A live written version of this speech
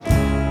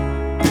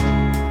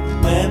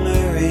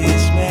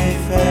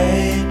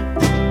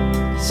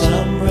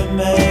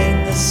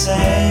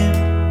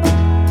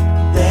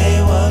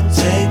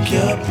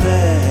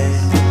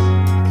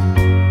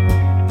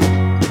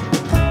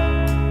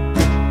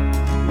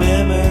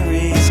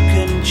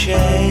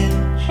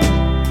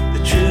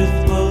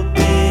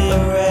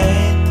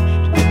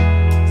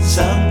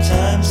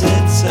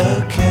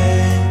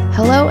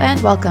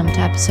and welcome to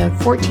episode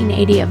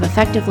 1480 of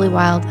Effectively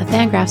Wild, a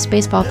Fangraphs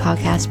baseball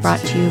podcast brought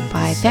to you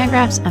by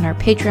Fangraphs and our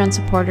Patreon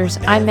supporters.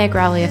 I'm Meg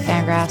Rowley of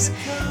Fangraphs,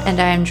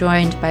 and I am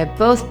joined by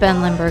both Ben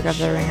Lindbergh of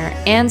The Ringer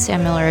and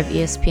Sam Miller of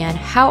ESPN.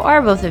 How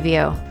are both of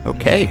you?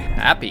 Okay.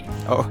 Happy.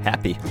 Oh,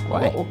 happy.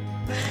 Why?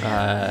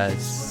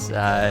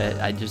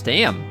 I just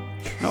am.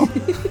 Oh.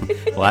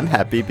 Well, I'm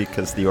happy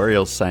because the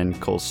Orioles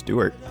signed Cole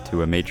Stewart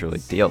to a major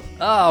league deal.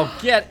 Oh,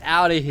 get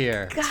out of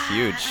here. It's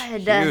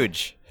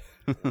huge.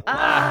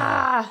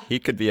 He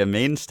could be a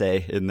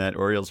mainstay in that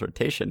Orioles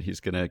rotation.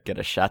 He's going to get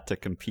a shot to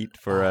compete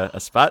for a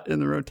spot in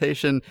the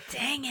rotation.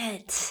 Dang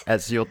it.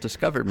 As you'll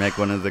discover, Meg,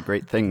 one of the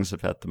great things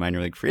about the minor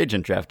league free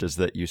agent draft is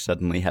that you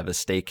suddenly have a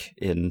stake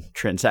in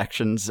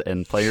transactions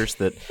and players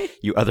that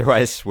you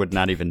otherwise would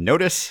not even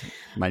notice.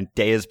 My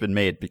day has been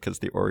made because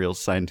the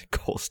Orioles signed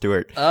Cole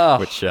Stewart,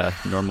 which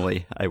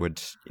normally I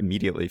would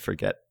immediately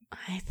forget.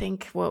 I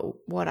think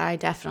what I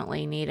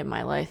definitely need in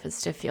my life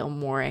is to feel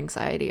more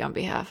anxiety on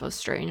behalf of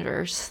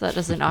strangers. That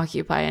doesn't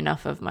occupy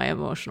enough of my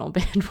emotional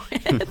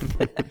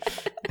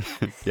bandwidth.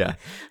 Yeah,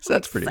 so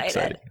that's pretty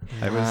exciting.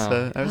 I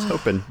was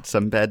hoping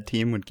some bad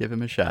team would give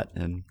him a shot,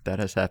 and that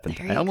has happened.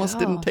 I almost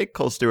didn't take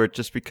Cole Stewart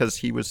just because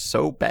he was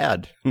so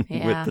bad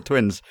with the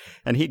Twins,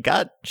 and he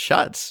got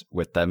shots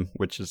with them,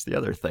 which is the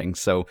other thing.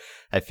 So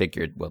I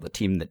figured, well, the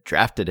team that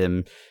drafted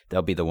him,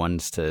 they'll be the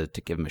ones to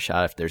give him a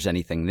shot if there's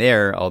anything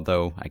there,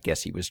 although I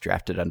guess he was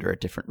drafted under a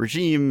different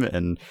regime,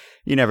 and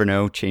you never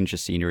know, change of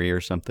scenery or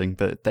something,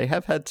 but they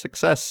have had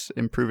success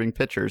improving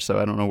pitchers, so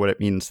I don't know what it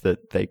means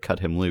that they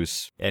cut him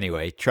loose.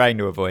 Anyway, trying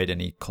to avoid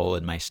any coal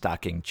in my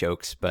stocking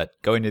jokes, but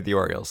going to the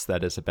Orioles,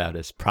 that is about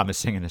as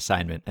promising an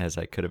assignment as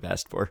I could have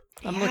asked for.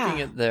 I'm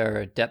looking at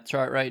their depth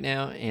chart right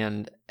now,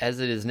 and as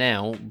it is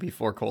now,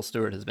 before Cole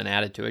Stewart has been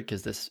added to it,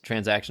 because this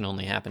transaction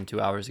only happened 2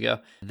 hours ago,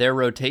 their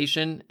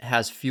rotation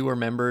has fewer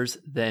members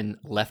than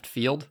left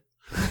field.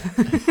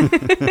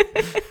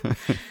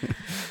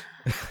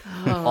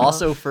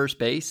 Also, first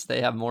base.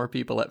 They have more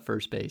people at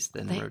first base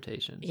than the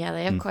rotation. Yeah,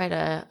 they have quite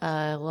a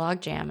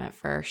logjam at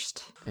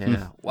first.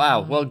 Yeah.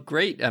 Wow. Well,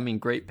 great. I mean,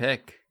 great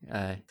pick.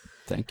 Thank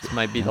you. This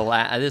might be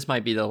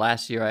the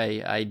last year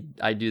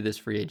I do this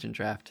free agent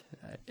draft.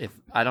 If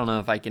I don't know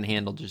if I can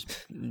handle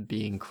just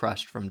being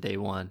crushed from day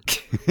one.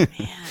 Man.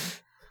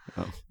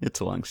 Oh, it's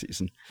a long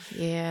season.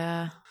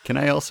 Yeah. Can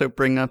I also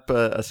bring up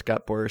a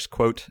Scott Boras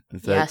quote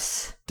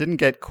that didn't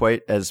get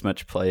quite as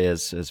much play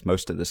as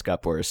most of the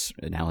Scott Boras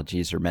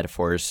analogies or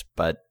metaphors,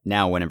 but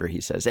now whenever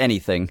he says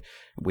anything,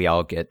 we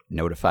all get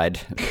notified.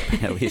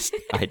 At least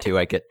I do.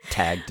 I get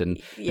tagged, and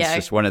it's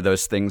just one of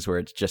those things where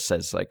it just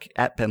says like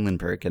at Ben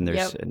Lindbergh, and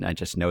and I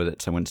just know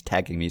that someone's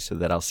tagging me so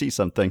that I'll see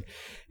something,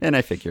 and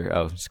I figure,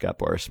 oh, Scott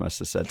Boras must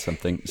have said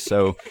something.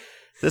 So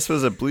this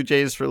was a Blue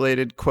Jays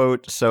related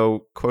quote.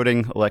 So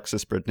quoting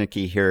Alexis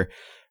Brudnicki here,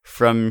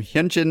 from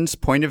Hyunjin's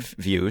point of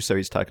view, so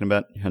he's talking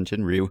about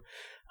Hyunjin Ryu,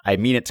 I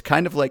mean, it's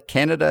kind of like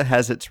Canada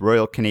has its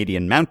Royal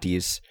Canadian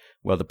Mounties,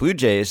 while the Blue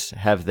Jays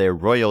have their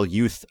Royal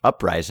Youth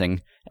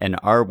Uprising,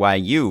 and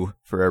RYU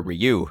for a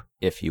Ryu,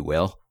 if you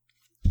will.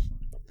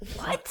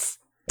 What?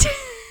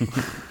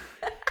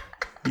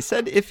 He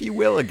said, if you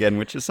will, again,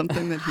 which is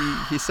something that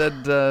he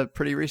said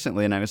pretty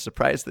recently, and I was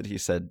surprised that he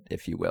said,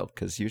 if you will,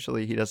 because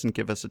usually he doesn't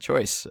give us a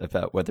choice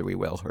about whether we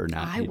will or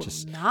not. He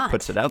just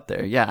puts it out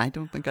there. Yeah, I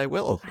don't think I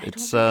will. I don't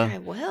think I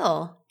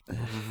will.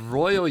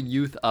 Royal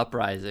Youth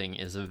Uprising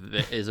is a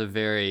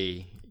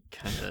very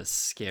kind of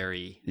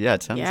scary. Yeah,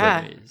 it sounds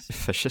like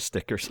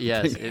fascistic or something.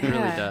 Yes, it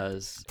really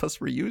does.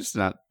 Plus, Ryu's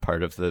not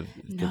part of the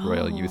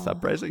Royal Youth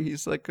Uprising.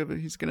 He's like,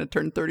 he's going to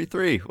turn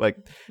 33. Like,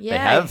 they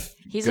have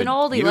he's an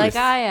oldie youth. like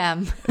I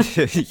am.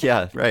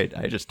 Yeah, right.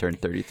 I just turned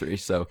 33,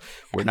 so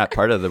we're not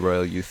part of the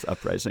Royal Youth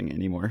Uprising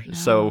anymore. No.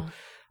 So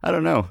I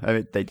don't know. I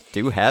mean, they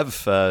do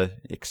have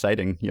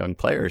exciting young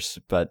players,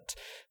 but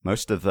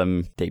most of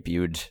them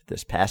debuted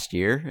this past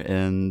year,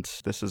 and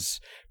this is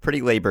pretty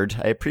labored.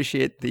 I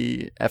appreciate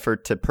the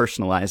effort to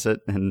personalize it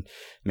and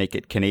make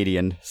it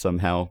Canadian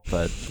somehow,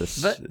 but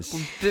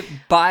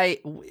I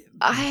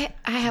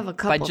have a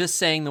couple. By just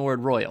saying the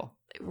word royal.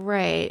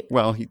 Right.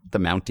 Well, the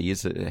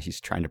Mounties,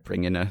 he's trying to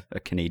bring in a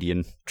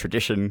Canadian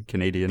tradition,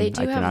 Canadian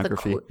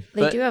iconography.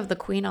 They do have the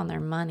Queen on their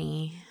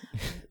money.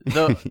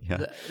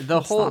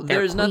 The whole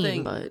there's queen,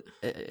 nothing but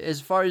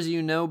as far as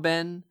you know,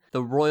 Ben,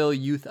 the Royal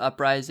Youth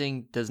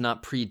Uprising does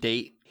not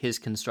predate his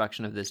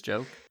construction of this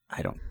joke.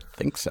 I don't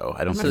think so.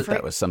 I don't think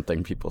that was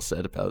something people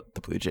said about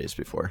the Blue Jays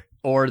before.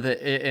 And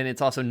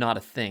it's also not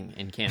a thing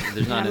in Canada.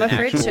 There's not an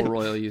actual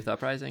Royal Youth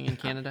Uprising in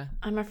Canada.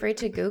 I'm afraid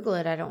to Google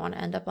it. I don't want to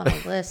end up on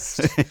a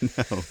list.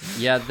 No.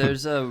 Yeah,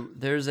 there's a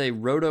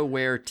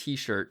RotoWear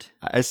T-shirt.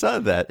 I saw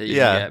that. You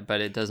can get,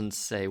 but it doesn't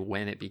say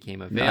when it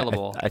became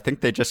available. No, I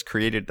think they just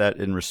created that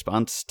in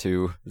response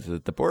to the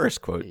Boras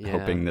quote,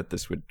 hoping that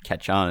this would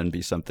catch on and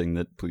be something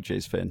that Blue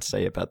Jays fans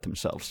say about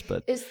themselves.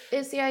 But is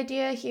the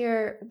idea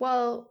here?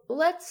 Well,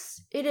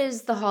 it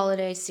is the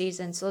holiday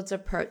season, so let's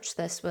approach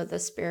this with a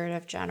spirit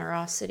of generosity.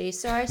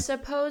 So I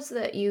suppose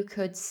that you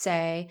could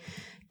say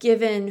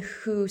given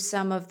who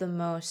some of the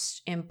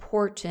most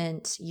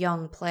important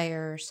young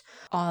players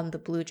on the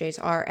Blue Jays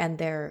are and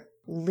their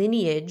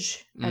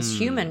lineage as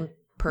human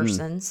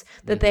persons,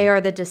 that they are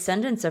the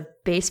descendants of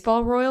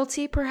baseball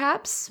royalty,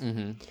 perhaps.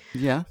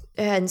 Yeah.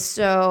 And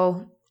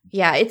so,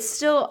 yeah, I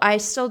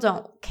still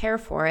don't care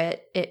for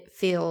it. It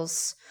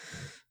feels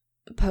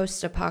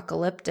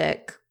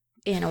post-apocalyptic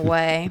in a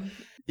way.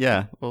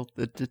 Yeah, well,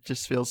 it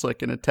just feels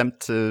like an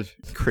attempt to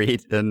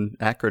create an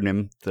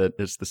acronym that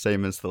is the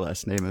same as the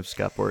last name of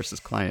Scott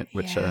Boris's client,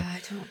 which I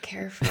don't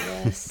care for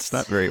this. It's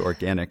not very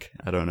organic.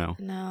 I don't know.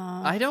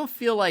 No. I don't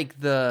feel like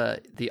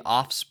the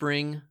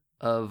offspring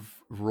of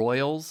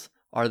royals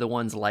are the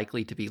ones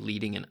likely to be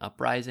leading an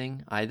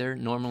uprising either.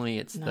 Normally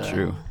it's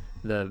True.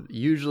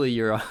 Usually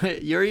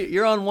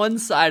you're on one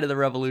side of the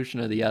revolution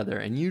or the other,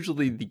 and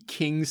usually the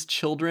king's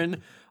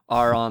children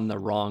are on the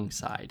wrong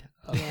side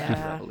of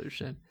that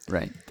revolution.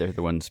 Right. They're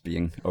the ones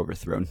being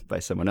overthrown by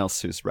someone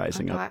else who's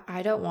rising up.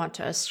 I don't want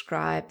to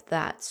ascribe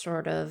that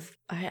sort of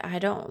I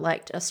don't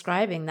like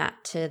ascribing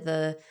that to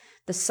the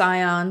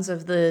scions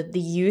of the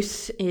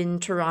youth in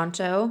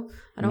Toronto.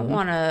 I don't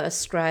want to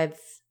ascribe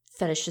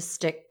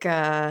fetishistic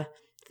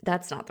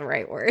that's not the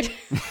right word.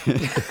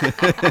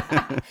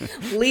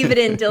 Leave it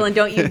in, Dylan.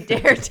 Don't you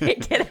dare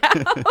take it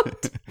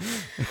out.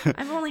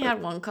 I've only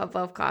had one cup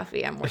of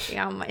coffee. I'm working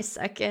on my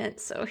second.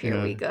 So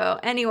here we go.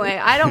 Anyway,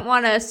 I don't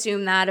want to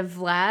assume that of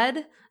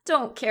Vlad.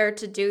 Don't care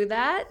to do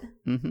that.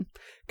 Mm-hmm.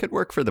 Could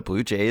work for the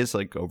Blue Jays,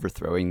 like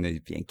overthrowing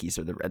the Yankees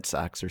or the Red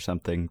Sox or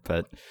something.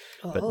 But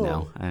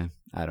no,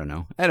 I don't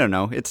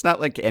know. It's not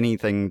like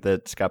anything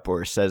that Scott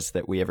Boras says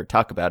that we ever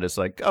talk about is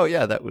like, oh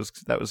yeah, that was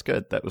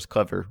good. That was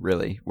clever.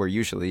 Really, we're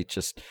usually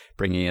just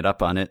bringing it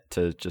up on it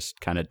to just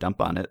kind of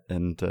dump on it,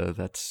 and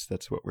that's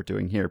what we're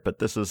doing here. But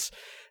this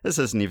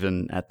isn't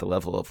even at the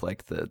level of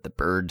like the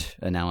bird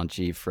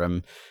analogy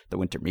from the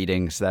winter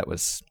meetings. That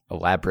was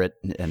elaborate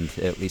and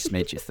at least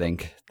made you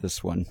think.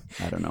 This one,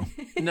 I don't know.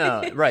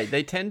 No, right.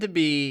 They tend to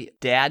be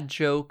dad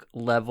joke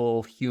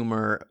level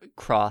humor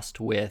crossed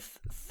with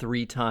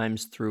 3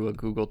 times through a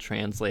Google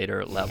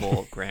Translator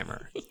level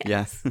grammar.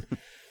 Yes. Yeah.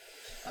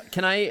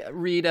 Can I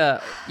read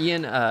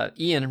Ian,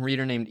 a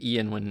reader named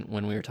Ian,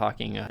 when we were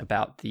talking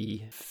about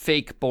the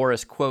fake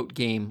Boris quote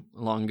game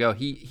long ago,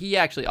 he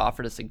actually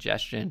offered a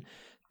suggestion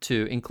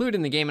to include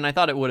in the game, and I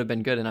thought it would have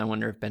been good, and I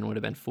wonder if Ben would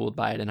have been fooled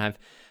by it, and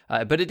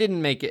but it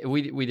didn't make it.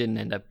 We didn't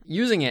end up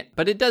using it,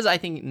 but it does, I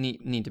think,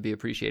 need to be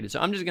appreciated. So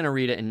I'm just going to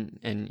read it,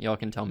 and y'all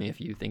can tell me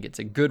if you think it's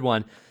a good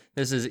one.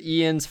 This is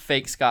Ian's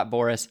fake Scott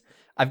Boras.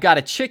 I've got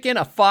a chicken,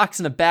 a fox,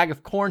 and a bag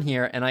of corn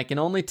here, and I can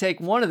only take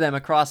one of them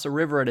across a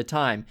river at a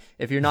time.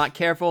 If you're not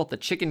careful, the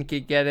chicken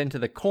could get into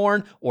the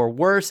corn, or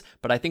worse,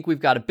 but I think we've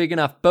got a big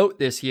enough boat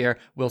this year.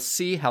 We'll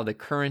see how the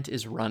current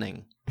is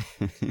running.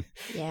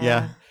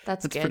 Yeah.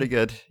 That's good. Pretty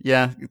good.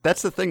 Yeah,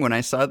 that's the thing. When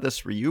I saw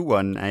this Ryu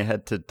one, I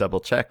had to double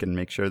check and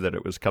make sure that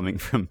it was coming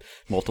from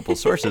multiple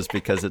sources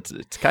because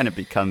it's kind of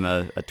become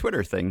a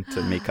Twitter thing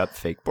to make up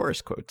fake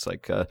Boris quotes.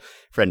 Like a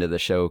friend of the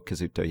show,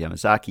 Kazuto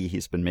Yamazaki,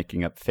 he's been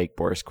making up fake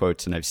Boris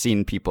quotes, and I've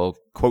seen people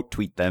quote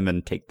tweet them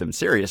and take them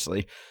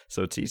seriously.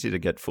 So it's easy to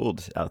get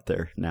fooled out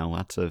there now.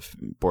 Lots of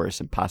Boris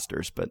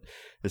imposters, but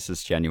this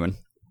is genuine.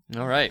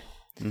 All right.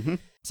 Mm-hmm.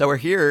 So we're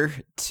here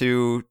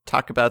to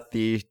talk about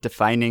the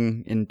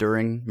defining,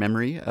 enduring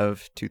memory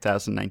of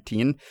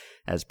 2019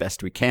 as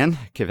best we can,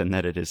 given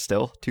that it is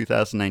still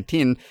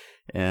 2019.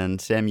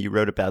 And Sam, you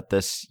wrote about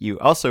this. You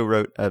also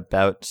wrote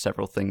about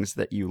several things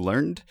that you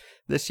learned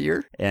this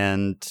year,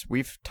 and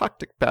we've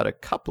talked about a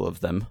couple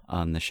of them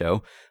on the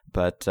show,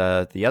 but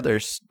the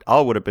others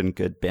all would have been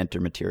good banter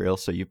material,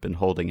 so you've been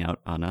holding out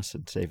on us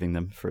and saving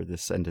them for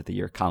this end of the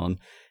year column.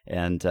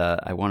 And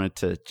I wanted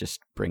to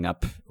just bring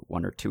up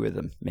one or two of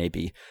them,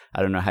 maybe.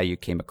 I don't know how you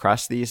came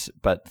across these,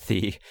 but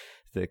the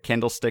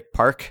Candlestick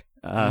Park,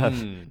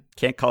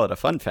 can't call it a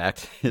fun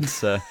fact.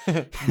 It's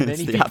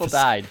many people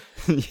died.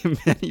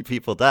 Many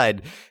people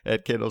died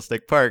at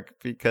Candlestick Park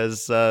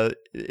because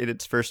in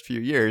its first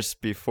few years,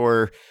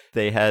 before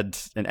they had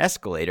an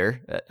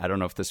escalator, I don't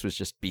know if this was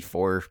just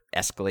before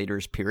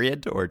escalators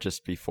period or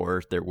just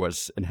before there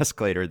was an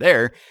escalator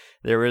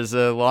there was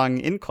a long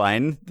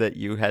incline that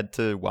you had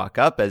to walk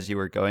up as you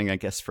were going, I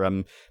guess,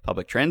 from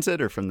public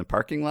transit or from the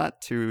parking lot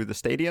to the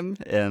stadium,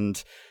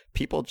 and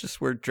people just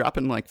were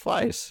dropping like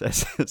flies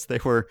as they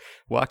were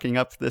walking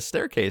up the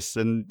staircase.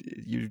 And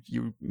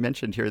you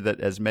mentioned here that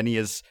as many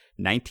as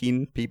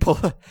 19 people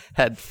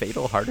had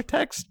fatal heart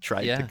attacks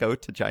trying to go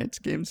to Giants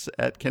games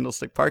at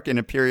Candlestick Park in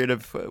a period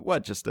of,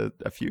 just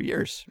a few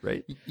years,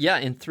 right? Yeah,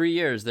 in 3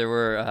 years, there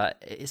were,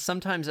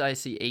 sometimes I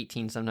see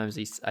 18,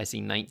 sometimes I see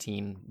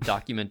 19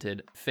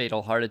 documented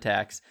fatal heart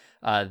attacks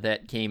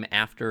that came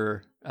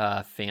after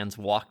fans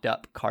walked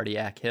up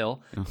Cardiac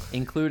Hill,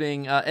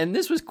 including, and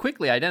this was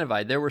quickly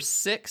identified, there were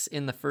 6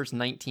 in the first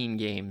 19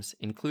 games,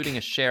 including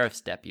a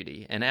sheriff's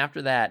deputy. And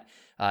after that,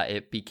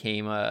 it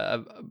became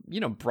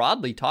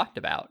broadly talked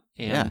about.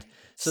 And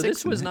so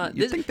this was not.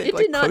 You think they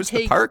close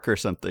the park or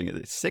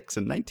something? 6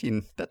 and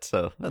 19. That's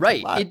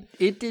right. A lot.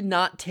 It did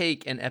not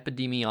take an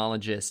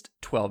epidemiologist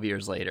 12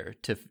 years later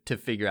to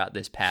figure out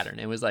this pattern.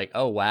 It was like,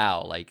 oh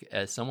wow, like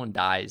someone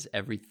dies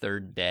every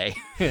third day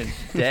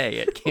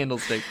at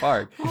Candlestick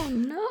Park. Oh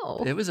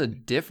no! It was a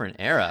different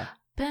era.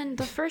 Ben,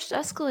 the first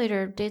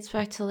escalator dates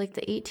back to like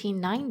the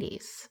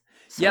 1890s.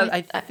 So yeah,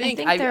 I think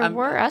there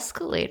were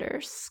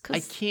escalators. I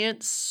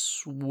can't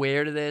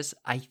swear to this.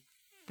 I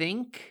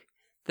think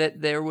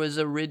that there was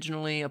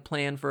originally a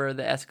plan for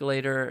the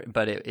escalator,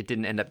 but it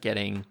didn't end up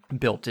getting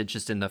built. It's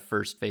just in the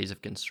first phase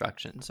of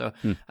construction. So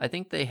I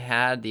think they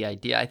had the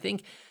idea. I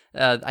think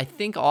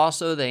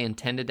also they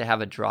intended to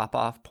have a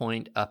drop-off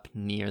point up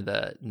near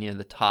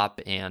the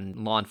top, and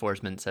law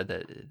enforcement said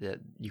that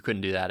you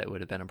couldn't do that. It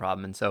would have been a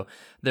problem. And so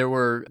there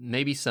were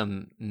maybe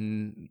some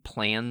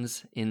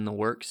plans in the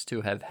works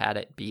to have had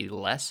it be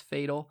less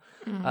fatal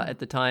at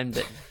the time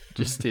that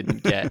just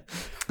didn't get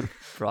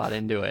brought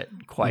into it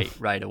quite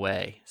right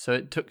away. So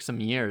it took some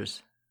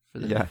years for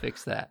them to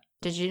fix that.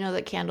 Did you know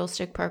that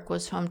Candlestick Park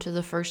was home to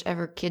the first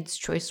ever Kids'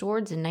 Choice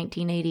Awards in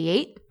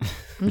 1988?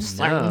 I'm just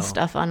learning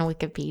stuff on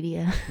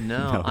Wikipedia.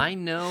 No, I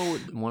know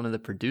one of the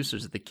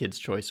producers of the Kids'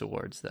 Choice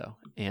Awards, though,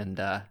 and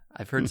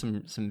I've heard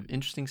some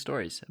interesting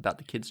stories about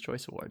the Kids'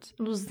 Choice Awards.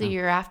 It was the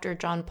year after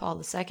John Paul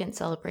II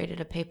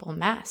celebrated a papal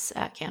mass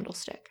at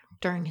Candlestick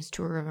during his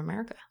tour of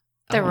America.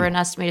 There were an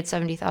estimated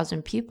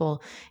 70,000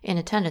 people in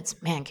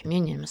attendance. Man,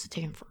 communion must have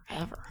taken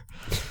forever.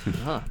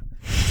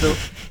 So,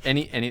 do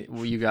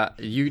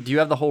you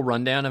have the whole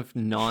rundown of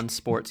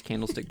non-sports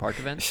Candlestick Park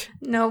events?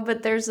 No,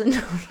 but there's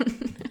no.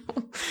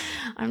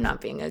 I'm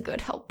not being a good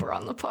helper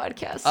on the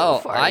podcast so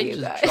far. I you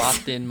just guys.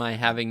 dropped in my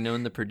having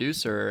known the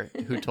producer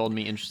who told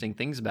me interesting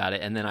things about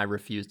it, and then I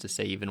refused to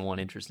say even one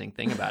interesting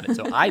thing about it.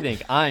 So I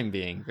think I'm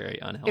being very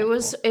unhelpful.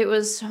 It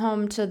was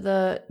home to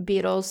the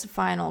Beatles'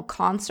 final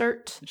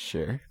concert.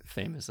 Sure.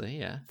 Famously,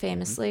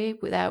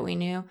 that we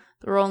knew.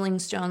 The Rolling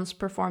Stones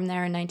performed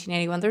there in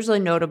 1981. There's a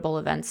notable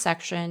events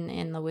section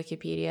in the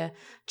Wikipedia.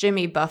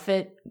 Jimmy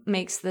Buffett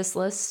makes this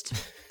list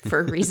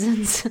for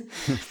reasons.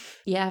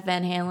 Yeah,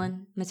 Van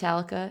Halen,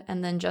 Metallica,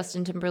 and then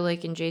Justin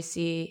Timberlake and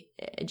Jay-Z,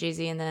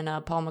 and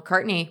then Paul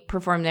McCartney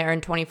performed there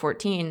in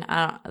 2014.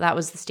 That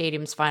was the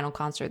stadium's final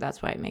concert.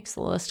 That's why it makes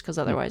the list, because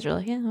otherwise you're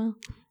like, Well,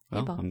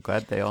 I'm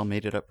glad they all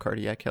made it up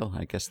Cardiac Hill.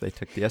 I guess they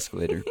took the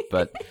escalator.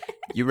 But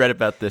you read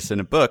about this in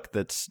a book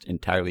that's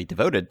entirely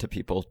devoted to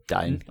people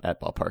dying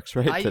at ballparks,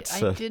 right? I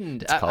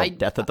didn't. It's called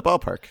Death at the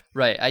Ballpark.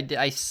 Right.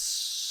 I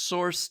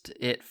sourced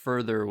it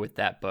further with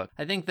that book.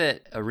 I think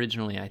that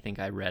originally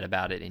I read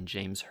about it in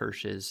James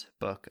Hirsch's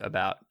book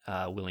about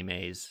Willie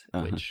Mays,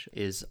 which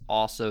is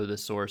also the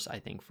source, I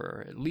think,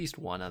 for at least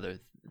one other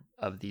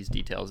of these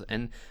details.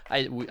 And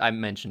I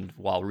mentioned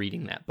while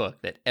reading that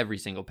book that every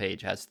single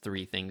page has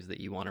 3 things that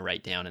you want to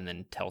write down and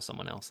then tell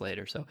someone else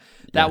later. So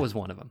that was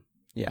one of them.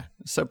 Yeah.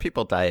 So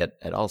people die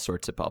at all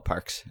sorts of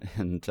ballparks.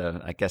 And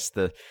I guess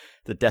the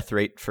death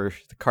rate for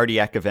the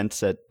cardiac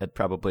events at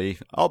probably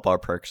all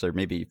ballparks are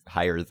maybe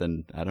higher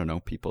than, I don't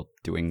know, people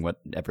doing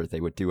whatever they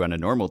would do on a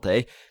normal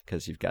day,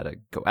 because you've got to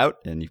go out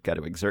and you've got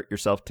to exert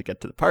yourself to get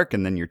to the park,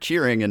 and then you're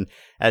cheering. And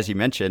as you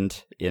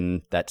mentioned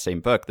in that same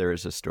book, there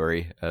is a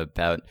story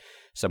about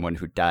someone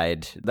who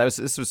died.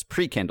 This was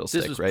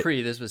pre-Candlestick,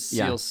 right? This was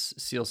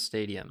Seal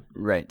Stadium.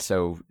 Right.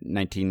 So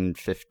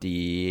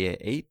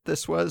 1958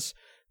 This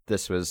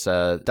was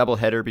a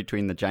doubleheader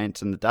between the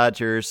Giants and the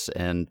Dodgers,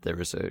 and there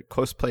was a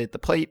close play at the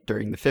plate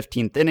during the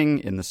 15th inning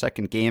in the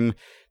second game.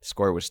 The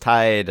score was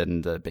tied,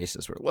 and the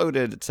bases were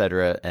loaded,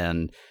 etc.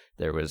 And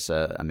there was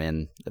a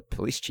man, the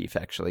police chief,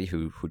 actually,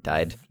 who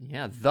died.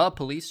 Yeah, the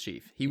police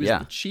chief. He was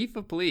the chief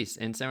of police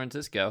in San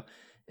Francisco.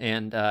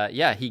 And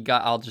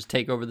I'll just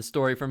take over the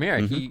story from here.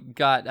 Mm-hmm. He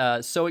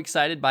got so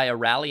excited by a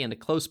rally and a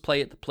close play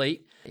at the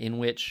plate, in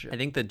which I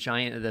think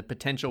the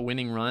potential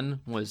winning run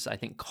was, I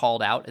think,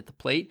 called out at the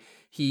plate.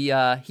 He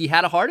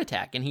had a heart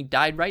attack, and he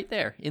died right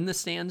there in the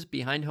stands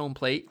behind home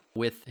plate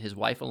with his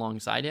wife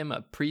alongside him.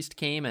 A priest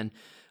came and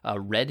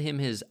read him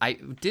his.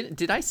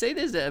 Did I say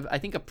this? I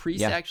think a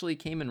priest actually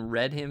came and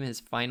read him his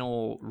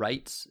final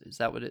rites. Is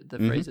that what the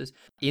phrase is?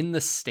 In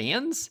the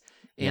stands.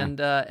 And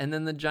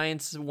then the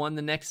Giants won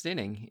the next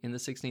inning in the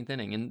 16th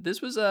inning. And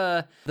this was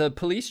the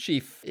police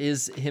chief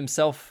is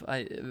himself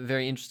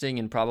very interesting,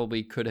 and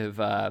probably could have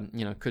I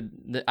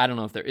don't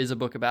know if there is a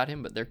book about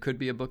him, but there could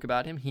be a book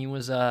about him. He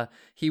was a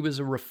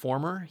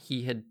reformer.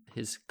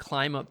 His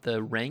climb up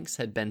the ranks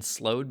had been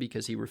slowed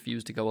because he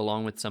refused to go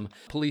along with some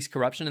police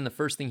corruption. And the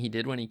first thing he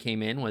did when he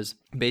came in was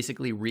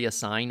basically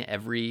reassign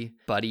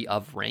everybody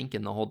of rank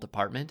in the whole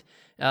department.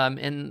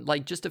 And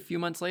like just a few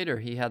months later,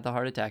 he had the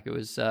heart attack. It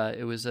was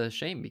a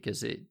shame,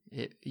 because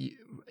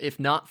if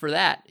not for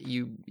that,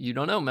 you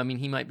don't know. I mean,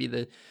 he might be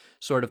the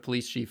sort of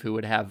police chief who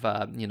would have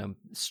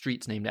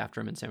streets named after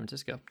him in San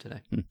Francisco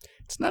today.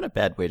 It's not a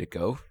bad way to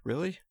go,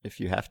 really. If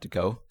you have to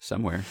go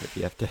somewhere, if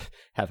you have to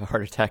have a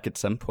heart attack at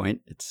some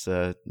point, it's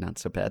not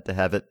so bad to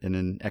have it in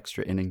an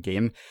extra inning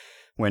game.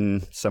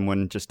 when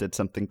someone just did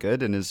something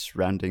good and is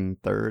rounding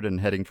third and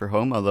heading for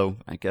home. Although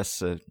I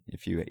guess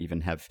if you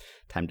even have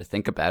time to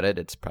think about it,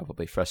 it's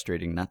probably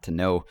frustrating not to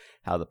know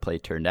how the play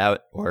turned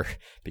out, or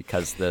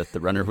because the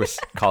runner was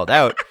called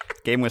out,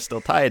 game was still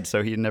tied,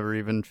 so he never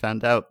even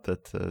found out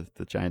that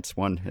the Giants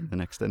won in the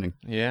next inning.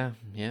 Yeah,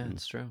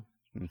 it's true.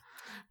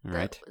 All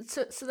right.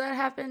 So that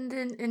happened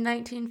in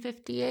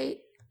 1958?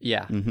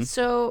 Yeah. Mm-hmm.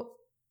 So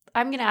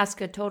I'm going to ask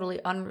a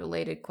totally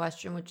unrelated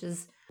question, which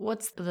is,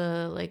 what's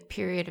the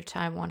period of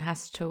time one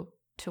has to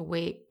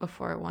wait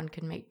before one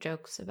can make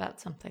jokes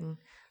about something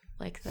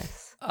like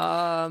this?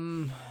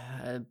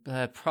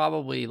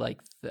 Probably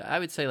I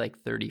would say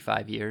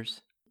 35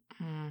 years.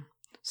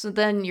 So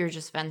then you're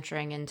just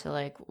venturing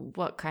into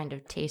what kind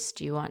of taste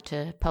do you want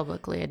to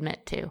publicly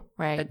admit to,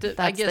 right?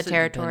 That's the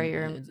territory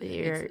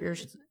you're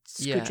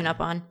scooching up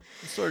on.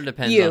 It sort of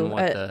depends on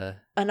what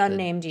an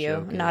unnamed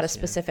you, not a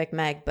specific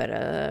Meg, but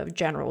a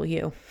general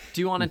you.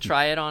 Do you want to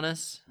try it on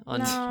us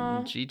on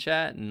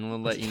GChat, and we'll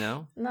let you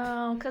know?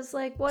 No, because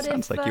what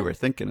Sounds like you were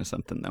thinking of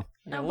something though.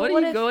 No,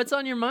 what's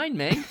on your mind,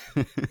 Meg?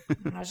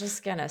 I was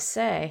just gonna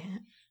say,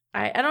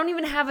 I don't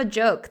even have a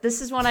joke.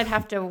 This is one I'd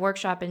have to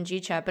workshop in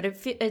GChat, but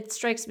it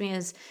strikes me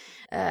as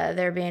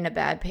there being a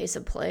bad pace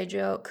of play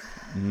joke.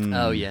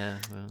 Oh yeah,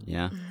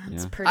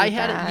 That's pretty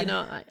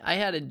bad. I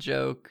had a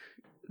joke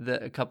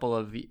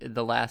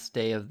the last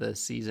day of the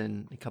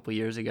season a couple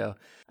years ago.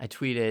 I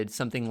tweeted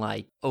something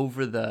like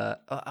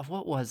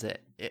what was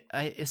it?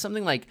 It's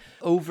something like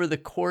over the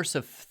course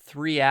of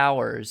 3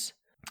 hours,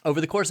 over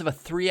the course of a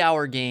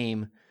 3-hour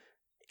game,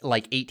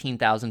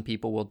 18,000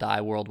 people will die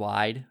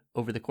worldwide.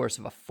 Over the course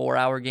of a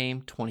 4-hour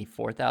game,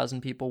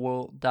 24,000 people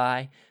will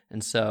die.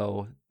 And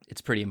so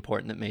it's pretty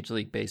important that Major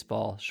League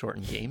Baseball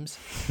shorten games.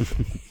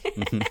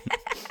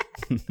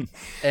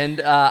 And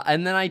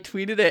then I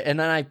tweeted it, and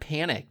then I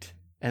panicked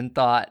and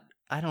thought,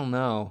 I don't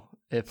know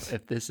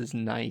if this is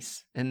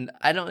nice. And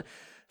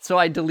so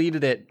I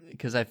deleted it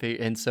because I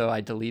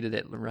deleted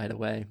it right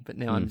away. But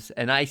now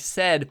I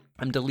said,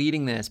 I'm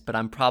deleting this, but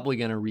I'm probably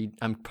going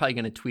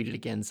to tweet it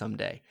again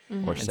someday.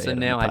 Or and say so it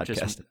now on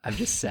the I've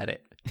just said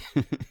it.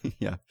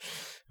 Yeah.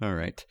 All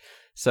right.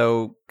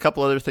 So a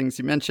couple other things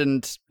you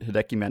mentioned.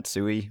 Hideki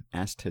Matsui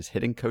asked his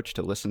hitting coach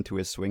to listen to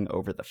his swing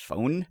over the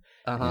phone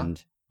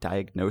and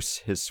diagnose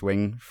his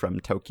swing from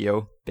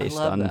Tokyo based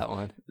on that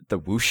one. The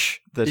whoosh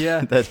that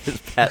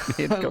his bat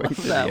made going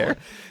through the air.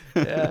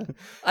 Yeah.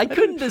 I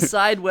couldn't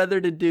decide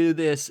whether to do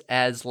this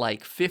as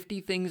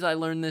 50 things I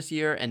learned this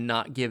year and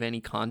not give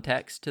any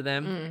context to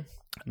them.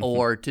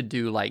 Or to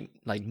do like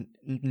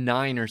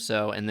 9 or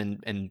so and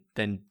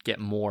then get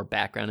more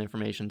background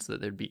information so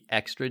that there'd be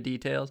extra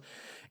details.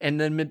 And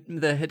then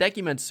the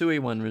Hideki Matsui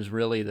one was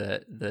really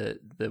the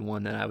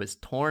one that I was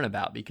torn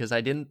about, because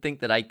I didn't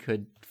think I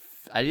could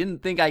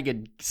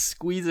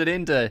squeeze it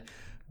into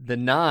the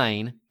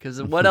 9,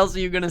 because what else are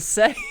you going to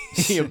say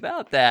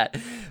about that?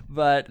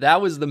 But that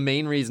was the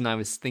main reason I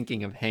was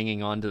thinking of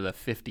hanging on to the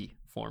 50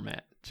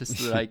 format, just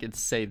so that I could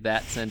say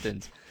that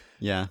sentence.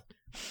 Yeah.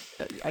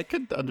 I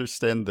could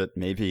understand that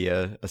maybe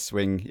a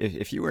swing,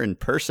 if you were in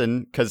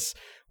person, because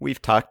we've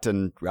talked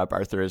and Rob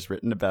Arthur has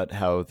written about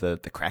how the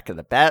crack of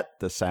the bat,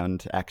 the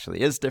sound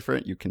actually is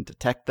different. You can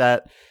detect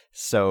that.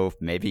 So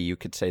maybe you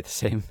could say the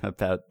same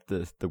about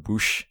the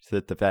whoosh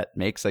that the bat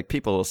makes.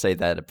 People will say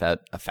that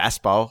about a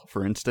fastball,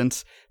 for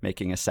instance,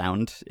 making a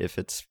sound if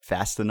it's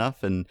fast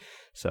enough. And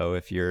so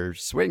if your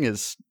swing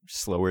is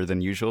slower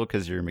than usual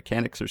because your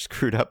mechanics are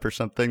screwed up or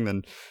something,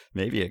 then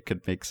maybe it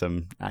could make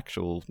some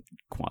actual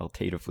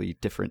qualitatively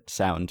different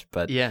sound.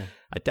 But yeah,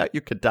 I doubt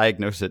you could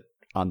diagnose it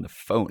on the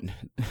phone.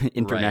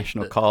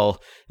 International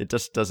call, it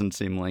just doesn't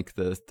seem like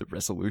the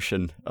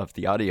resolution of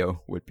the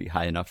audio would be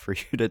high enough for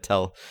you to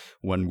tell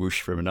one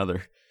whoosh from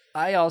another.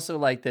 I also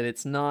like that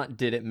it's not,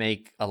 did it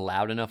make a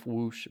loud enough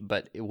whoosh,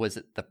 but was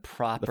it the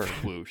proper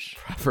whoosh?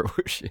 Proper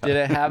whoosh,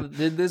 yeah.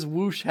 Did this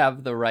whoosh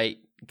have the right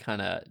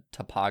kind of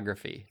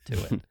topography to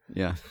it?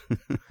 Yeah.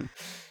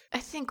 I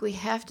think we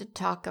have to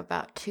talk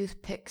about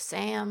Toothpick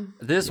Sam.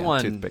 This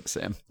one Toothpick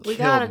Sam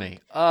killed me.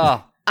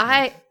 Oh,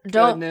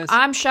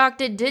 I'm shocked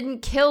it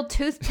didn't kill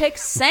Toothpick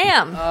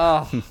Sam.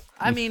 Oh,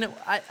 I mean,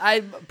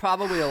 I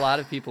probably a lot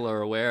of people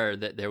are aware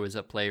that there was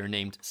a player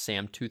named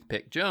Sam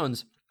Toothpick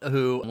Jones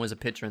who was a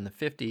pitcher in the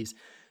 50s.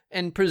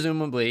 And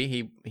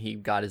presumably he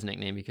got his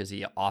nickname because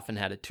he often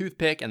had a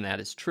toothpick, and that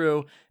is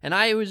true. And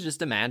I was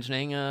just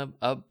imagining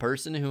a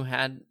person who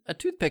had a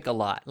toothpick a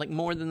lot,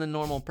 more than the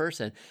normal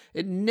person.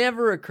 It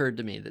never occurred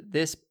to me that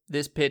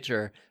this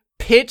pitcher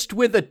pitched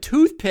with a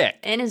toothpick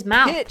in his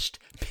mouth.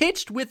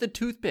 Pitched with a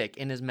toothpick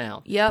in his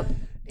mouth. Yep.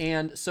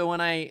 And so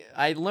when I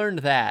learned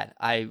that,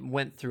 I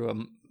went through a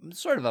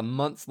sort of a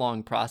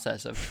month-long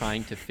process of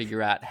trying to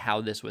figure out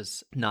how this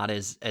was not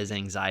as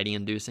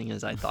anxiety-inducing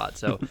as I thought.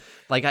 So,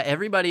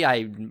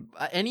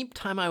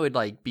 anytime I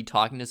would be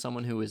talking to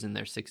someone who was in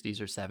their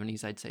 60s or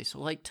 70s, I'd say,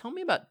 so tell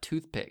me about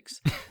toothpicks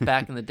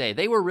back in the day.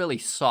 They were really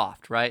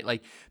soft, right?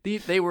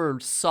 They were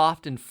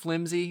soft and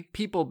flimsy.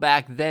 People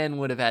back then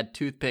would have had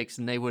toothpicks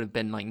and they would have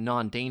been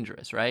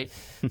non-dangerous, right?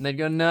 And they'd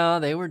go, no,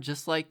 they were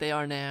just like they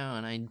are now.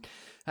 And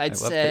I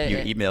love that you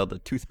emailed a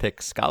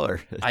toothpick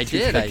scholar,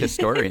 toothpick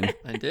historian.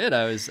 I did.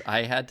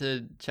 I had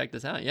to check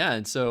this out. Yeah,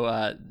 and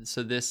so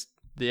this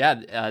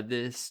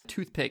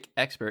toothpick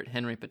expert,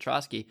 Henry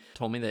Petrosky,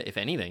 told me that if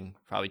anything,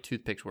 probably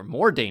toothpicks were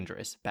more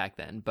dangerous back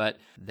then, but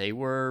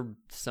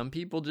some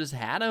people just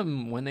had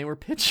them when they were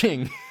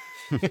pitching.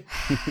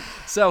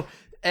 So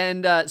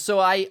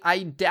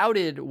I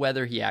doubted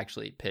whether he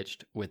actually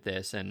pitched with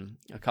this, and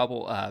a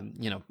couple,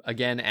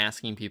 again,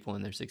 asking people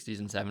in their 60s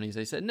and 70s,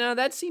 they said, no,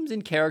 that seems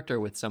in character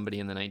with somebody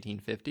in the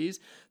 1950s.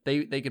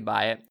 They could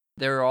buy it.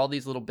 There are all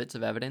these little bits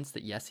of evidence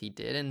that, yes, he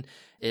did, and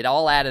it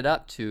all added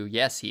up to,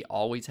 yes, he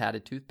always had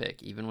a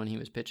toothpick, even when he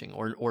was pitching,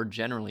 or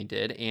generally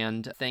did,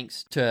 and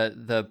thanks to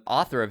the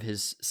author of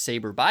his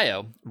Sabre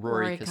bio,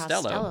 Rory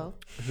Costello,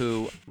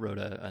 who wrote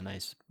a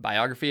nice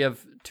biography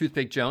of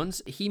Toothpick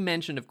Jones, he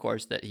mentioned, of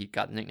course, that he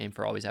got the nickname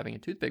for always having a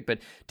toothpick, but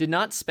did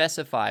not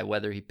specify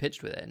whether he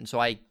pitched with it, and so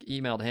I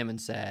emailed him and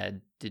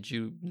said, did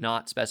you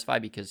not specify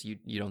because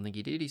you don't think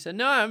he did? He said,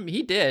 no,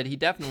 he did. He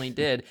definitely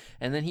did.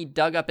 And then he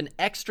dug up an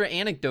extra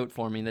anecdote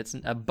for me that's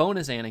a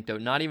bonus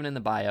anecdote, not even in the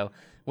bio,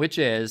 which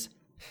is,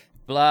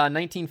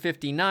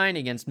 1959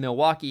 against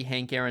Milwaukee,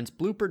 Hank Aaron's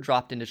blooper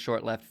dropped into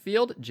short left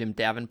field. Jim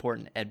Davenport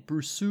and Ed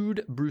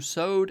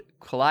Brousseau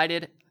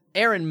collided.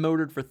 Aaron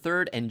motored for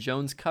third and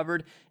Jones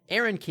covered.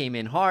 Aaron came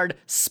in hard,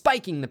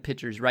 spiking the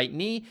pitcher's right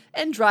knee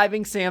and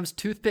driving Sam's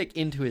toothpick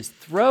into his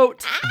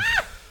throat.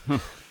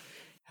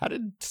 How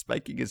did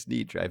spiking his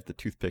knee drive the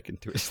toothpick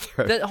into his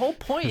throat? The whole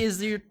point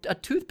is a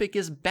toothpick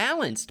is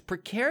balanced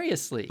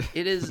precariously.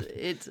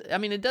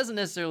 It doesn't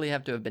necessarily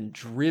have to have been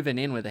driven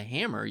in with a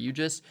hammer.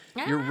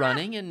 You're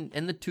running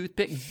and the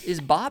toothpick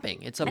is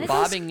bobbing. It's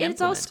bobbing implement.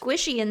 It's all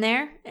squishy in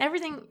there.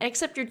 Everything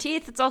except your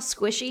teeth, it's all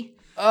squishy.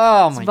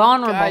 Oh it's my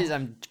vulnerable. Guys,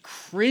 I'm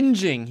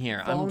cringing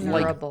here.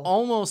 Vulnerable. I'm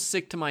almost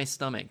sick to my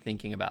stomach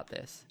thinking about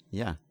this.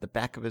 Yeah, the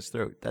back of his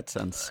throat. That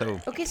sounds so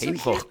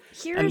painful. So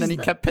here's and then he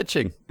kept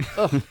pitching.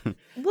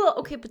 Well,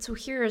 okay, but so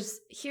here is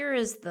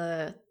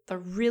the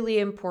really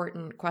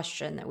important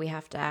question that we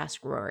have to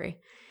ask Rory.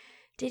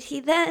 Did he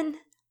then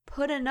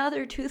put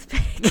another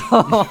toothpick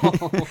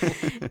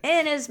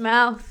in his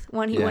mouth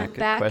when he went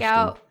back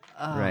out?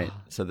 Right.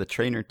 So the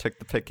trainer took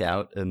the pick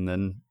out, and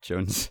then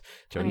Jones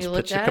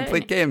pitched a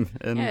complete game.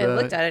 And, he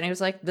looked at it, and he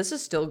was like, this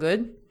is still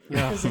good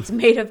because it's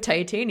made of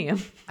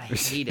titanium. I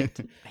hate it.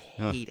 I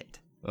hate it.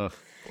 Oh,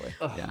 boy.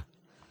 Yeah.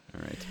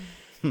 All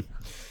right.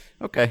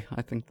 Okay.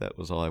 I think that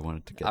was all I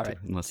wanted to get to,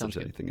 unless there's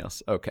anything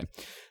else. Okay.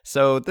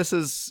 So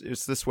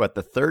is this what,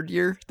 the third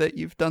year that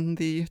you've done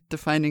the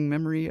defining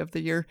memory of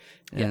the year?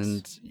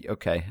 And, yes.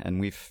 Okay. And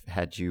we've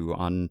had you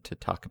on to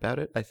talk about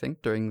it, I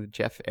think, during the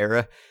Jeff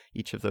era,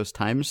 each of those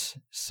times.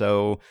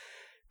 So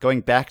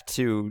going back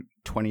to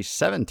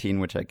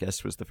 2017, which I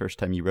guess was the first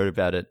time you wrote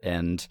about it,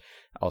 and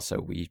also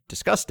we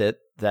discussed it,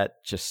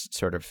 that just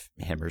sort of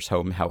hammers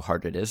home how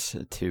hard it is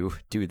to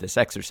do this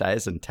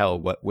exercise and tell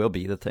what will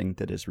be the thing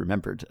that is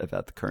remembered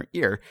about the current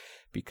year.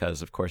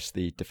 Because, of course,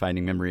 the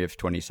defining memory of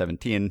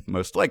 2017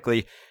 most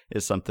likely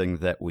is something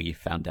that we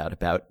found out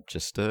about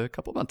just a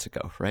couple months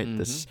ago, right?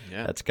 Mm-hmm,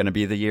 That's going to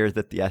be the year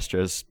that the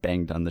Astros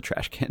banged on the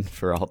trash can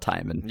for all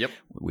time. And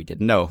we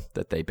didn't know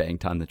that they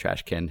banged on the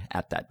trash can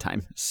at that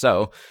time.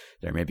 So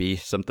there may be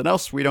something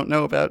else we don't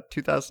know about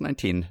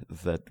 2019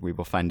 that we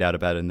will find out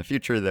about in the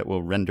future that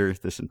will render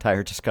this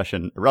entire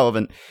discussion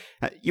irrelevant.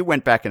 You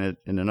went back in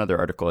another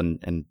article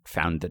and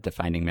found the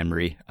defining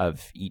memory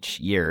of each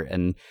year.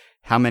 And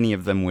how many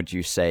of them would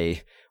you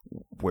say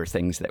were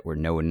things that were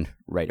known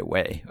right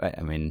away?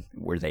 I mean,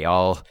 were they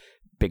all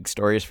big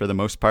stories for the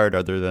most part,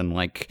 other than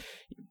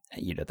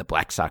the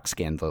Black Sox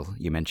scandal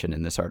you mentioned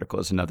in this article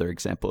is another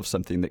example of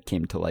something that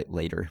came to light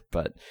later,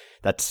 but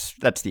that's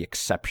the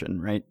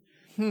exception, right?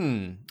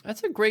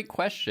 That's a great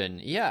question.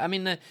 Yeah, I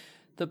mean,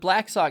 the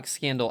Black Sox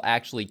scandal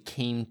actually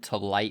came to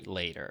light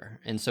later,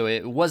 and so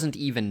it wasn't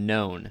even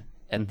known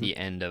at the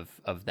end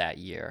of that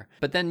year.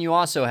 But then you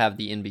also have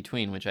the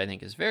in-between, which I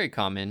think is very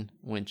common,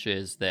 which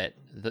is that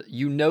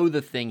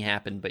the thing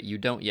happened, but you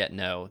don't yet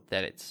know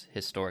that it's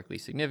historically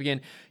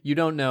significant. You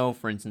don't know,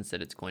 for instance,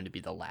 that it's going to be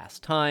the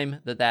last time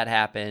that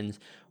happens,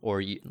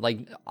 or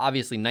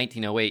obviously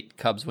 1908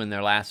 Cubs win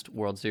their last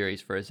World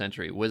Series for a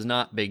century was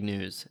not big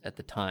news at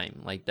the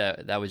time. Like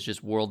that was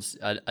just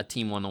a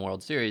team won the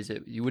World Series.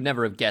 You would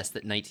never have guessed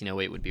that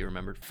 1908 would be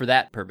remembered for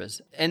that purpose.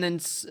 And then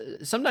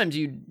sometimes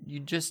you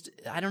just,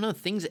 I don't know,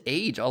 things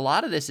age. A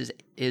lot of this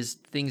is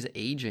things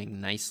aging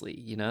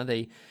nicely.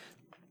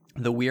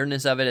 The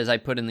weirdness of it, as I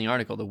put in the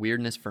article, the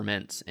weirdness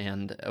ferments,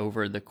 and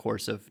over the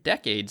course of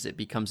decades, it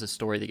becomes a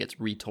story that gets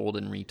retold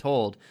and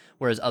retold,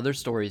 whereas other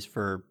stories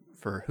for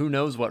who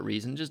knows what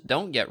reason just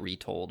don't get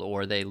retold,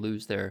 or they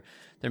lose their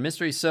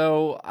mystery.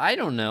 So I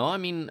don't know. I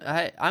mean,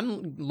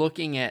 I'm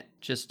looking at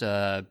just,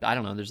 I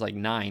don't know, there's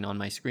 9 on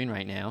my screen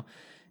right now,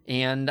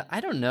 and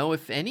I don't know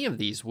if any of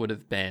these would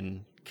have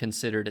been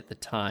considered at the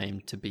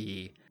time to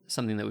be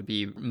something that would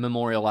be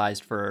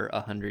memorialized for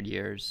 100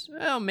 years.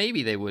 Well,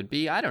 maybe they would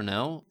be. I don't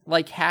know.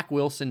 Like Hack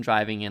Wilson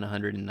driving in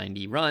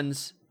 190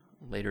 runs.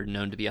 later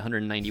known to be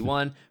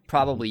 191,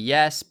 probably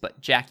yes, but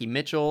Jackie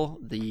Mitchell,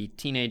 the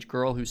teenage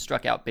girl who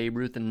struck out Babe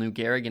Ruth and Lou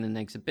Gehrig in an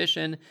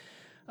exhibition,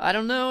 I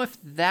don't know if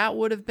that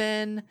would have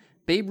been...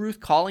 Babe Ruth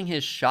calling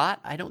his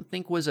shot, I don't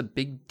think was a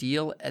big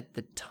deal at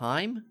the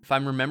time. If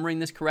I'm remembering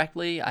this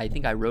correctly, I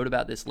think I wrote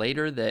about this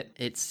later, that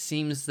it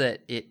seems that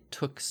it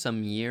took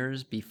some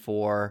years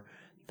before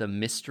the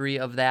mystery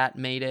of that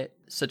made it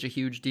such a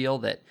huge deal,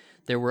 that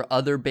there were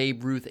other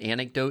Babe Ruth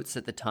anecdotes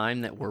at the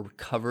time that were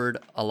covered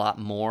a lot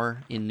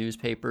more in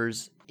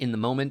newspapers in the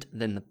moment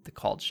than the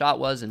called shot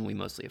was, and we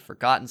mostly have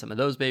forgotten some of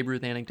those Babe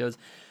Ruth anecdotes.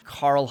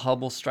 Carl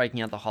Hubble striking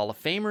out the Hall of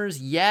Famers,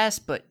 yes,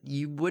 but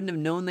you wouldn't have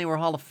known they were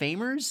Hall of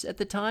Famers at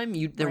the time.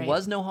 There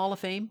was no Hall of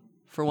Fame,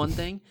 for one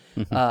thing.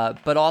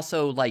 But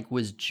also, like,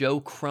 was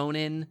Joe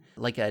Cronin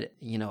like a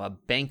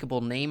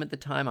bankable name at the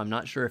time? I'm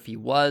not sure if he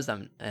was.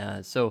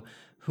 So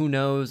who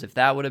knows if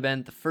that would have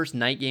been. The first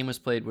night game was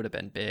played would have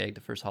been big. The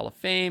first Hall of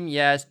Fame,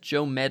 yes.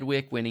 Joe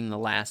Medwick winning the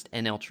last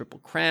NL Triple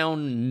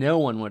Crown. No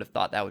one would have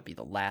thought that would be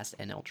the last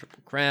NL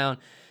Triple Crown.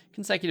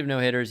 Consecutive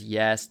no-hitters,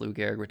 yes. Lou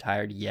Gehrig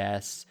retired,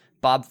 yes.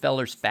 Bob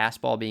Feller's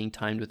fastball being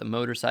timed with a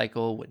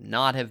motorcycle would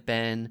not have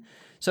been.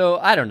 So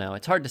I don't know.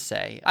 It's hard to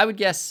say. I would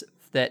guess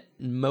that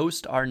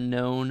most are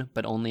known,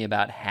 but only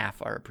about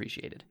half are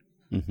appreciated.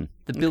 Mm-hmm.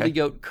 The Billy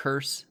Goat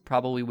curse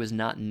probably was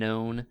not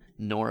known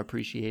nor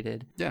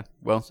appreciated. Yeah,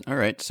 well, all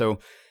right. So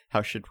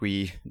how should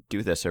we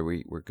do this?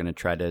 We're going to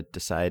try to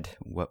decide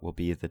what will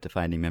be the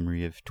defining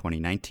memory of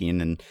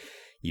 2019, and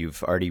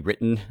you've already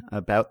written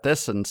about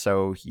this, and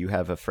so you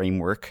have a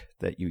framework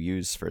that you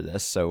use for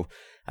this. So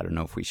I don't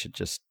know if we should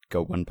just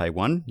go one by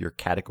one, your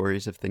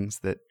categories of things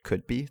that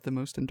could be the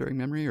most enduring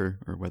memory, or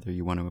whether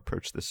you want to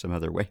approach this some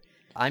other way.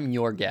 I'm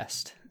your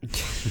guest.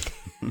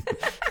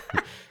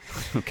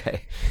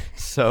 Okay,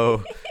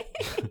 so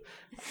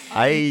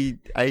I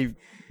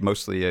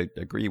mostly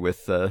agree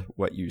with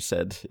what you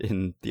said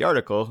in the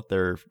article.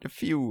 There are a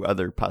few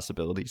other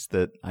possibilities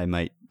that I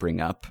might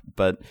bring up,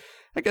 but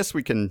I guess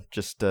we can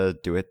just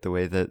do it the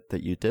way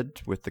that you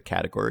did with the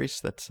categories.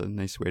 That's a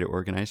nice way to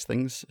organize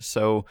things.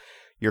 So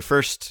your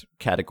first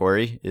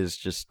category is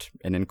just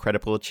an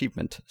incredible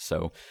achievement.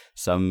 So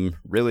some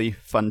really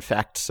fun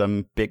fact,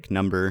 some big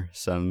number,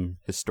 some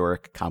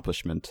historic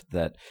accomplishment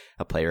that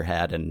a player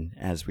had. And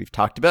as we've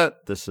talked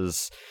about, this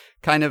is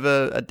kind of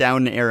a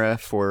down era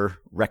for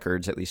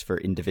records, at least for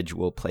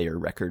individual player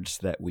records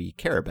that we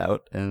care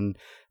about. And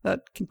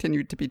that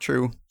continued to be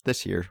true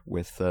this year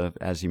with,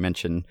 as you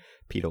mentioned,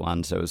 Pete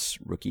Alonso's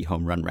rookie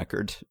home run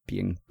record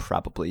being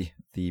probably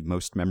the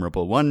most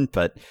memorable one.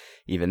 But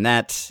even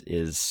that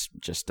is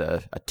just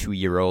a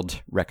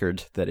 2-year-old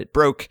record that it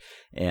broke.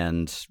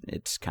 And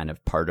it's kind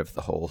of part of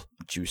the whole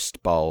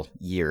juiced ball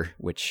year,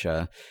 which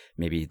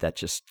maybe that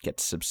just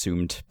gets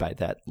subsumed by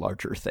that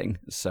larger thing.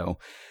 So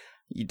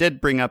you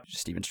did bring up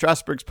Steven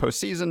Strasburg's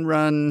postseason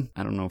run.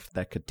 I don't know if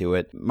that could do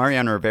it.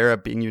 Mariano Rivera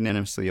being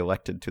unanimously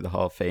elected to the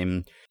Hall of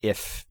Fame.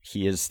 If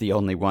he is the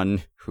only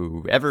one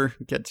who ever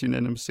gets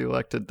unanimously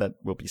elected, that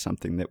will be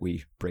something that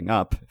we bring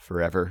up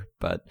forever.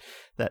 But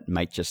that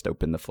might just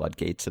open the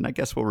floodgates. And I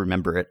guess we'll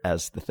remember it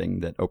as the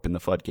thing that opened the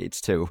floodgates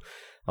too.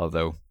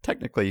 Although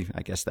technically,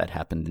 I guess that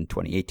happened in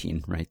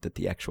 2018, right? That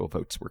the actual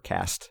votes were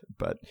cast.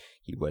 But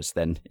he was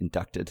then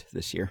inducted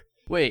this year.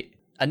 Wait,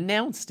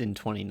 announced in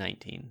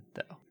 2019,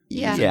 though.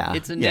 Yeah.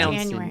 It's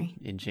announced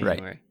in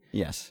January. Right.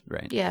 Yes,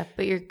 right. Yeah,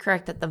 but you're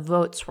correct that the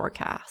votes were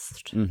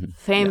cast. Mm-hmm.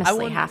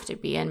 Famously have to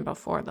be in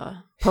before the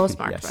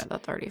postmarked Yes. by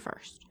the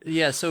 31st.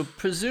 Yeah, so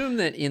presume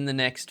that in the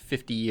next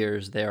 50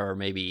 years, there are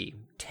maybe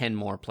 10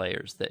 more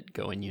players that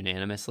go in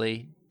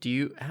unanimously.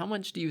 How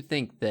much do you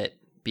think that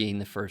being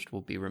the first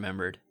will be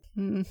remembered?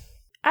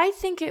 I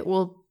think it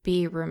will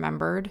be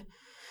remembered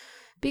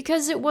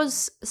because it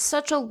was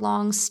such a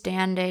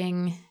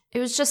long-standing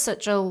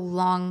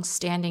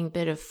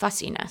bit of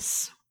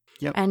fussiness.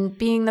 Yep. And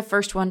being the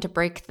first one to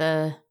break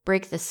the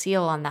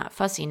seal on that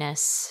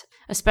fussiness,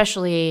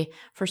 especially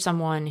for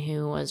someone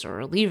who was a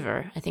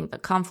reliever, I think the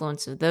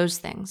confluence of those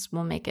things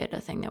will make it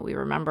a thing that we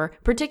remember,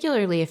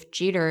 particularly if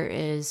Jeter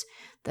is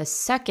the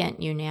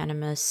second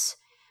unanimous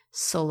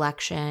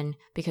selection,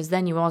 because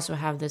then you also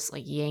have this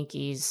like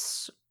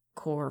Yankees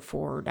core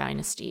 4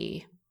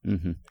 dynasty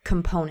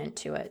component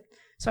to it.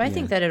 So I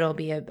think that it'll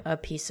be a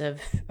piece of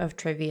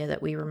trivia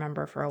that we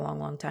remember for a long,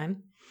 long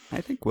time. I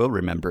think we'll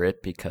remember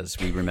it because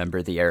we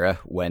remember the era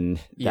when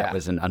that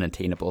was an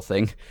unattainable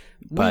thing.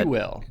 But, we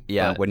will.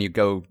 Yeah, when you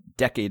go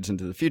decades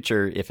into the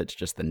future, if it's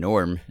just the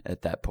norm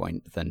at that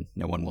point, then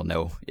no one will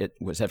know it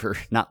was ever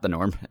not the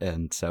norm,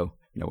 and so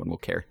no one will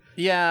care.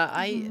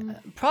 Yeah,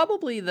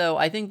 probably though.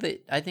 I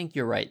think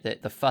you're right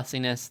that the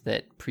fussiness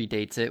that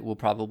predates it will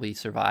probably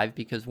survive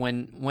because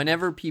when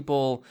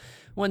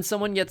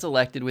someone gets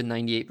elected with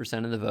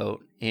 98% of the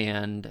vote,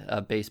 and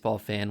a baseball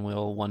fan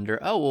will wonder,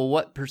 oh, well,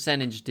 what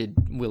percentage did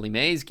Willie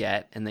Mays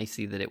get? And they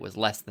see that it was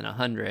less than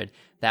 100.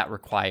 That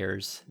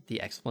requires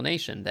the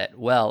explanation that,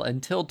 well,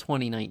 until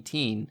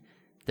 2019,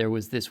 there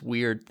was this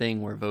weird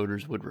thing where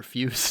voters would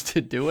refuse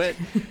to do it.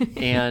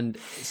 And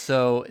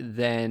so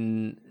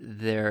then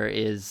there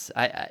is,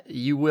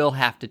 you will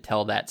have to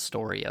tell that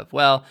story of,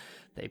 well,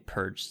 they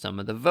purged some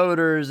of the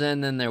voters,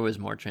 and then there was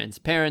more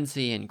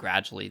transparency, and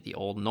gradually the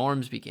old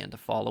norms began to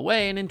fall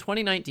away. And in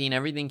 2019,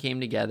 everything came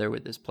together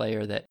with this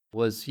player that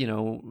was,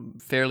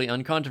 fairly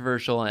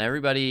uncontroversial, and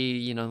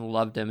everybody,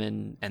 loved him,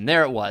 and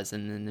there it was.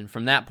 And then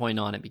from that point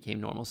on, it became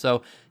normal.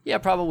 So, yeah,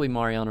 probably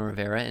Mariano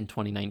Rivera in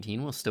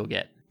 2019 will still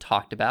get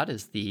talked about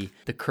as the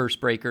curse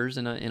breakers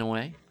in a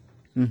way.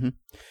 Mm-hmm.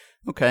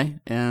 Okay,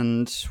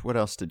 and what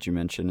else did you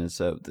mention? Is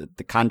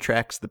the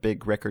contracts, the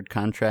big record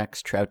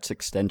contracts, Trout's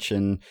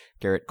extension,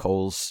 Garrett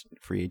Cole's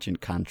free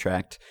agent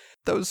contract.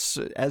 Those,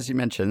 as you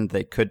mentioned,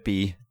 they could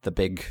be the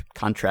big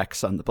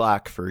contracts on the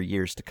block for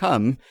years to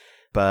come,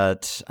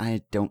 but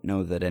I don't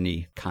know that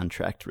any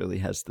contract really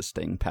has the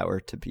staying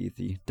power to be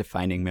the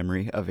defining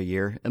memory of a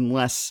year,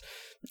 unless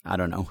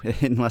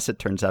it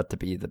turns out to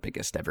be the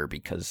biggest ever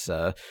because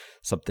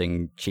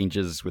something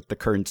changes with the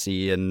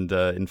currency and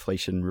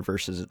inflation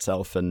reverses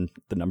itself and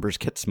the numbers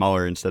get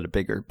smaller instead of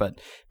bigger. But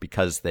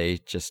because they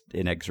just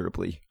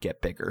inexorably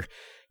get bigger,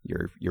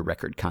 your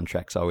record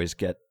contracts always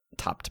get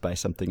topped by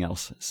something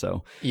else.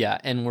 So yeah,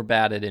 and we're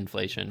bad at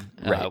inflation.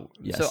 Right.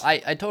 Yes. So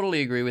I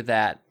totally agree with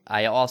that.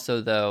 I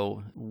also,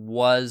 though,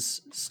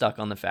 was stuck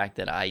on the fact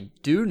that I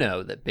do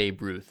know that Babe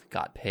Ruth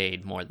got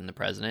paid more than the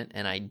president,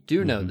 and I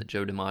do know that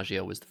Joe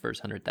DiMaggio was the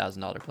first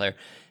 $100,000 player.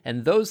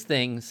 And those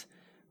things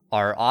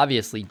are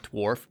obviously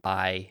dwarfed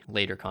by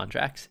later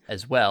contracts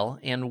as well,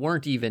 and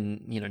weren't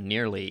even,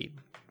 nearly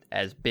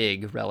as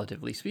big,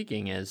 relatively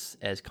speaking, as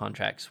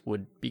contracts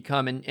would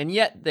become, and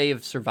yet they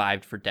have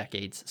survived for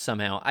decades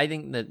somehow. I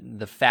think that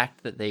the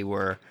fact that they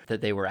were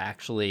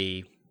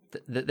actually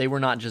that they were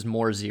not just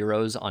more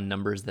zeros on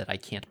numbers that I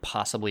can't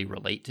possibly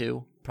relate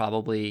to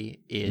probably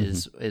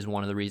is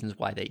one of the reasons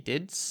why they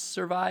did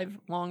survive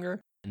longer.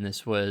 And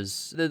this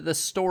was the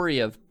story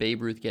of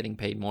Babe Ruth getting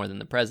paid more than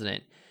the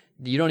president.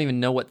 You don't even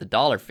know what the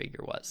dollar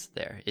figure was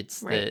there.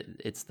 It's right.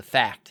 The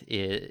fact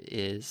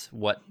is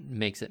what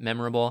makes it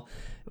memorable.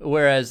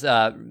 Whereas,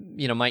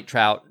 Mike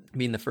Trout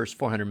being the first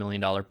 $400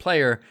 million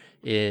player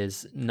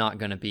is not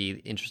going to be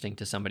interesting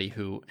to somebody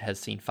who has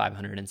seen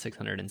 $500 and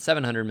 $600 and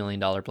 $700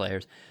 million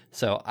players.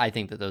 So I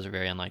think that those are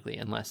very unlikely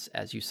unless,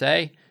 as you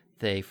say,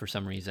 they for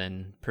some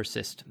reason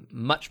persist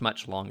much,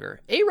 much longer.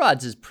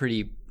 A-Rod's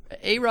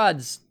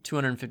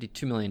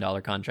 $252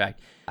 million contract,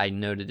 I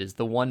noted, is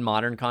the one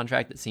modern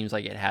contract that seems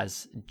like it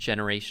has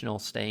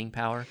generational staying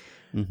power.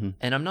 Mm-hmm.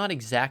 And I'm not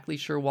exactly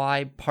sure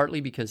why,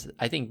 partly because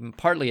I think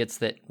partly it's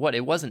that,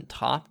 it wasn't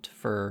topped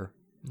for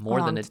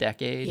more than a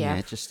decade. Yeah,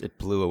 it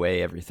blew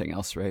away everything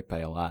else, right, by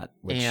a lot,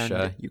 which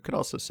you could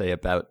also say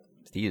about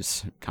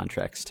these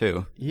contracts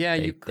too. Yeah,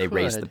 they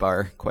raised the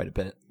bar quite a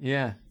bit.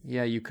 Yeah,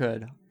 you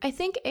could. I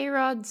think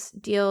A-Rod's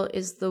deal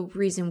is the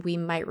reason we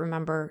might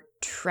remember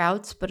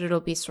Trout's, but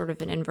it'll be sort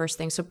of an inverse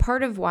thing. So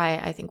part of why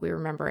I think we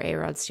remember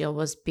A-Rod's deal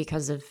was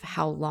because of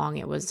how long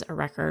it was a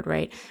record,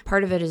 right?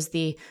 Part of it is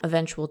the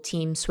eventual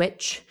team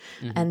switch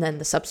and then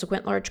the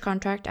subsequent large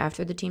contract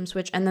after the team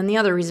switch. And then the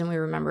other reason we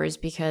remember is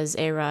because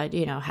A-Rod,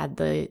 had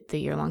the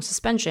year-long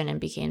suspension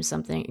and became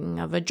something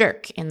of a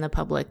jerk in the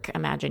public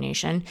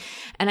imagination.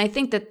 And I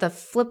think that the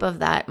flip of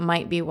that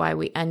might be why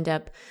we end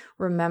up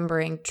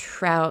remembering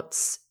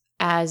Trout's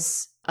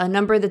as a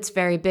number that's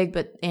very big,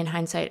 but in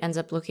hindsight ends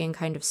up looking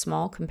kind of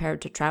small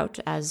compared to Trout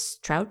as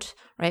Trout,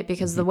 right?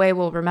 Because the way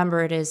we'll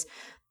remember it is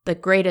the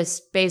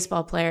greatest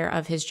baseball player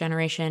of his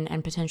generation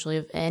and potentially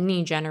of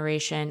any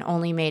generation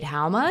only made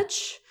how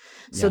much?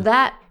 Yeah. So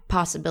that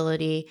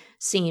possibility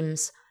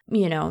seems,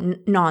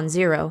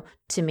 non-zero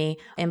to me,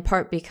 in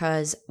part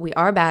because we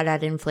are bad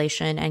at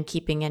inflation and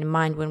keeping it in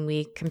mind when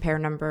we compare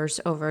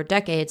numbers over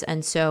decades.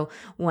 And so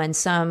when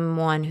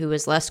someone who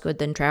is less good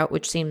than Trout,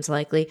 which seems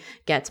likely,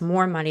 gets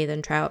more money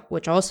than Trout,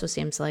 which also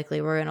seems likely,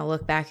 we're going to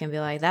look back and be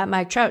like, that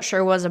Mike Trout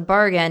sure was a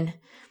bargain.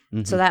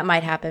 Mm-hmm. So that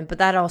might happen. But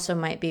that also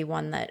might be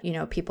one that,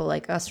 people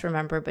like us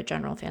remember, but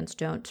general fans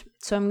don't.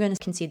 So I'm going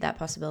to concede that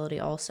possibility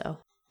also.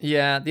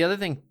 Yeah, the other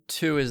thing,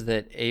 too, is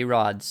that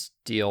A-Rod's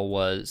deal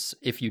was,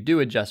 if you do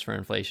adjust for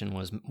inflation,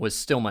 was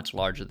still much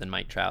larger than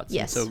Mike Trout's.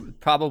 Yes. So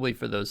probably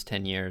for those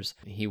 10 years,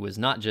 he was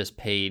not just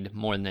paid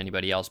more than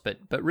anybody else, but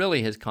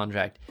really his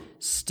contract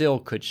still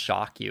could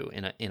shock you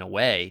in a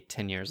way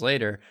 10 years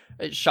later.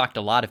 It shocked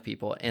a lot of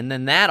people. And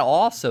then that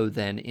also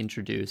then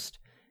introduced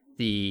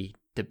the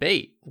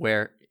debate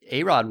where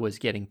A-Rod was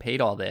getting paid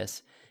all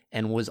this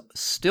and was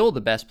still the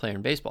best player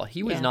in baseball.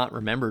 He was not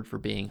remembered for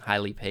being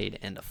highly paid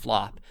and a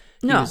flop.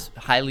 He was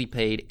highly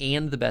paid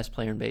and the best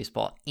player in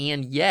baseball.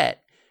 And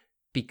yet,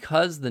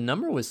 because the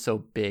number was so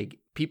big,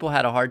 people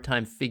had a hard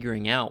time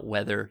figuring out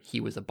whether he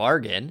was a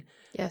bargain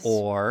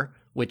or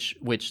which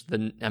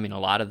a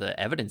lot of the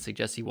evidence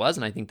suggests he was.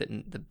 And I think that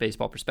the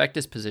Baseball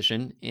Prospectus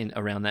position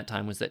around that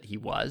time was that he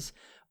was,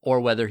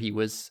 or whether he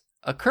was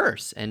a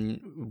curse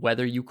and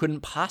whether you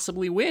couldn't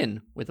possibly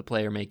win with a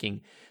player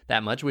making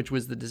that much, which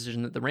was the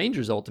decision that the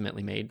Rangers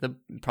ultimately made,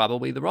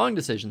 probably the wrong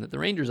decision that the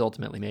Rangers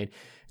ultimately made.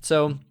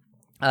 So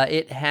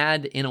It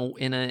had, in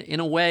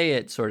a way,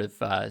 it sort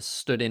of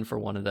stood in for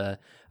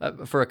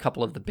for a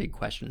couple of the big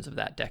questions of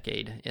that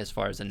decade as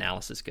far as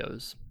analysis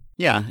goes.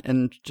 Yeah,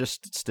 and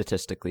just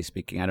statistically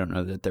speaking, I don't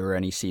know that there were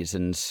any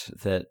seasons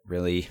that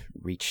really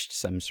reached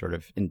some sort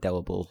of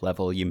indelible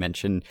level. You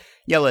mentioned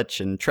Yelich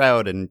and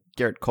Trout and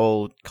Garrett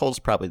Cole. Cole's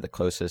probably the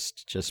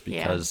closest just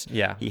because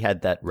he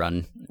had that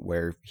run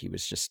where he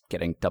was just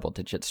getting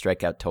double-digit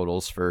strikeout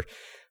totals for,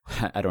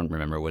 I don't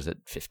remember, was it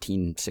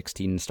 15,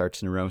 16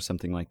 starts in a row,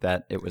 something like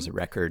that? It was a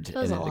record,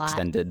 and it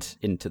extended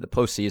into the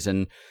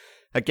postseason.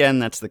 Again,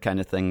 that's the kind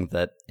of thing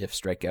that if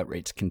strikeout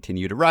rates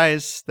continue to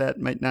rise, that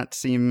might not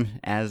seem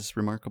as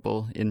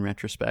remarkable in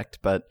retrospect,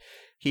 but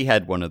he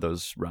had one of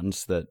those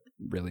runs that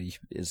really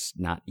is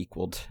not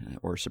equaled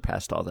or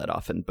surpassed all that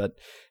often. But,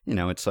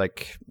 it's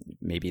like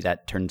maybe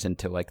that turns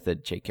into like the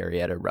Jake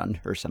Arrieta run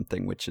or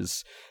something, which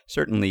is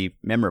certainly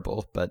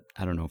memorable, but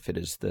I don't know if it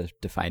is the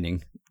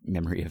defining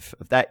memory of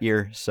that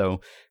year. So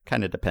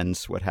kind of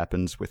depends what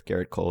happens with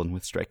Garrett Cole and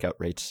with strikeout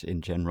rates in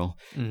general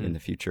in the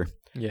future.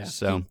 Yeah,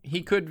 so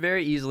he could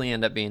very easily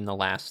end up being the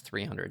last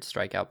 300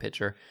 strikeout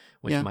pitcher,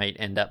 which might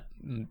end up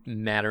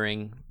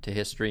mattering to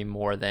history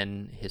more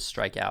than his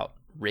strikeout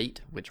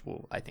rate, which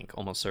will, I think,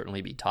 almost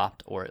certainly be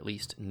topped or at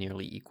least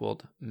nearly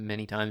equaled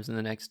many times in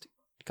the next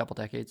couple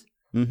decades.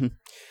 Mm-hmm.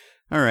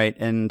 All right,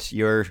 and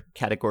your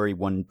category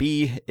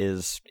 1B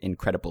is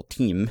incredible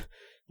team.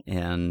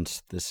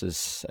 And this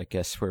is, I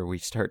guess, where we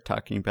start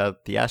talking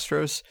about the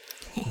Astros,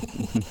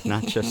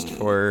 not just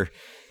for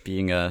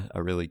being a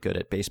really good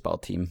at baseball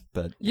team,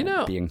 but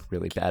being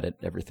really bad at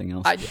everything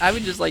else. I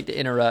would just like to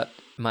interrupt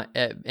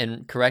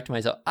and correct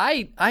myself.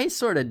 I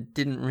sort of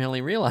didn't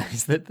really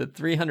realize that the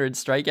 300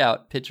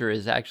 strikeout pitcher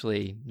is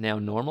actually now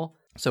normal.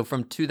 So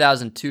from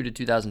 2002 to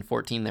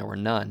 2014, there were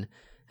none.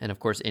 And of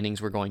course,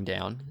 innings were going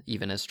down,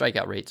 even as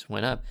strikeout rates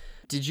went up.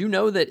 Did you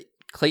know that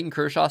Clayton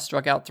Kershaw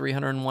struck out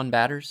 301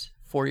 batters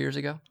 4 years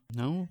ago?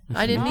 No.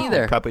 I didn't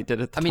either. Probably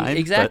did at the time.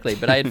 Exactly,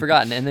 but I had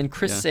forgotten. And then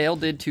Chris Sale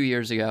did 2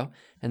 years ago.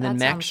 And then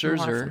Max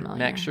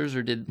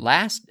Scherzer did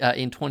last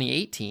in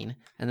 2018.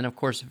 And then, of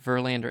course,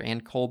 Verlander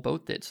and Cole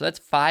both did. So that's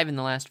 5 in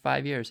the last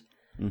 5 years.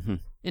 Mm-hmm.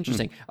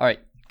 Interesting. All right,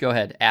 go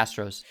ahead.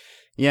 Astros.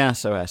 Yeah,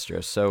 so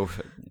Astros. So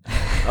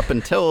up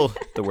until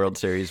the World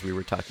Series, we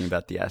were talking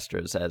about the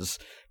Astros as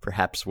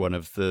perhaps one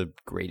of the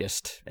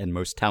greatest and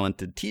most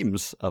talented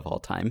teams of all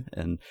time.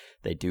 And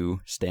they do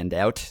stand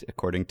out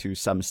according to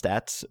some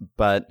stats.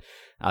 But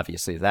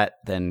obviously that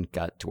then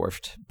got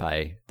dwarfed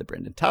by the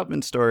Brendan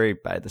Taubman story,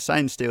 by the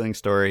sign-stealing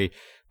story,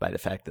 by the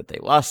fact that they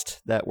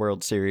lost that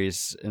World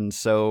Series. And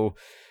so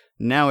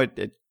now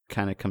it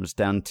kind of comes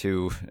down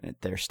to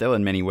they're still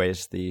in many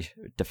ways the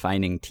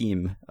defining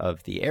team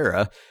of the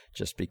era,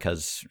 just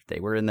because they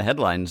were in the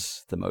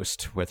headlines the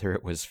most, whether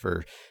it was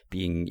for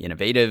being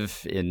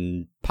innovative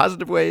in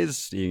positive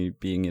ways,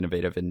 being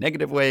innovative in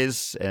negative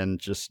ways, and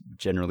just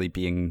generally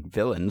being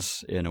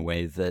villains in a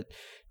way that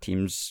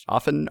teams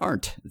often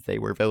aren't. They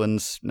were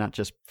villains not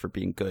just for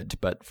being good,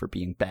 but for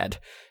being bad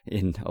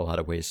in a lot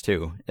of ways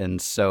too. And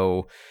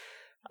so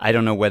I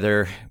don't know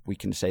whether we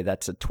can say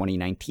that's a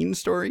 2019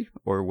 story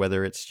or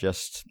whether it's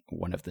just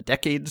one of the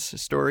decade's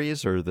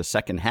stories, or the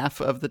second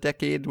half of the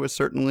decade was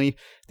certainly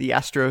the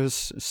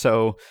Astros.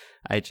 So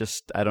I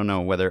don't know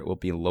whether it will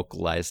be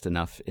localized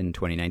enough in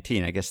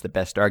 2019. I guess the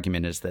best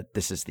argument is that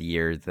this is the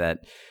year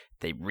that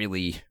they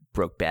really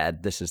broke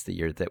bad. This is the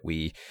year that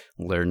we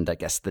learned, I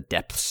guess, the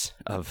depths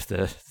of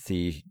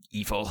the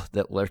evil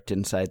that lurked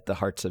inside the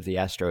hearts of the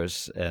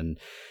Astros. And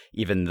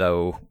even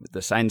though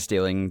the sign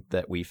stealing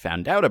that we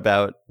found out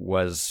about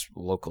was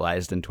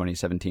localized in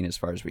 2017, as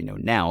far as we know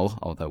now,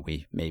 although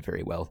we may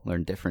very well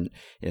learn different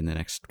in the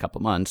next couple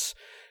months,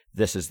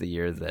 this is the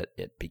year that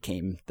it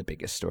became the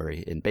biggest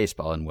story in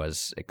baseball and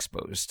was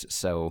exposed.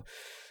 So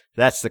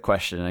that's the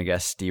question, I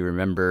guess. Do you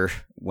remember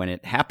when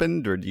it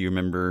happened, or do you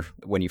remember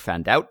when you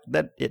found out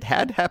that it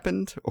had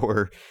happened,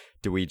 or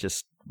do we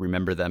just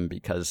remember them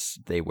because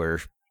they were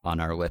on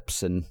our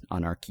lips and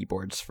on our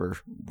keyboards for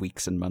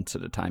weeks and months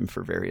at a time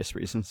for various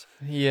reasons?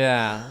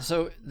 Yeah,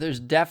 so there's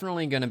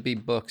definitely going to be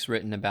books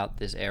written about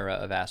this era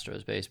of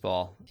Astros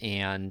baseball,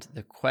 and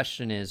the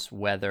question is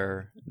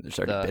whether there's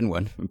already been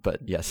one, but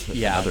yes,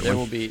 there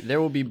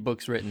will be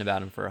books written about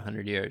them for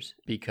 100 years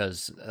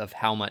because of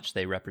how much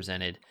they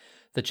represented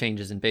the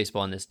changes in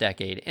baseball in this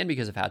decade, and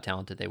because of how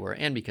talented they were,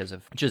 and because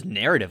of just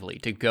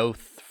narratively to go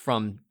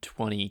from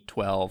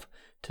 2012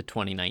 to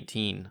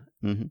 2019.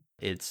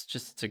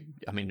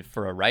 Mm-hmm.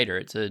 For a writer,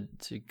 it's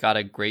got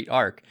a great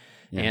arc.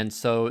 Yeah. And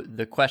so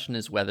the question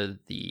is whether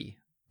the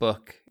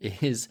book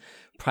is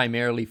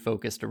primarily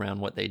focused around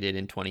what they did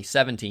in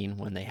 2017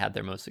 when they had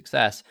their most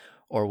success,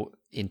 or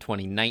in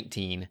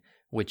 2019,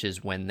 which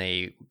is when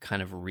they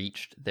kind of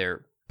reached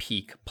their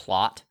peak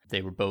plot.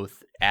 They were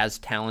both as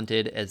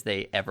talented as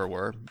they ever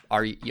were,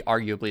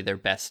 arguably their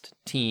best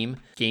team.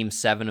 Game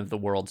 7 of the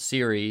World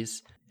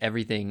Series,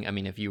 everything,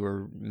 if you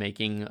were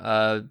making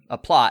a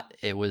plot,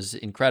 it was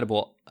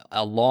incredible,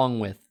 along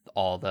with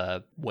all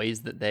the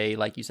ways that they,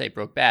 like you say,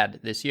 broke bad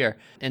this year.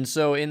 And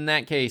so in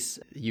that case,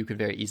 you could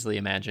very easily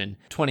imagine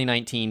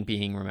 2019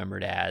 being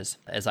remembered as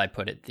I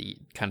put it, the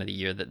kind of the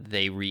year that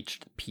they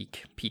reached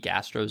peak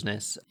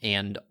Astrosness,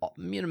 and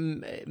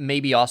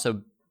maybe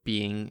also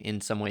being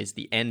in some ways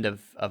the end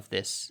of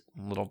this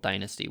little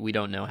dynasty. We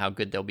don't know how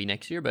good they'll be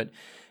next year, but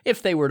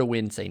if they were to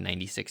win, say,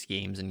 96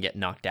 games and get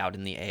knocked out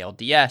in the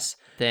ALDS,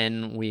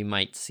 then we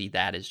might see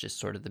that as just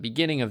sort of the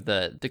beginning of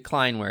the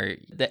decline, where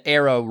the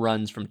arrow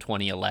runs from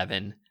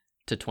 2011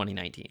 to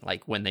 2019,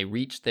 like when they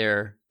reached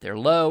their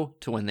low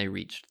to when they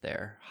reached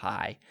their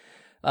high.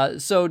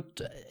 So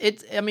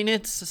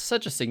it's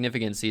such a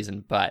significant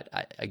season, but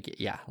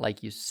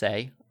like you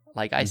say,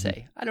 like I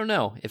say, I don't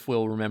know if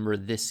we'll remember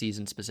this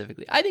season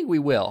specifically. I think we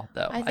will,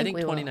 though. I think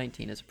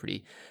 2019 is a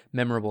pretty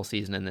memorable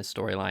season in this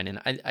storyline,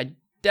 and I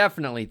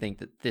definitely think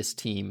that this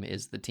team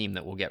is the team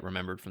that will get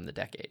remembered from the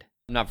decade.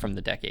 Not from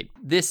the decade.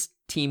 This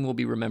team will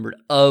be remembered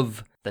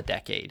of the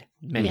decade,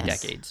 many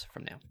decades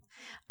from now.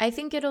 I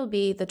think it'll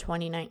be the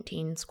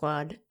 2019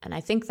 squad, and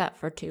I think that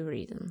for two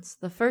reasons.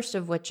 The first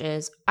of which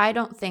is, I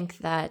don't think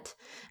that,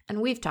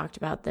 and we've talked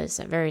about this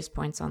at various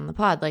points on the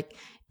pod, like,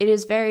 it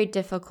is very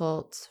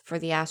difficult for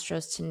the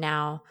Astros to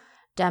now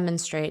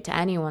demonstrate to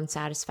anyone's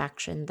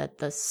satisfaction that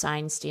the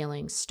sign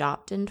stealing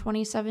stopped in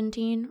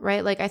 2017,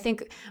 right? Like, I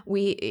think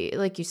we,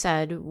 like you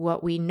said,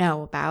 what we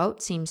know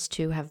about seems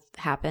to have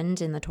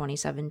happened in the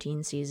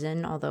 2017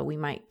 season, although we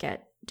might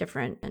get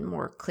different and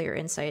more clear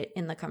insight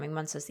in the coming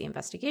months as the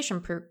investigation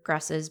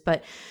progresses.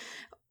 But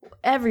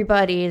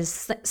everybody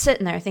is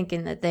sitting there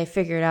thinking that they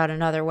figured out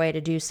another way to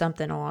do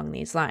something along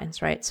these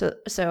lines, right?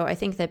 So I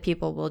think that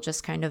people will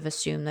just kind of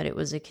assume that it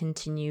was a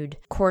continued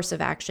course of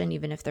action,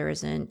 even if there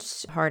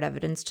isn't hard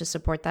evidence to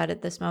support that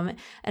at this moment.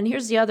 And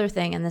here's the other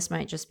thing, and this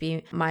might just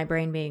be my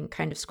brain being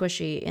kind of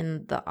squishy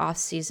in the off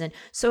season.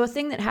 So a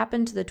thing that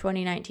happened to the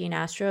 2019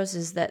 Astros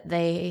is that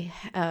they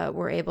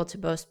were able to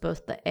boast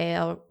both the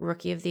AL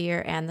Rookie of the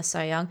Year and the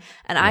Cy Young.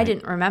 And I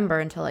didn't remember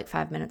until like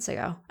 5 minutes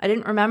ago. I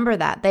didn't remember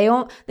that. They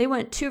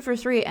went 2 for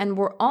 3 and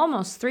were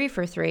almost 3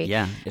 for 3.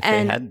 Yeah, if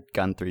they had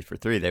gone 3 for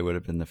 3, they would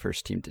have been the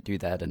first team to do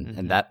that,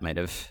 and that might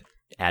have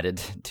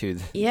added to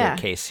their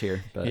case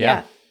here. But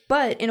yeah.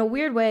 But in a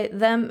weird way,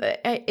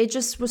 it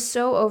just was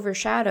so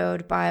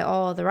overshadowed by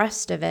all the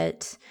rest of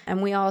it.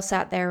 And we all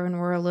sat there and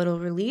were a little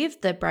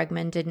relieved that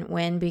Bregman didn't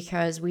win,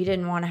 because we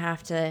didn't want to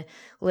have to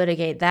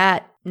litigate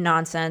that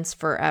nonsense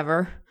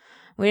forever.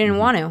 We didn't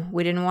want to.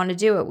 We didn't want to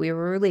do it. We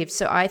were relieved.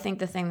 So I think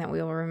the thing that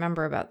we will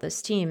remember about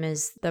this team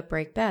is the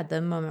break bad, the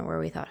moment where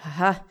we thought,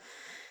 haha.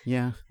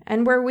 Yeah.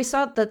 And where we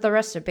saw that the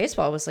rest of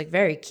baseball was like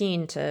very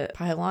keen to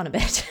pile on a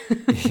bit.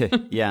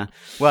 Yeah.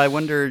 Well, I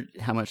wonder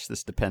how much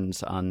this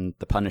depends on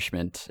the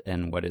punishment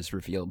and what is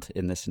revealed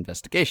in this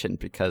investigation,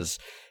 because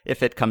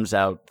if it comes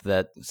out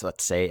that, so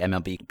let's say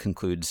MLB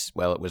concludes,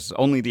 well, it was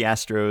only the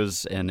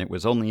Astros and it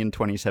was only in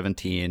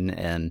 2017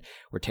 and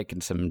we're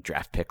taking some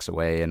draft picks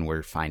away and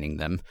we're fining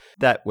them,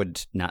 that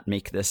would not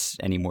make this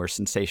any more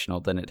sensational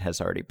than it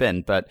has already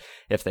been. But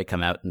if they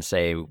come out and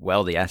say,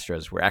 well, the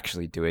Astros were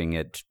actually doing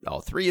it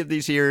all 3 of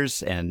these years,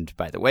 and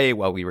by the way,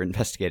 while we were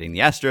investigating the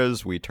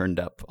Astros, we turned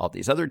up all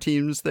these other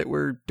teams that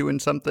were doing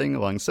something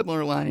along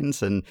similar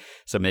lines, and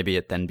so maybe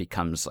it then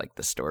becomes like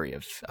the story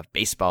of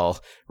baseball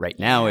right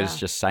now is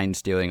just sign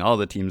stealing. All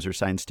the teams are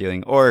sign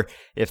stealing. Or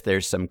if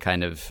there's some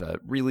kind of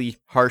really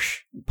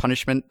harsh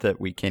punishment that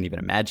we can't even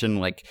imagine,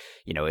 like,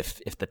 you know, if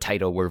the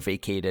title were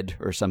vacated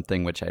or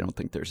something, which I don't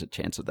think there's a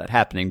chance of that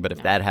happening, but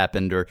if that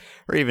happened, or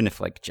even if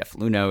like Jeff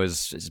Luhnow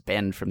is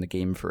banned from the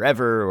game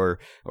forever,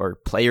 or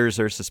players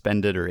are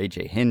suspended, or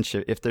AJ Hinch,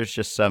 if there's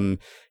just some,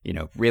 you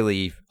know,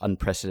 really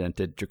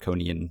unprecedented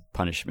draconian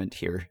punishment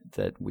here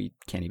that we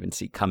can't even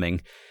see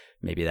coming,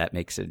 maybe that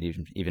makes it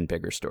an even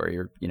bigger story,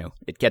 or, you know,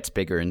 it gets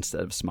bigger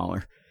instead of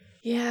smaller.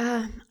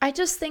 Yeah, I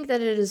just think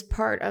that it is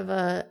part of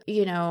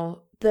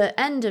the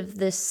end of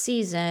this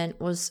season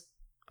was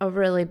a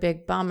really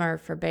big bummer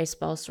for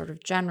baseball sort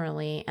of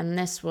generally, and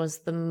this was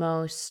the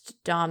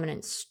most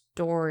dominant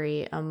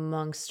story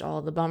amongst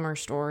all the bummer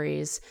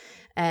stories.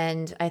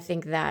 And I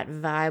think that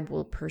vibe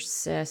will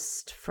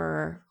persist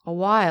for a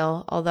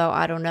while, although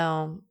I don't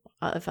know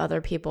if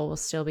other people will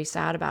still be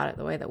sad about it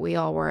the way that we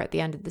all were at the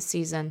end of the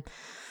season.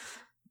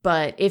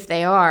 But if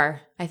they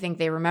are, I think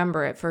they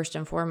remember it first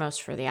and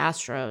foremost for the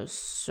Astros.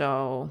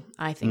 So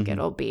I think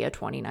it'll be a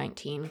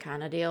 2019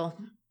 kind of deal.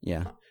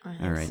 Yeah.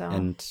 All right. So.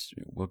 And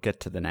we'll get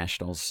to the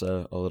Nationals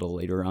a little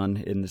later on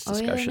in this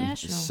discussion. Yeah,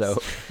 so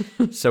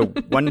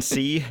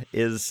 1C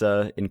is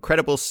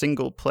incredible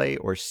single play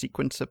or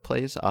sequence of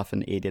plays,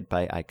 often aided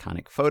by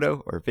iconic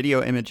photo or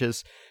video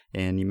images.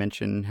 And you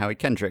mentioned Howie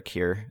Kendrick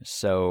here.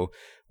 So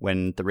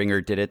when The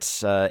Ringer did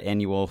its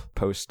annual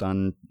post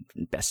on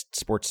best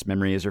sports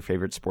memories or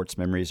favorite sports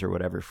memories or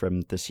whatever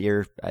from this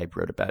year, I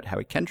wrote about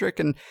Howie Kendrick,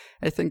 and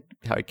I think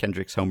Howie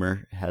Kendrick's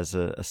homer has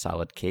a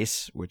solid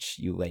case, which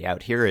you lay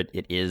out here.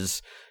 It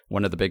is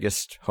one of the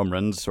biggest home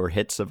runs or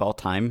hits of all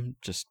time,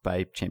 just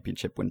by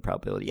championship win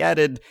probability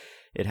added.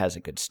 It has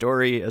a good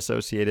story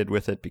associated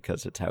with it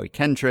because it's Howie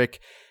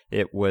Kendrick.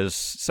 It was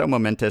so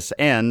momentous,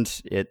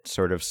 and it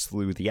sort of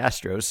slew the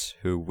Astros,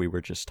 who we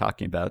were just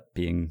talking about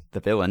being the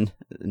villain.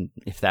 And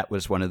if that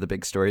was one of the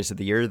big stories of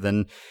the year,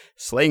 then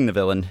slaying the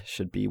villain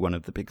should be one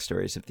of the big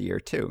stories of the year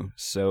too.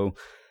 So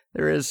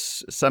there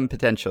is some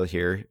potential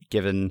here,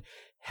 given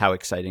how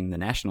exciting the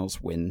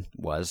Nationals win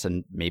was,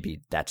 and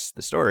maybe that's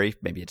the story.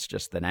 Maybe it's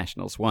just the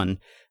Nationals won.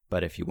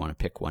 But if you want to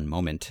pick one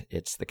moment,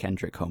 it's the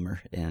Kendrick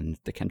homer, and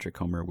the Kendrick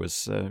homer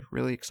was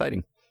really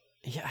exciting.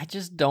 Yeah, I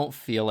just don't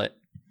feel it.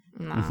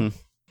 No. Mm-hmm.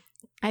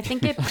 I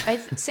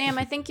think Sam,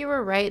 I think you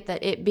were right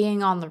that it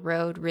being on the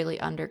road really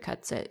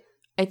undercuts it.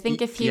 I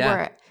think if he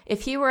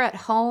were at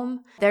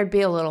home, there'd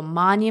be a little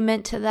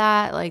monument to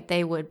that. Like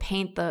they'd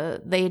paint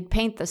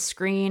the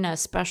screen a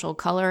special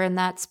color in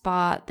that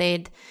spot.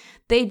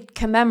 They'd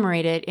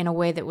commemorate it in a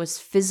way that was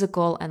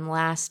physical and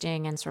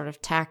lasting and sort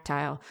of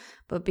tactile.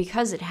 But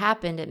because it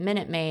happened at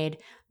Minute Maid,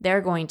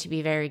 they're going to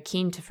be very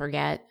keen to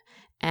forget.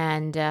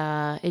 And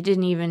it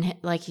didn't even,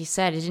 like you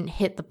said, it didn't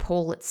hit the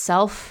pole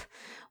itself,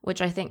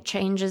 which I think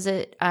changes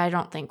it. I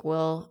think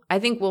we'll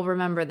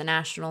remember the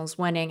Nationals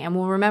winning, and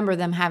we'll remember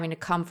them having to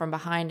come from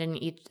behind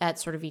at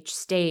sort of each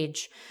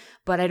stage.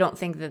 But I don't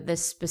think that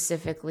this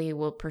specifically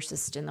will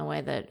persist in the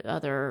way that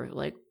other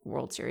like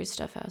World Series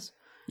stuff has.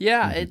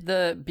 Yeah,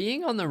 the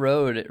being on the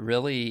road, it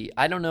really,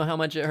 I don't know how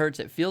much it hurts.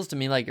 It feels to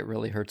me like it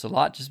really hurts a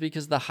lot just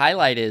because the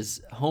highlight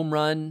is home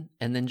run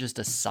and then just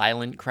a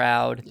silent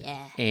crowd.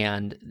 Yeah.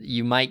 And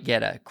you might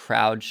get a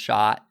crowd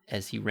shot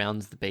as he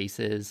rounds the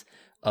bases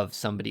of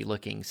somebody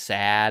looking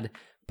sad,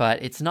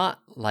 but it's not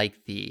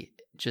like the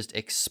just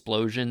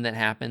explosion that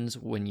happens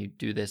when you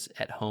do this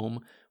at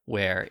home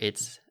where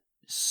it's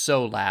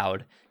so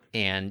loud.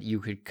 And you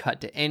could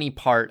cut to any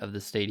part of the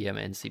stadium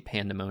and see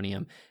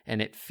pandemonium,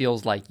 and it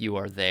feels like you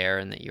are there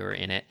and that you're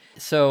in it.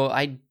 So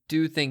I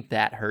do think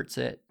that hurts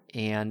it.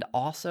 And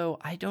also,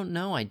 I don't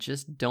know. I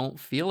just don't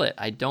feel it.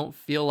 I don't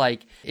feel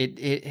like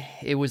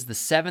it was the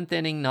 7th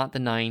inning, not the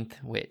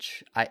 9th,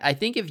 which I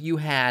think if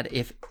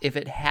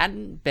it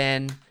hadn't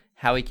been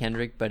Howie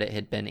Kendrick, but it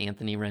had been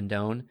Anthony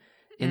Rendon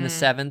in the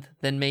 7th,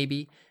 then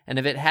maybe. And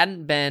if it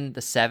hadn't been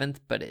the 7th,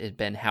 but it had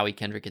been Yeah.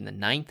 Kendrick in the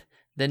 9th,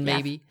 then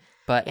maybe. Yeah.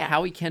 But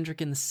Howie Kendrick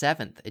in the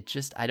 7th,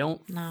 I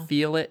don't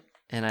feel it.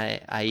 And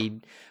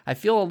I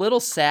feel a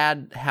little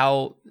sad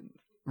how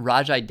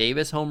Rajai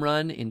Davis home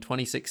run in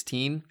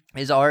 2016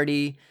 is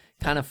already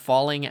kind of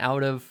falling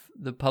out of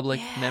the public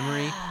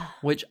memory,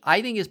 which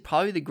I think is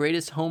probably the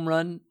greatest home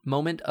run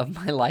moment of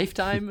my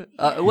lifetime.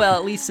 Well,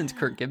 at least since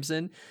Kirk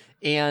Gibson.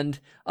 And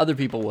other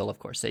people will, of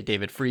course, say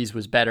David Freese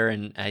was better.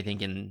 And I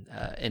think in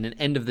an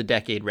end of the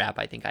decade wrap,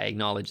 I think I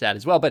acknowledge that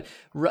as well. But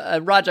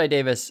Rajai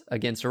Davis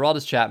against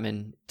Aroldis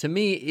Chapman, to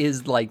me,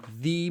 is like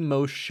the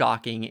most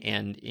shocking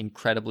and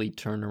incredibly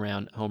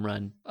turnaround home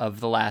run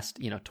of the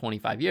last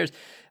 25 years.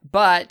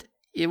 But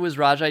it was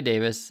Rajai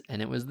Davis,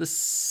 and it was the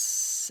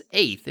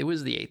 8th. It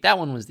was the 8th. That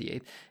one was the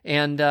 8th.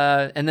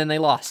 And then they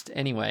lost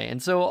anyway.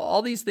 And so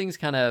all these things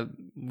kind of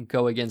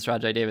go against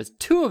Rajai Davis.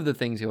 2 of the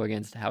things go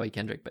against Howie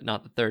Kendrick, but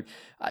not the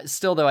 3rd.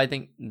 Still, though, I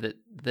think that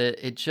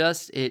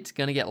it's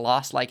going to get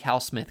lost like Hal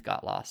Smith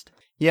got lost.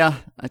 Yeah,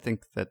 I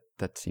think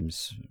that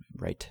seems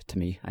right to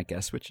me, I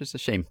guess, which is a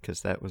shame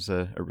because that was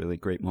a really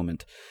great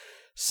moment.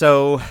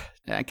 So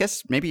I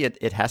guess maybe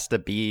it has to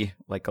be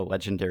like a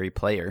legendary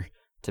player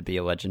to be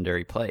a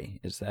legendary play.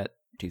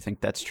 Do you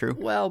think that's true?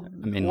 Well,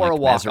 I mean, or like a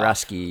walk-off.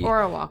 Mazeroski.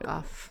 Or a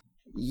walk-off.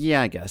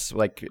 Yeah, I guess.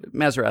 Like,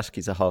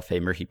 Mazeroski's a Hall of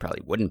Famer. He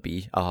probably wouldn't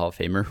be a Hall of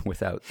Famer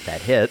without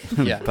that hit.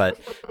 Yeah.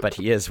 but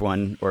he is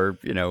one. Or,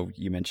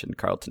 you mentioned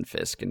Carlton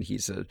Fisk, and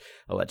he's a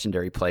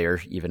legendary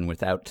player even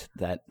without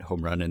that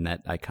home run and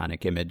that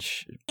iconic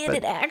image. And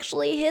it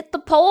actually hit the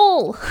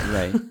pole.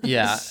 Right.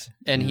 Yeah.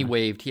 And he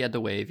waved. He had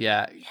to wave.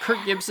 Yeah.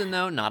 Kirk Gibson,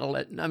 though,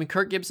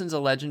 Kirk Gibson's a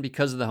legend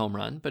because of the home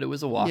run, but it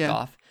was a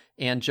walk-off.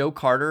 And Joe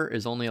Carter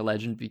is only a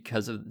legend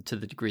to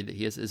the degree that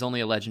he is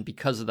only a legend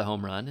because of the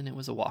home run, and it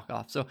was a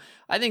walk-off. So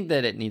I think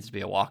that it needs to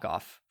be a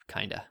walk-off,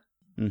 kind of.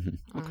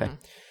 Mm-hmm. Okay.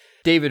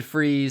 David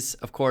Freese,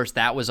 of course,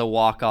 that was a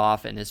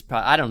walk-off, and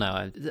I don't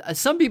know.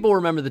 Some people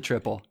remember the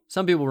triple.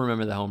 Some people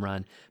remember the home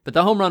run, but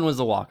the home run was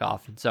the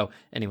walk-off. So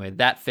anyway,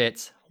 that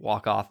fits,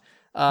 walk-off.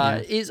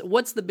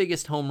 What's the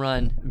biggest home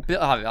run?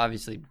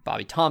 Obviously,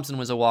 Bobby Thompson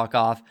was a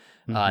walk-off,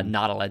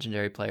 not a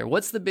legendary player.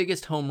 What's the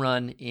biggest home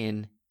run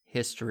in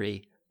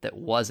history that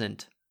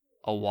wasn't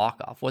a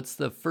walk-off? What's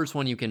the first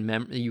one you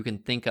can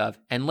think of?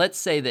 And let's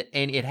say that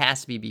it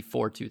has to be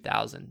before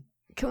 2000.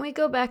 Can we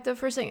go back though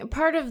for a second?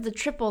 Part of the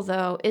triple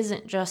though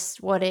isn't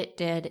just what it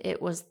did;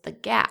 it was the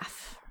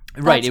gaff.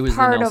 Right, it was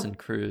the Nelson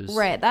Cruz.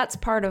 Right, that's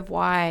part of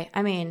why.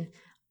 I mean,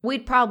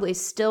 we'd probably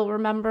still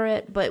remember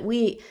it, but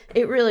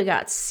it really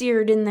got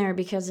seared in there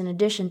because in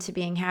addition to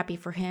being happy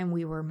for him,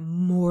 we were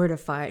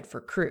mortified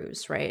for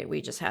Cruz. Right,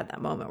 we just had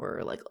that moment where we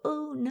were like,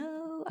 "Oh no."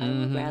 I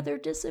would rather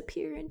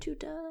disappear into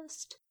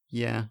dust.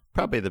 Yeah,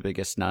 probably the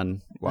biggest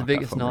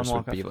non-walk-off homers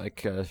would be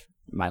like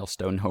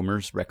milestone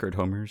homers, record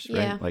homers,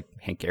 Yeah. right? Like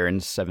Hank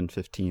Aaron's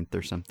 715th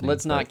or something.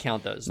 Let's not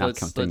count those. Not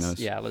counting those.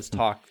 Yeah, let's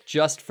talk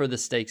just for the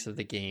stakes of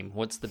the game.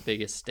 What's the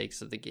biggest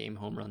stakes of the game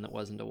home run that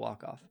wasn't a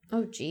walk-off?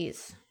 Oh,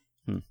 geez.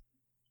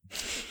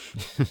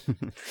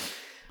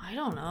 I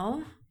don't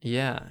know.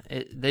 Yeah,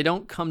 they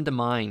don't come to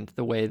mind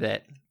the way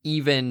that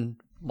even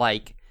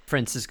like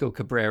Francisco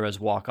Cabrera's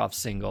walk-off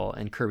single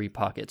and Kirby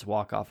Puckett's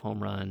walk-off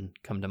home run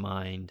come to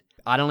mind.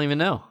 I don't even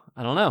know.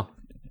 I don't know.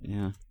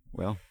 Yeah,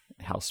 well,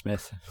 Hal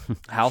Smith.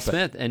 Hal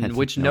Smith, and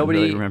which no one nobody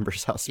really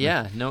remembers Hal Smith.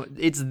 Yeah, no,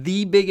 it's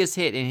the biggest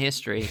hit in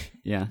history.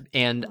 Yeah.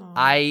 And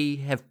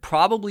I have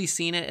probably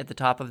seen it at the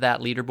top of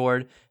that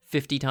leaderboard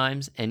 50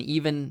 times, and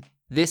even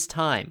this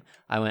time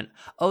I went,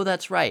 oh,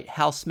 that's right,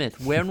 Hal Smith.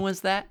 When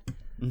was that?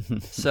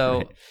 So,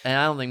 Right. and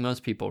I don't think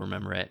most people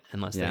remember it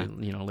unless Yeah.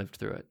 they, lived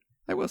through it.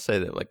 I will say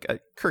that like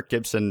Kirk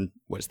Gibson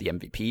was the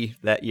MVP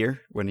that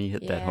year when he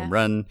hit that Yeah. home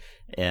run,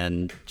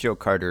 and Joe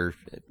Carter,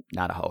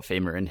 not a Hall of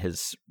Famer, and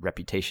his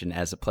reputation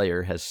as a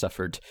player has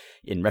suffered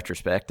in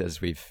retrospect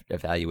as we've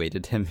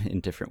evaluated him in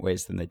different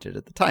ways than they did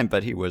at the time.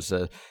 But he was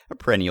a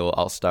perennial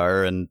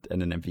All-Star and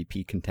an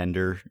MVP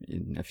contender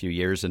in a few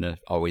years, and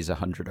always a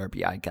 100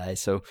 RBI guy.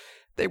 So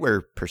they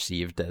were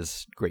perceived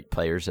as great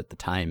players at the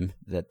time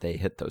that they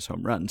hit those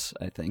home runs,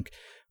 I think,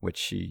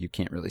 which you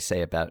can't really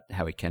say about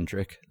Howie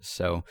Kendrick.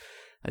 So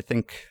I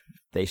think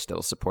they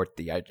still support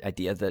the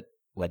idea that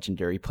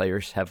legendary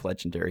players have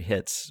legendary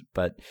hits,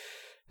 but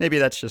maybe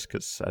that's just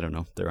because, I don't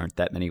know, there aren't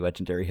that many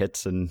legendary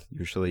hits, and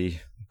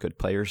usually good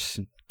players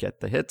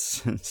get the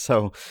hits,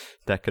 so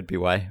that could be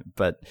why.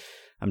 But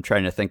I'm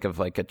trying to think of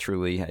like a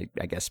truly,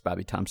 I guess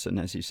Bobby Thompson,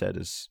 as you said,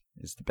 is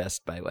the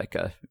best by like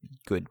a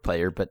good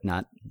player, but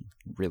not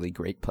really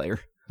great player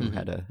who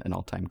had an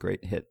all-time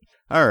great hit.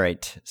 All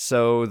right,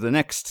 so the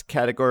next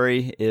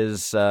category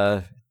is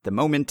the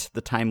moment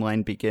the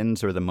timeline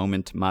begins, or the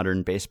moment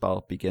modern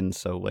baseball begins.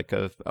 So like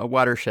a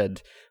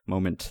watershed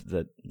moment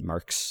that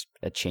marks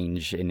a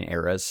change in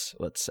eras,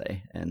 let's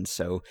say. And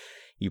so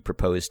you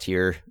proposed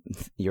here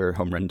your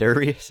home run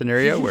derby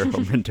scenario, where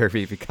home run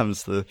derby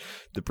becomes the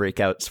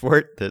breakout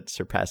sport that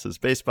surpasses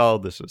baseball.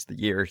 This was the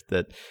year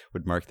that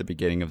would mark the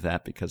beginning of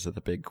that because of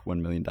the big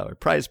 $1 million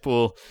prize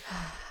pool.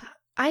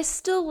 I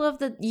still love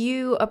that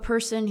you, a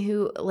person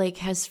who like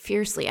has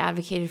fiercely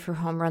advocated for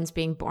home runs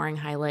being boring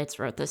highlights,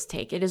 wrote this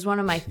take. It is one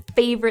of my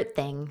favorite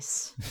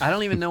things. I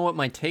don't even know what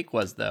my take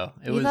was, though.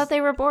 You thought they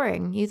were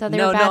boring. You thought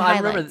they were bad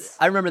highlights.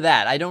 I remember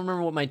that. I don't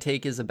remember what my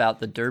take is about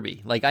the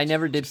Derby. Like, I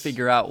never did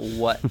figure out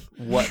what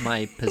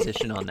my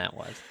position on that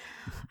was.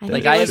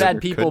 I have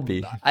had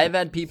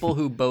people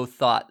who both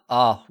thought,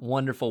 oh,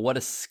 wonderful, what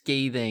a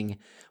scathing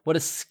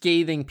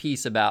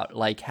piece about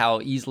like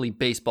how easily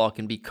baseball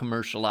can be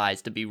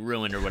commercialized to be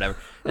ruined or whatever.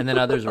 And then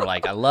others were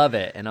like, I love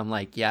it. And I'm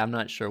like, yeah, I'm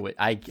not sure what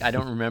I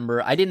don't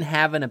remember. I didn't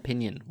have an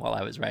opinion while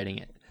I was writing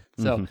it.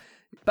 So,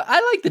 but I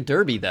like the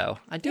Derby though.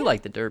 I do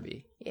like the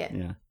Derby.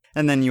 Yeah.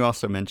 And then you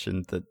also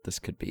mentioned that this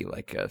could be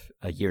like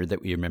a year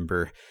that we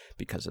remember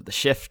because of the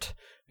shift.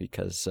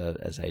 Because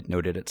as I had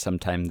noted at some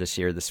time this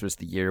year, this was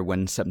the year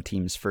when some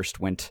teams first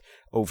went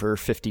over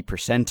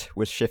 50%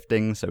 with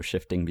shifting. So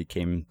shifting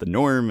became the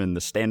norm, and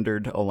the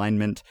standard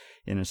alignment,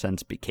 in a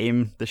sense,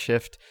 became the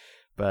shift.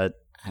 But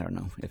I don't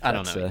know if I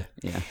don't know.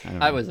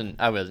 I wasn't.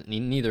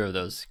 Neither of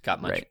those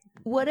got much. Right.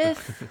 What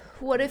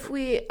if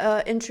we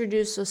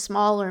introduce a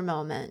smaller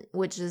moment,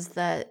 which is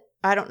that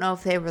I don't know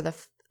if they were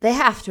they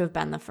have to have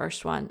been the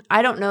first one.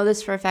 I don't know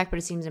this for a fact, but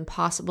it seems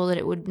impossible that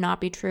it would not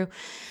be true.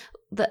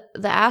 The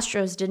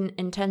Astros didn't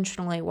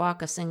intentionally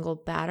walk a single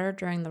batter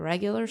during the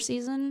regular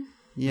season.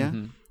 Yeah.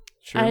 Mm-hmm.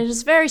 Sure. And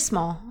it's very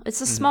small. It's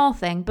a small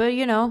thing, but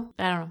I don't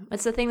know.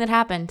 It's the thing that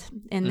happened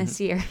in this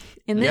year.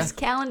 In this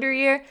calendar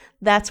year,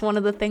 that's one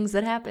of the things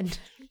that happened.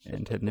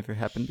 And had never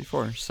happened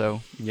before.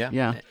 So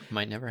yeah. It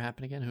might never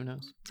happen again. Who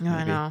knows?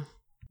 I know.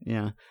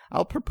 Yeah.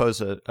 I'll propose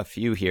a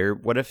few here.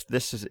 What if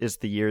this is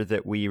the year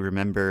that we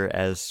remember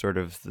as sort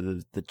of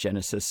the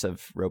genesis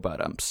of robot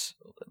umps?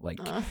 Like,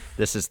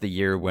 this is the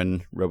year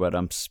when robot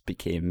umps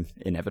became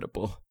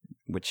inevitable,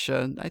 which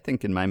I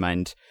think in my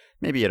mind,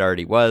 maybe it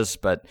already was,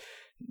 but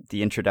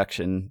the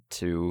introduction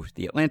to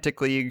the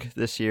Atlantic League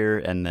this year,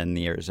 and then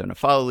the Arizona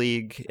Fall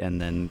League, and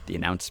then the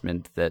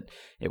announcement that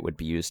it would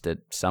be used at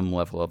some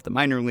level of the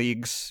minor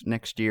leagues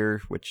next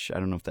year, which I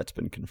don't know if that's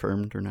been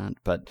confirmed or not,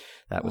 but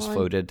that was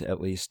floated at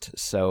least.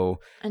 So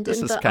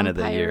this is kind of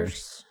the year.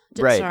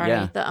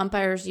 The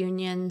umpires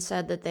union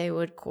said that they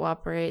would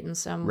cooperate in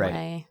some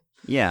way.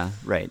 Yeah,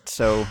 right.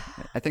 So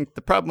I think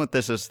the problem with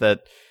this is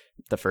that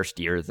the first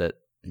year that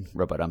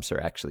robot umps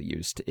are actually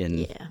used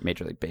in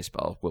Major League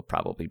Baseball will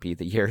probably be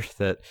the year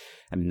that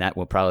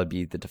will probably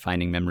be the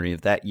defining memory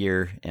of that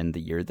year and the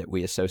year that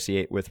we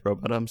associate with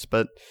robot umps.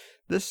 But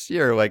this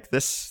year,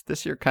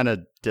 this year kind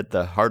of did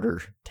the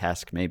harder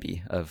task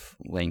maybe of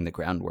laying the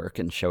groundwork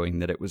and showing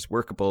that it was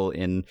workable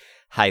in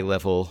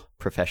high-level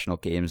professional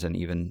games and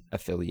even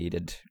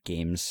affiliated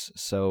games.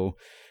 So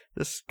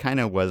this kind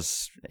of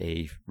was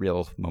a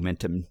real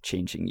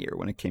momentum-changing year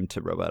when it came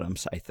to robot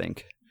umps, I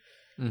think.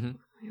 Mm-hmm.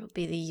 It'll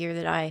be the year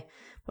that I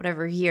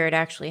whatever year it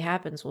actually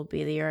happens will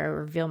be the year I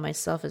reveal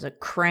myself as a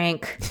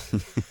crank.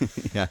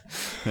 Yeah,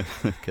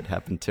 could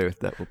happen too.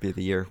 That will be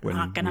the year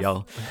when we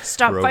all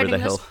stop over fighting the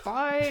this hill.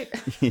 fight.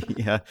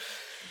 Yeah.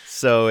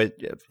 So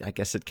I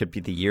guess it could be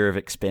the year of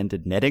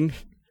expanded netting.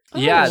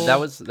 Yeah,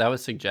 Oh. that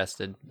was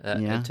suggested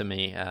Yeah. to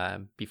me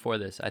before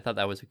this. I thought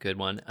that was a good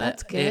one.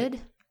 That's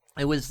good.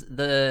 It was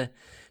the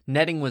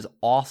netting was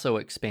also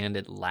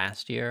expanded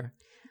last year,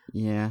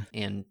 Yeah.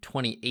 and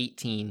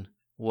 2018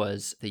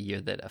 was the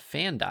year that a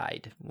fan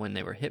died when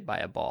they were hit by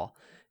a ball.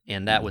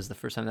 And that was the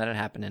first time that had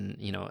happened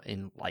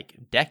in like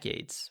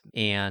decades.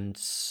 And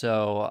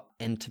so,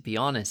 and to be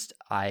honest,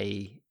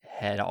 I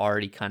had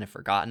already kind of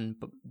forgotten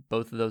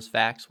both of those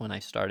facts when I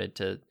started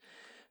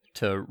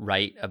to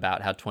write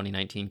about how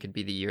 2019 could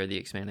be the year of the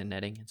expanded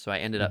netting. So I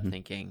ended up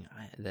thinking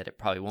that it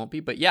probably won't be.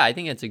 But yeah, I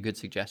think it's a good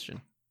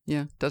suggestion.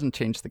 Yeah. Doesn't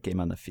change the game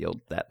on the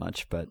field that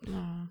much, but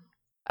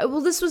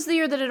Well, this was the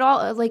year that it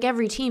all, like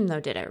every team though,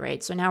 did it,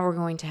 right? So now we're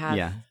going to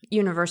have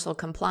universal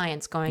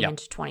compliance going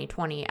into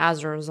 2020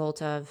 as a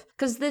result of,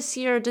 because this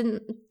year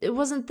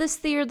wasn't this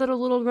the year that a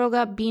little girl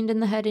got beamed in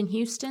the head in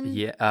Houston?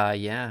 Yeah,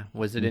 yeah.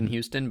 Was it in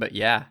Houston? But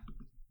yeah,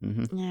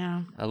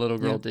 Yeah. a little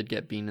girl did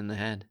get beamed in the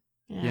head.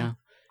 yeah.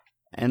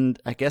 And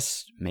I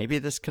guess maybe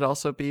this could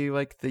also be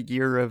like the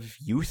year of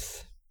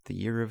youth, the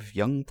year of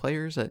young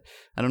players. I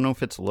don't know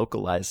if it's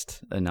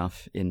localized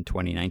enough in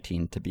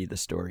 2019 to be the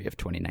story of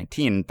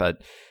 2019,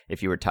 but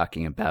if you were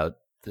talking about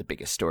the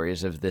biggest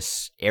stories of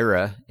this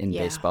era in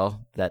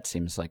baseball, that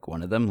seems like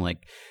one of them.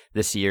 Like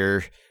this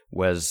year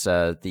was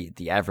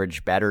the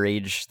average batter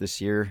age this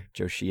year,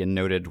 Joe Sheehan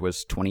noted,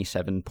 was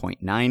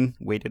 27.9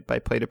 weighted by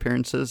plate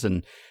appearances,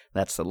 and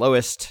that's the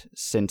lowest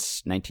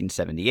since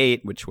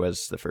 1978, which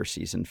was the first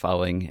season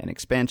following an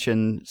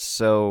expansion.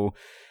 So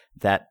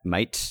that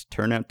might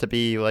turn out to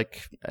be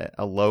like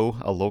a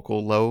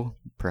local low,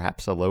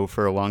 perhaps a low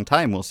for a long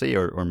time. We'll see.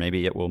 Or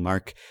maybe it will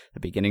mark the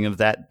beginning of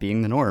that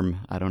being the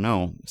norm. I don't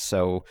know.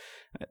 So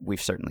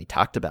we've certainly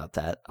talked about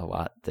that a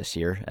lot this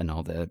year and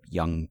all the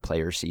young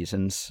player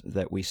seasons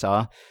that we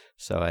saw.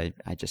 So I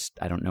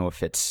don't know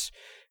if it's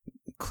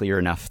clear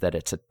enough that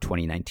it's a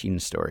 2019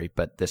 story,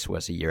 but this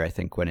was a year, I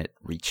think, when it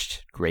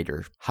reached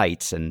greater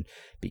heights and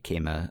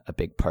became a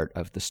big part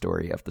of the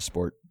story of the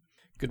sport.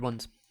 Good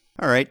ones.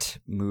 All right,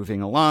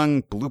 moving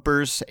along,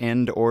 bloopers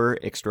and or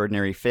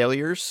extraordinary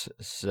failures.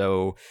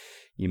 So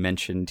you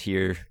mentioned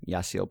here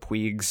Yasiel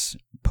Puig's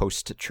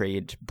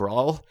post-trade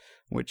brawl,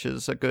 which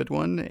is a good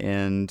one,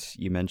 and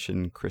you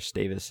mentioned Chris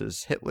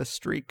Davis's hitless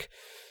streak.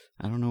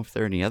 I don't know if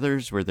there are any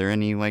others. Were there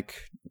any like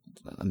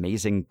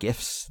amazing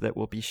gifts that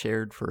will be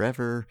shared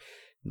forever?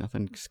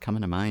 Nothing's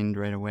coming to mind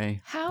right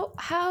away.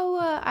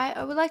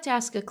 I would like to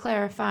ask a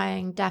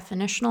clarifying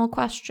definitional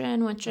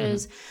question, which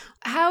is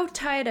how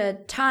tight a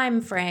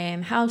time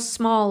frame, how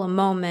small a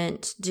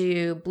moment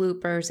do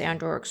bloopers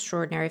and or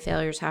extraordinary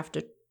failures have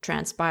to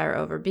transpire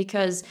over?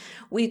 Because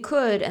we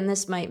could, and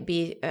this might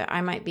be,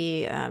 I might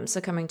be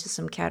succumbing to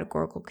some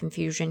categorical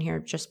confusion here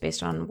just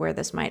based on where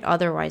this might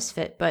otherwise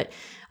fit, but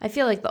I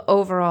feel like the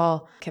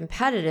overall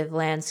competitive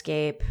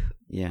landscape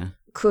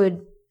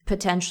could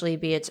potentially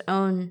be its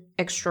own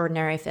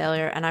extraordinary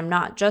failure. And I'm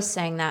not just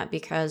saying that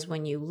because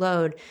when you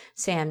load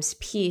Sam's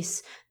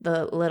piece,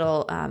 the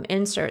little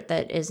insert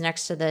that is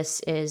next to this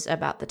is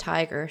about the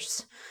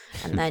Tigers.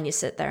 And then you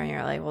sit there and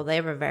you're like, well,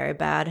 they were very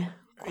bad.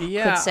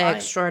 Yeah, could say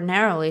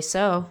extraordinarily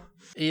so.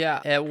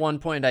 Yeah, at one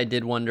point I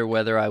did wonder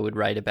whether I would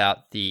write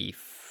about the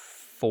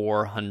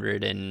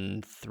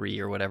 403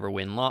 or whatever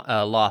win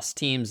lost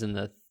teams and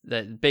that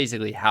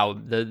basically how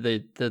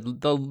the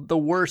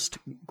worst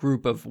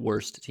group of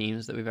worst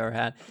teams that we've ever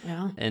had.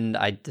 Yeah. And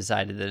I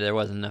decided that there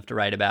wasn't enough to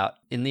write about.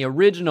 In the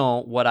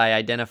original, what I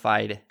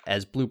identified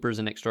as bloopers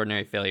and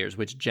extraordinary failures,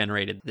 which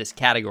generated this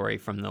category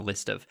from the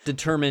list of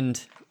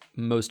determined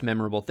most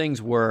memorable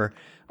things, were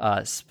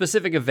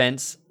specific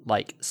events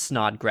like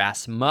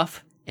Snodgrass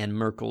Muff and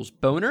Merkel's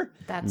boner.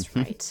 That's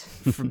right.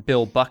 From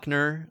Bill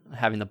Buckner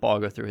having the ball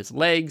go through his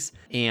legs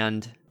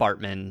and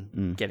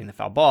Bartman getting the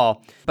foul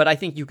ball. But I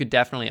think you could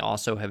definitely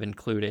also have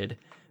included,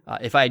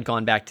 if I had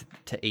gone back to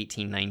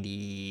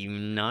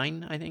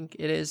 1899, I think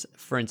it is,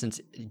 for instance,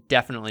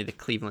 definitely the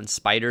Cleveland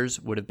Spiders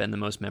would have been the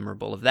most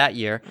memorable of that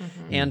year.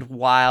 Mm-hmm. And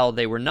while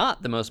they were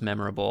not the most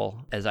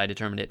memorable, as I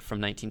determined it from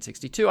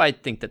 1962, I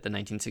think that the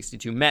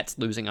 1962 Mets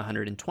losing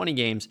 120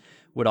 games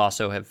would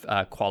also have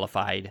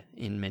qualified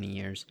in many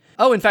years.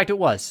 Oh, in fact, it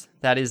was.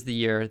 That is the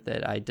year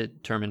that I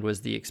determined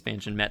was the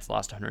expansion. Mets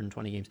lost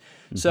 120 games.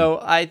 Mm-hmm. So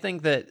I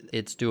think that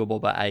it's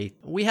doable, but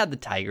we had the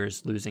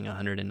Tigers losing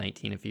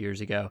 119 a few years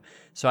ago.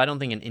 So I don't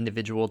think an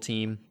individual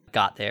team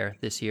got there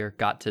this year,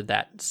 got to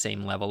that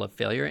same level of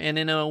failure. And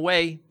in a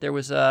way, there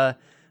was a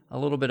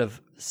little bit of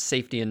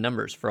safety in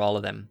numbers for all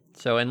of them.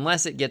 So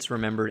unless it gets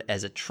remembered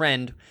as a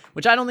trend,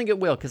 which I don't think it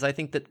will, because I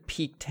think that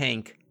peak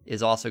tank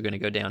is also going to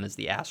go down as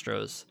the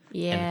Astros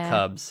and the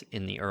Cubs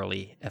in the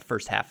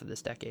first half of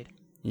this decade.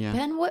 Yeah.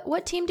 Ben,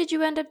 what team did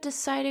you end up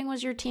deciding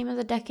was your team of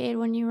the decade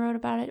when you wrote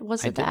about it?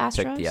 Was it the Astros?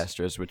 I did pick the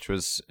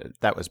Astros,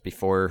 that was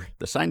before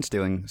the sign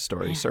stealing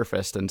story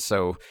surfaced, and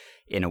so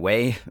in a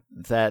way,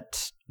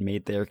 that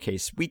made their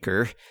case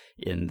weaker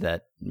in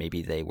that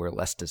maybe they were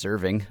less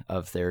deserving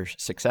of their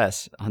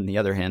success. On the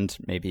other hand,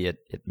 maybe it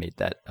made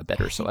that a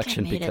better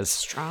selection because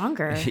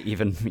stronger.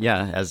 Even,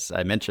 as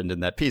I mentioned in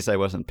that piece, I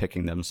wasn't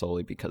picking them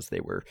solely because they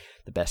were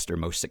the best or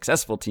most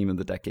successful team of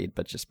the decade,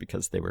 but just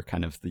because they were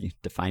kind of the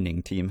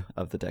defining team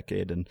of the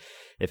decade. And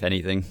if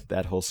anything,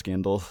 that whole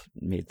scandal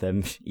made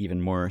them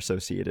even more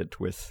associated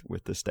with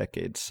this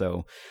decade.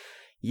 So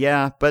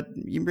yeah, but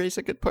you raise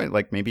a good point.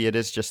 Like, maybe it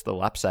is just the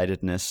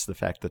lopsidedness, the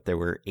fact that there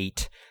were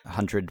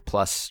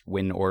 800-plus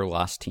win or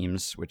loss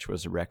teams, which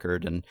was a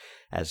record. And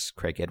as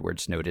Craig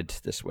Edwards noted,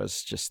 this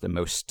was just the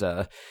most,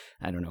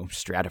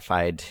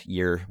 stratified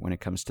year when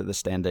it comes to the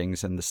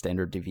standings, and the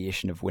standard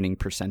deviation of winning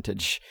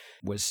percentage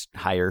was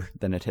higher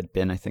than it had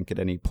been, I think, at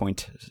any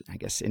point, I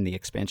guess, in the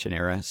expansion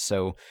era.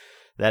 So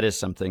that is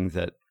something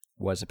that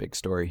was a big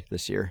story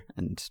this year,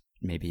 and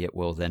maybe it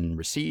will then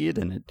recede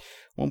and it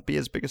won't be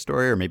as big a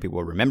story, or maybe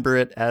we'll remember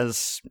it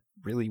as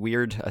really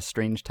weird, a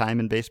strange time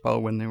in baseball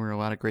when there were a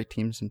lot of great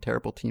teams and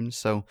terrible teams.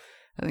 So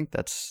I think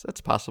that's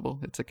possible.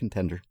 It's a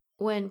contender.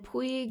 When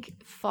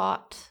Puig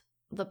fought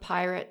the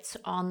Pirates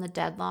on the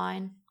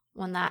deadline,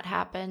 when that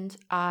happened,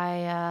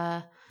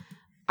 I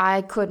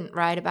couldn't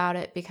write about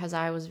it because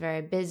I was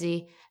very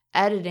busy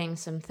editing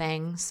some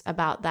things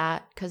about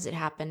that because it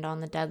happened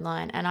on the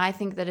deadline. And I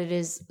think that it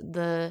is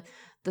the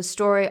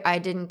story I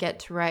didn't get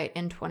to write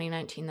in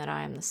 2019 that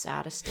I am the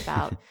saddest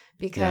about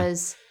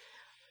because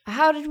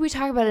how did we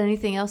talk about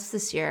anything else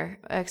this year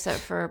except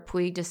for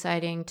Puig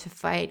deciding to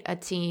fight a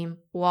team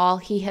while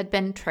he had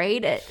been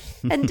traded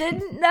and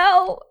didn't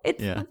know?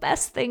 It's the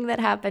best thing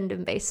that happened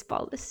in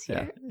baseball this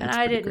year. And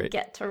I didn't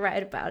get to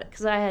write about it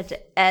because I had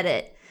to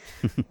edit.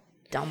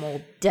 Dumb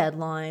old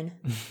deadline.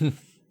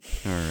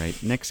 All right.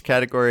 Next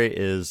category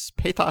is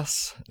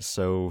pathos.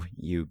 So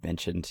you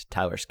mentioned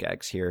Tyler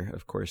Skaggs here.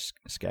 Of course,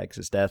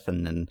 Skaggs' death,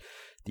 and then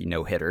the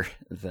no-hitter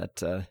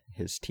that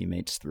his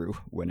teammates threw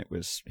when it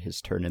was his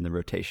turn in the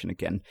rotation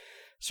again.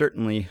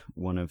 Certainly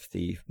one of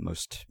the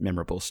most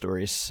memorable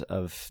stories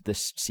of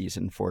this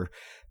season for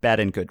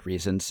bad and good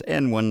reasons,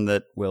 and one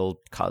that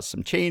will cause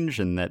some change,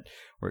 and that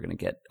we're going to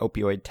get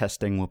opioid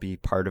testing will be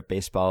part of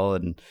baseball,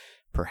 and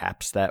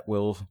perhaps that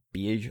will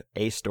be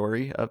a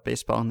story of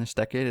baseball in this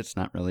decade. It's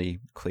not really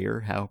clear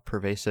how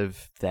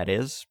pervasive that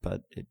is,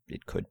 but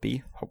it could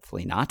be.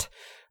 Hopefully not.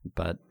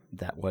 But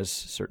that was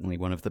certainly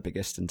one of the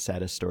biggest and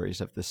saddest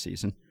stories of this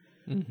season.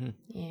 Mm-hmm.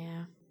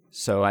 Yeah.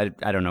 So I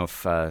don't know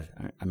if, are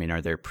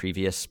there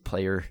previous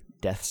player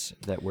deaths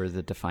that were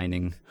the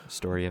defining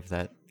story of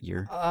that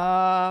year?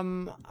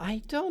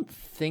 I don't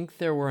think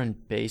there were in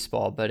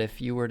baseball, but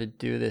if you were to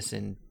do this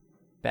in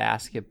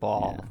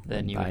basketball,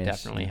 then you would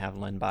definitely have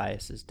Len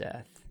Bias's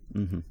death.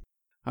 Mm-hmm.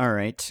 All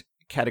right.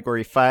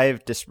 Category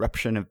 5,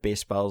 disruption of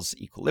baseball's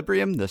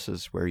equilibrium. This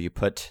is where you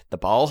put the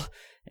ball,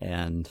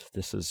 and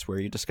this is where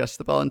you discuss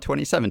the ball in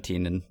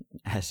 2017. And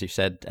as you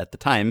said at the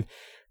time,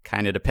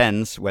 kind of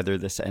depends whether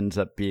this ends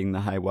up being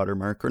the high water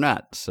mark or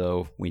not.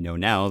 So we know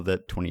now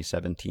that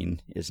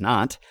 2017 is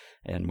not,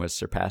 and was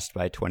surpassed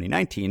by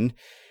 2019.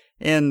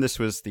 And this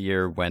was the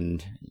year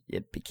when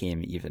it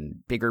became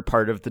even bigger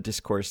part of the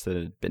discourse than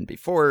it had been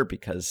before,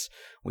 because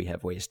we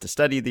have ways to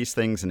study these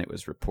things, and it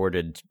was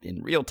reported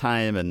in real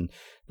time, and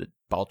the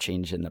ball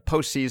change in the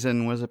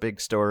postseason was a big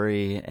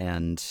story,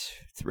 and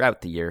throughout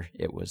the year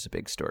it was a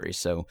big story.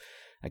 So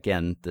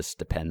again, this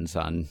depends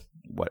on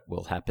what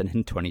will happen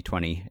in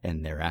 2020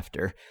 and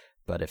thereafter.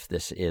 But if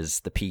this is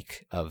the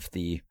peak of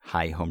the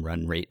high home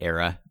run rate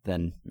era,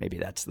 then maybe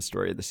that's the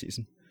story of the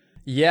season.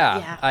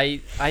 Yeah. I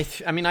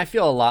mean, I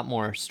feel a lot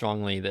more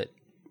strongly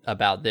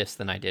about this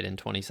than I did in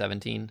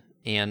 2017.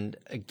 And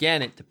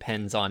again, it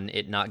depends on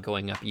it not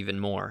going up even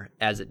more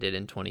as it did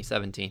in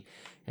 2017.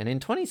 And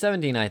in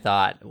 2017, I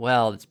thought,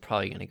 well, it's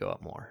probably going to go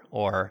up more,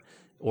 or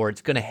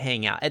it's going to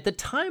hang out. At the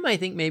time, I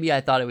think maybe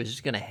I thought it was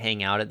just going to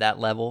hang out at that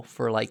level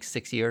for like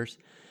 6 years.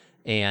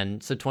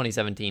 And so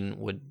 2017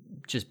 would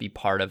just be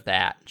part of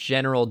that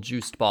general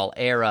juiced ball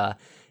era.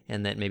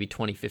 And that maybe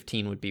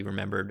 2015 would be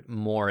remembered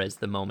more as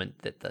the moment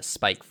that the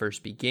spike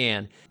first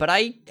began. But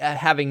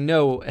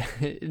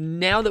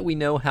now that we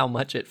know how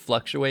much it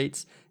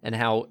fluctuates and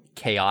how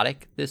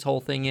chaotic this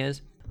whole thing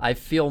is, I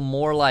feel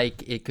more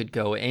like it could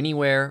go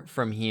anywhere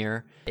from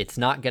here. It's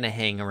not going to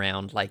hang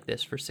around like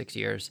this for 6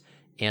 years,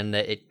 and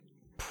that it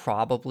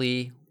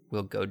probably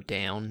will go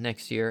down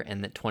next year,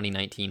 and that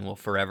 2019 will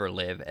forever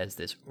live as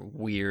this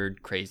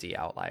weird, crazy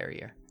outlier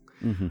year.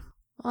 Mm-hmm.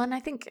 Well, and I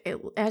think,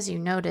 as you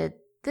noted,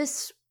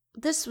 this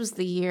was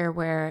the year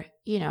where,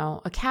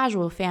 a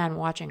casual fan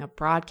watching a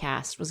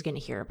broadcast was going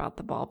to hear about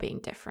the ball being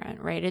different,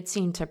 right? It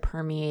seemed to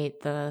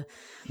permeate the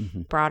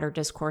broader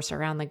discourse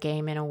around the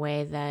game in a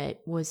way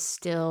that was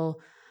still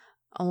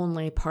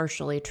only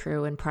partially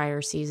true in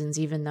prior seasons,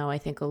 even though I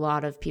think a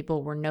lot of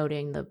people were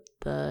noting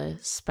the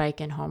spike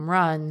in home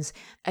runs.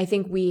 I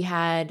think we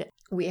had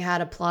we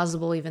had a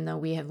plausible, even though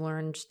we have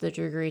learned the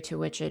degree to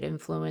which it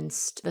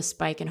influenced the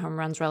spike in home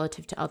runs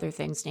relative to other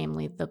things,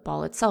 namely the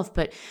ball itself.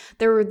 But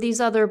there were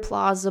these other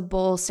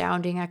plausible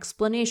sounding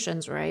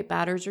explanations, right?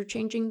 Batters are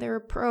changing their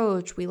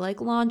approach. We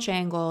like launch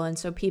angle. And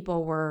so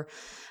people were,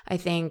 I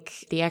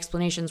think the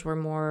explanations were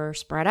more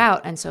spread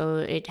out. And so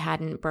it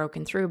hadn't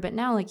broken through. But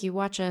now, like, you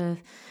watch a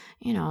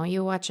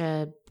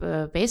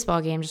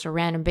baseball game, just a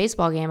random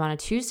baseball game on a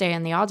Tuesday,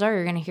 and the odds are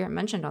you're going to hear it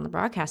mentioned on the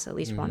broadcast at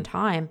least one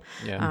time.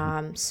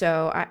 Yeah.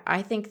 So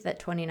I think that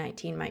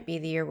 2019 might be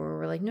the year where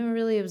we're like, no,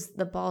 really, it was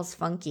the ball's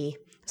funky.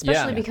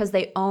 Especially because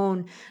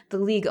the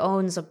league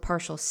owns a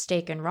partial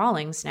stake in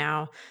Rawlings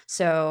now.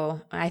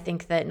 So I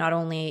think that not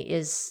only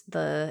is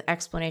the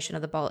explanation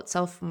of the ball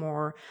itself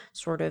more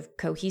sort of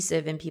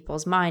cohesive in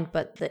people's mind,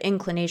 but the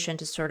inclination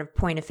to sort of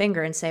point a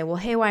finger and say, well,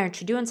 hey, why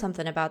aren't you doing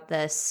something about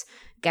this,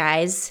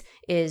 guys,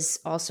 is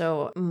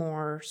also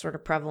more sort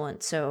of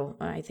prevalent. So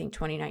I think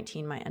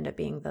 2019 might end up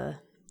being the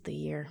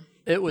year.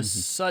 It was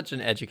such an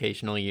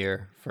educational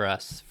year for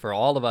us, for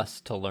all of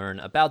us, to learn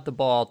about the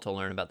ball, to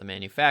learn about the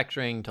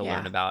manufacturing, to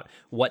learn about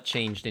what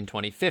changed in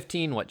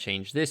 2015, what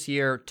changed this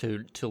year,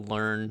 to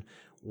learn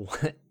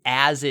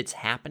as it's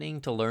happening,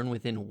 to learn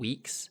within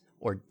weeks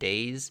or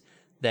days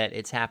that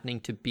it's happening,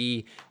 to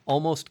be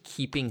almost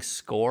keeping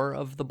score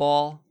of the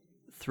ball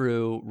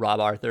through Rob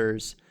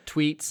Arthur's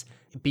tweets.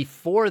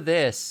 Before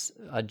this,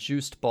 a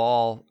juiced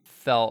ball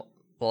felt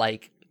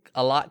like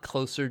a lot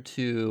closer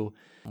to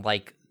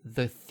like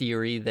the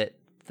theory that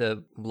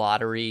the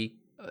lottery,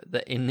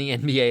 in the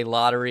NBA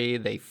lottery,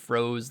 they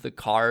froze the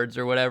cards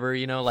or whatever,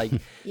 like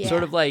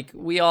sort of like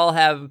we all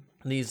have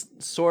these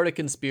sort of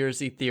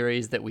conspiracy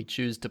theories that we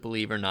choose to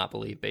believe or not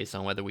believe based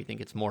on whether we think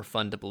it's more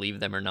fun to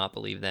believe them or not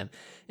believe them.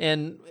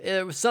 And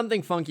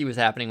something funky was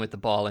happening with the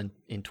ball in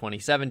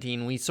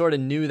 2017. We sort of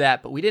knew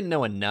that, but we didn't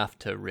know enough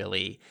to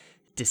really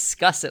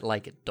discuss it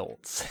like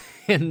adults.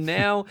 And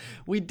now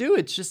we do.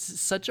 It's just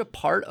such a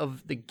part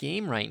of the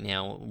game right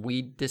now.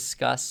 We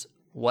discuss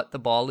what the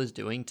ball is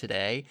doing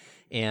today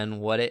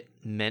and what it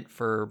meant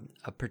for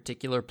a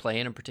particular play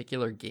in a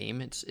particular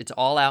game. It's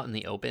all out in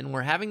the open.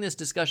 We're having this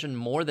discussion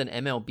more than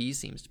MLB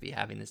seems to be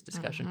having this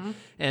discussion.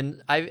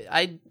 And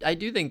I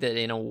do think that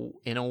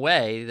in a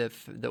way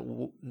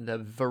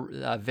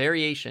the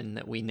variation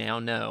that we now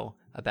know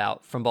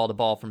about from ball to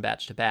ball, from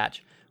batch to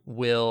batch,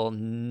 will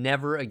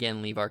never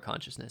again leave our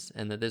consciousness,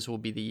 and that this will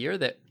be the year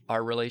that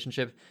our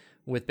relationship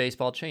with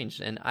baseball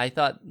changed. And I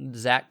thought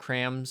Zach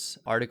Cram's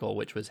article,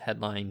 which was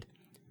headlined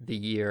 "The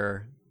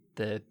Year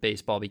the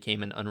Baseball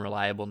Became an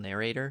Unreliable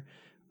Narrator,"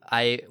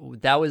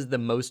 that was the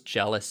most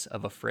jealous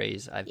of a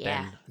phrase I've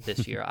been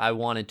this year. I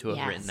wanted to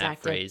have written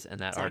that phrase and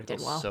that article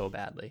so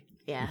badly.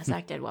 Yeah,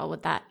 Zach did well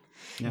with that.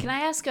 Yeah. Can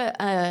I ask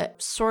a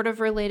sort of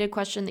related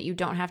question that you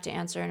don't have to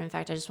answer? And in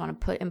fact, I just want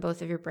to put in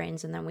both of your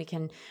brains, and then we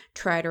can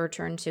try to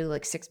return to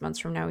like 6 months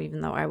from now, even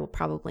though I will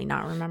probably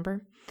not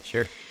remember.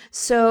 Sure.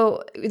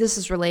 So this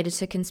is related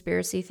to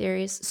conspiracy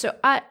theories. So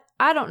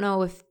I don't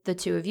know if the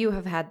two of you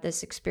have had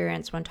this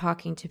experience when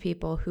talking to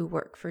people who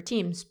work for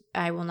teams.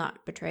 I will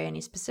not betray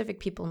any specific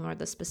people nor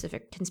the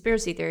specific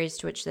conspiracy theories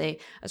to which they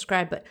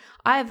ascribe, but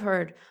I've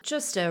heard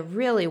just a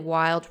really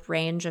wild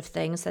range of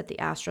things that the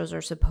Astros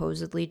are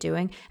supposedly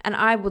doing. And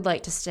I would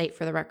like to state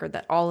for the record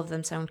that all of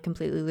them sound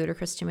completely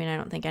ludicrous to me, and I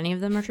don't think any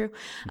of them are true.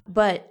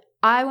 But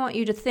I want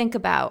you to think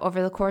about,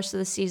 over the course of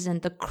the season,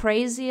 the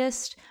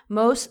craziest,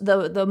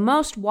 the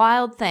most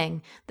wild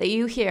thing that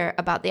you hear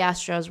about the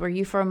Astros where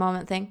you for a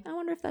moment think, I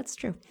wonder if that's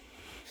true.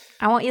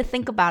 I want you to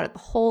think about it the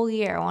whole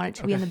year. I want it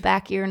to be in the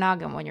back of your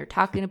noggin when you're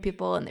talking to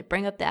people and they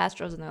bring up the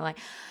Astros and they're like,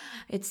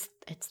 it's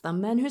the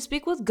men who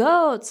speak with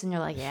goats. And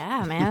you're like,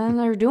 yeah, man,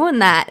 they're doing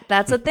that.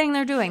 That's a thing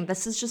they're doing.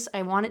 This is just,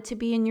 I want it to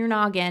be in your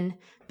noggin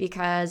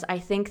because I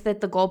think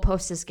that the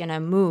goalpost is going to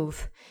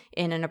move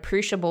in an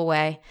appreciable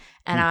way.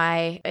 And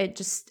I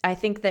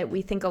think that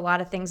we think a lot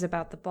of things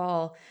about the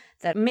ball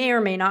that may or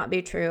may not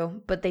be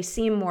true, but they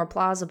seem more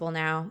plausible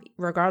now,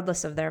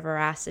 regardless of their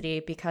veracity,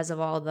 because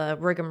of all the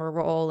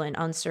rigmarole and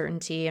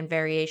uncertainty and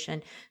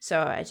variation. So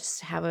I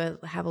just have a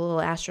little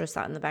Astros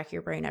thought in the back of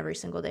your brain every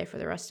single day for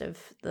the rest of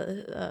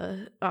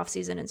the off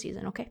season and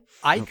season. Okay.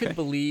 I could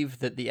believe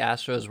that the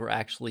Astros were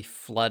actually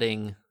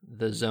flooding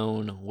the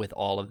zone with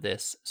all of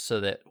this so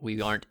that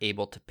we aren't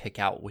able to pick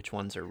out which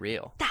ones are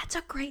real. That's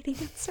a great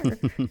answer.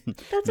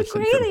 That's a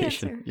great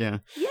answer. Yeah.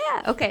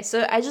 Yeah. Okay.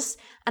 So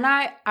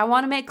I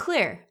want to make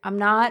clear, I'm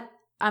not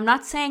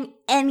saying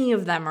any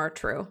of them are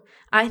true.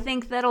 I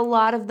think that a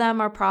lot of them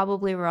are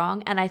probably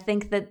wrong, and I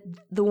think that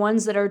the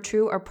ones that are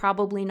true are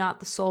probably not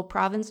the sole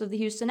province of the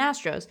Houston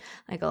Astros.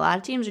 Like, a lot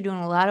of teams are doing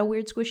a lot of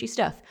weird, squishy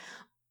stuff,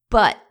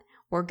 but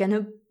we're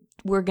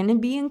gonna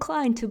be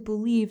inclined to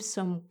believe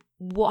some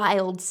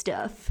wild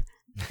stuff,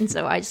 and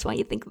so I just want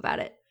you to think about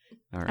it.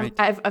 All right.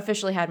 I've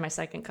officially had my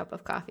second cup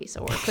of coffee,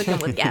 so we're cooking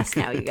with gas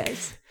now, you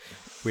guys.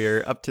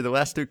 We're up to the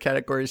last two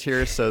categories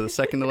here. So the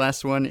second to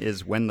last one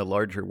is when the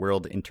larger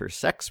world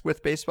intersects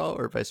with baseball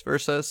or vice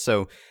versa.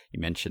 So you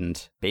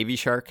mentioned Baby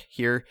Shark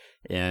here,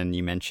 and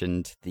you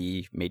mentioned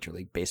the Major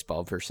League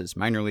Baseball versus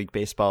Minor League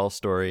Baseball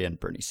story and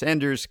Bernie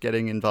Sanders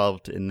getting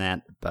involved in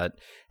that. But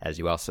as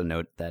you also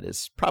note, that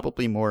is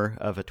probably more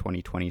of a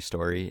 2020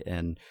 story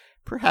and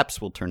perhaps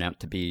will turn out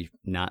to be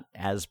not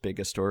as big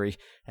a story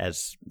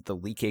as the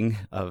leaking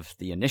of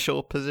the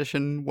initial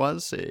position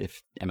was,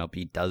 if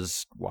MLB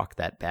does walk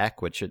that back,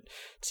 which it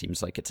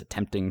seems like it's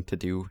attempting to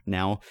do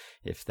now.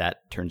 If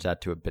that turns out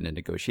to have been a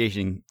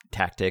negotiating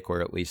tactic,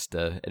 or at least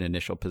an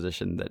initial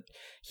position that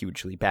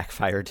hugely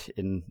backfired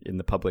in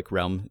the public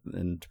realm,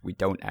 and we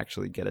don't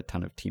actually get a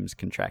ton of teams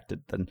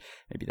contracted, then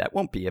maybe that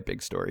won't be a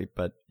big story,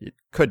 but it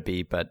could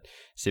be. But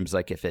seems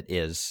like if it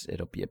is,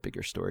 it'll be a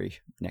bigger story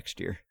next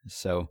year.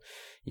 So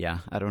yeah,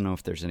 I don't know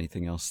if there's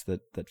anything else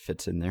that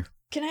fits in there.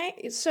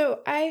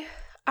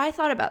 I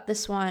thought about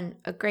this one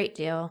a great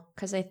deal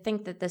because I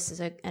think that this is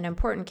an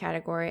important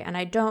category, and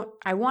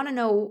I want to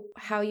know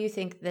how you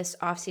think this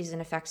offseason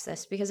affects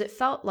this, because it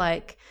felt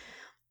like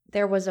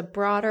there was a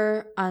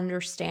broader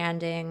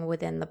understanding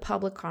within the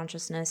public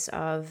consciousness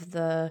of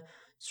the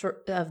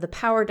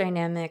power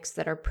dynamics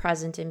that are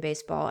present in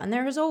baseball. And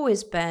there has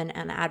always been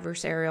an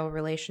adversarial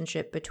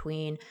relationship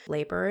between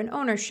labor and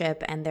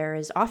ownership. And there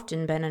has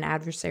often been an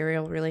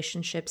adversarial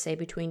relationship, say,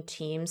 between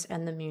teams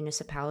and the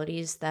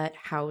municipalities that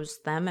house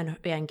them and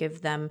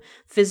give them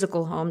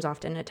physical homes,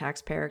 often at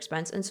taxpayer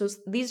expense. And so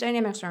these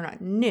dynamics are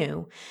not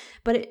new,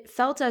 but it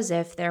felt as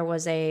if there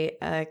was a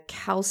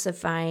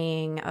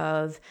calcifying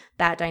of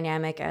that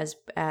dynamic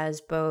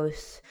as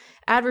both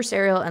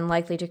adversarial and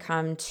likely to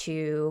come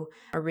to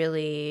a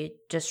really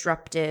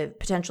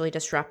potentially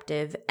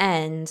disruptive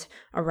end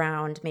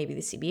around maybe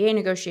the CBA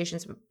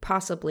negotiations,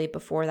 possibly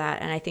before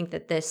that. And I think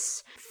that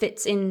this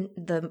fits in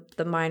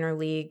the minor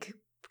league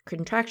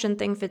contraction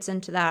thing fits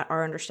into that.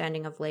 Our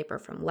understanding of labor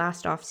from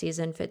last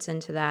offseason fits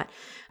into that.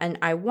 And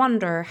I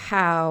wonder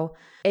how,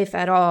 if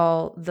at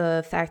all,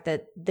 the fact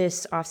that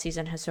this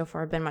offseason has so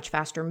far been much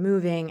faster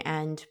moving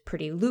and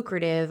pretty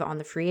lucrative on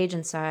the free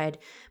agent side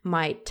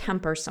might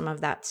temper some of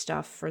that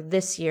stuff for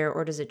this year,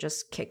 or does it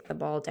just kick the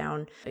ball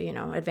down,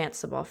 advance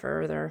the ball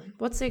further?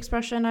 What's the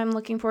expression I'm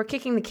looking for?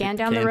 Kicking the can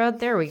down the road?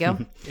 There we go.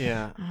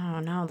 Yeah.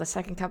 Oh no, the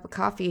second cup of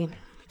coffee.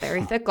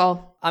 Very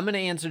fickle. I'm going to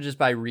answer just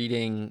by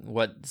reading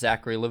what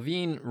Zachary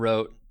Levine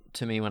wrote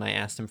to me when I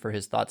asked him for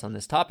his thoughts on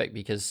this topic,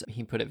 because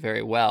he put it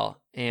very well.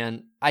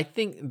 And I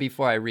think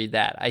before I read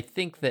that, I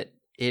think that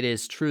it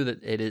is true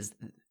that it is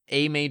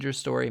a major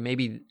story,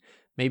 maybe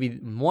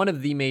one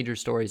of the major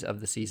stories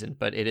of the season,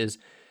 but it is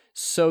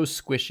so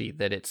squishy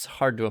that it's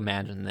hard to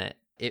imagine that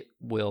it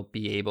will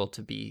be able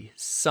to be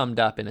summed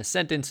up in a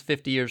sentence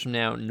 50 years from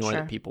now, nor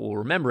that people will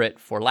remember it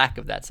for lack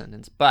of that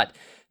sentence. But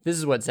this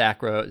is what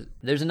Zach wrote.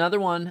 There's another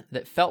one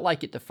that felt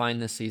like it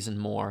defined this season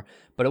more,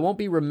 but it won't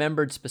be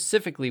remembered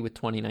specifically with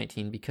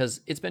 2019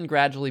 because it's been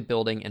gradually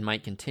building and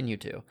might continue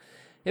to.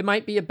 It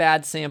might be a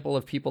bad sample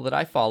of people that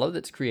I follow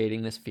that's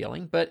creating this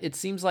feeling, but it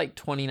seems like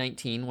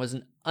 2019 was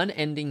an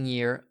unending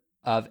year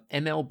of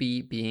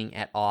MLB being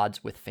at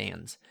odds with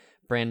fans.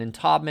 Brandon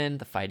Taubman,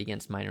 the fight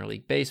against minor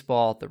league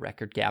baseball, the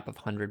record gap of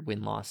 100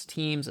 win-loss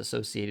teams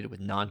associated with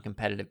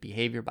non-competitive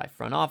behavior by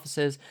front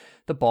offices,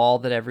 the ball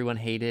that everyone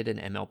hated and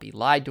MLB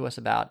lied to us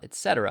about,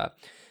 etc.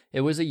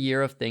 It was a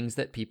year of things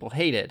that people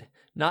hated,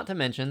 not to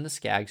mention the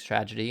Skaggs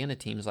tragedy and a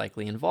team's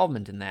likely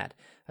involvement in that.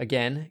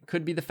 Again,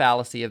 could be the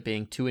fallacy of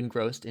being too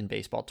engrossed in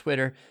baseball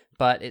Twitter,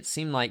 but it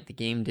seemed like the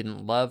game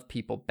didn't love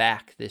people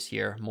back this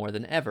year more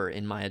than ever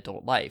in my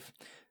adult life.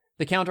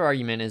 The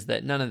counter-argument is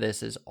that none of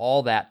this is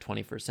all that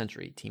 21st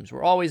century. Teams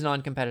were always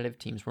non-competitive.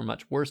 Teams were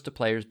much worse to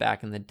players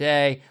back in the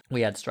day.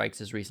 We had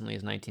strikes as recently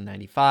as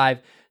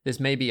 1995. This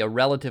may be a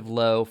relative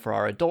low for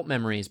our adult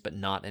memories, but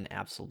not an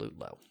absolute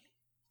low.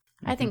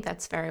 I think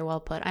that's very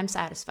well put. I'm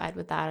satisfied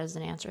with that as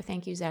an answer.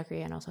 Thank you,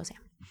 Zachary, and also Sam.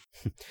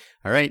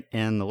 All right,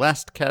 and the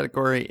last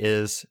category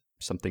is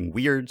something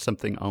weird,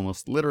 something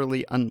almost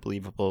literally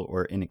unbelievable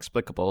or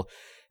inexplicable.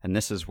 And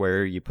this is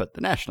where you put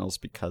the Nationals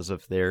because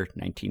of their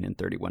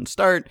 19-31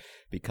 start,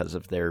 because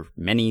of their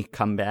many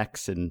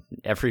comebacks in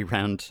every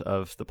round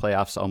of the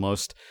playoffs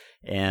almost,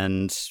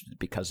 and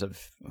because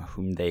of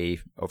whom they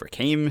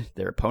overcame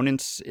their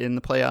opponents in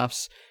the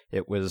playoffs.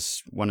 It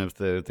was one of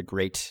the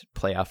great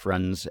playoff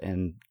runs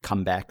and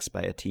comebacks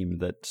by a team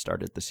that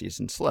started the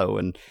season slow.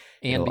 And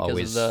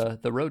because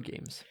of the road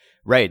games.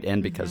 Right,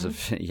 and because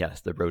of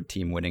the road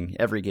team winning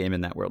every game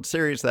in that World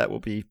Series, that will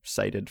be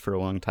cited for a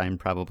long time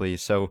probably.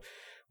 So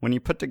when you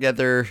put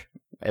together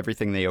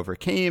everything they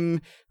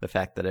overcame, the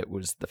fact that it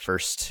was the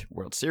first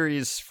World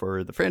Series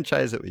for the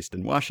franchise, at least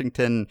in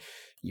Washington,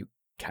 you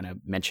kind of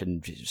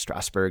mentioned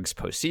Strasburg's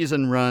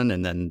postseason run,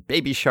 and then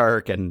Baby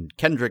Shark and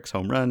Kendrick's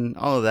home run,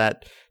 all of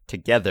that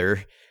together.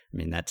 I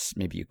mean, that's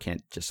maybe you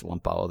can't just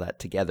lump all of that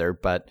together,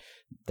 but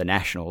the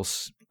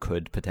Nationals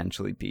could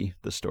potentially be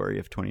the story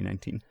of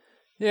 2019.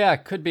 Yeah,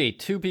 it could be.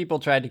 Two people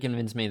tried to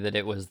convince me that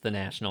it was the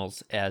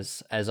Nationals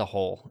as a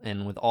whole,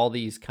 and with all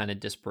these kind of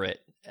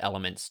disparate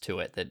elements to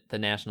it that the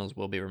Nationals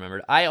will be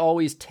remembered. I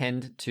always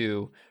tend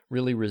to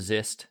really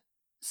resist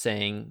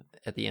saying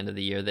at the end of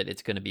the year that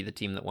it's going to be the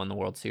team that won the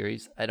World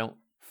Series. I don't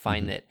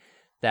find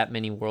that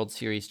many World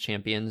Series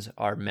champions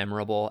are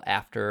memorable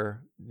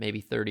after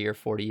maybe 30 or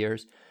 40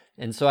 years.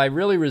 And so I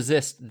really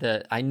resist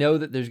I know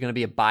that there's going to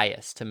be a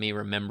bias to me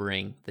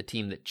remembering the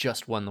team that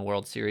just won the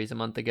World Series a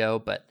month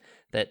ago, but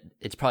that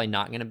it's probably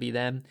not going to be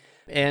them.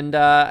 And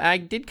I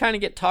did kind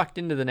of get talked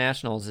into the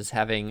Nationals as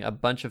having a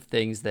bunch of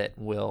things that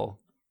will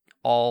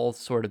all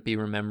sort of be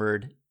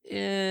remembered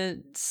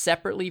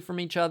separately from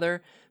each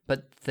other,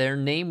 but their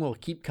name will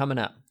keep coming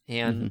up.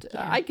 And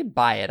I could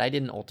buy it. I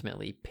didn't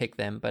ultimately pick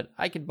them, but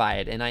I could buy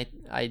it. And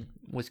I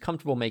was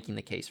comfortable making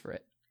the case for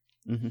it.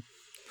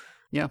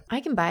 Yeah.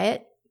 I can buy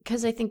it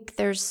because I think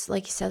there's,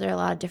 like you said, there are a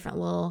lot of different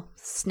little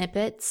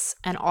snippets.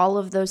 And all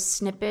of those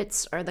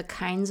snippets are the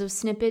kinds of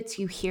snippets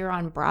you hear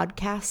on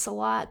broadcasts a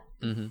lot.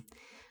 And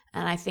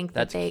I think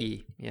that's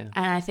key. Yeah.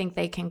 And I think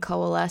they can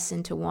coalesce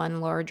into one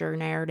larger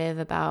narrative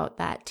about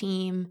that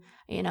team.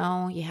 You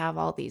know, you have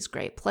all these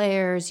great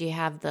players. You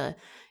have the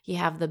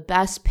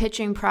best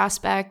pitching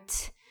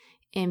prospect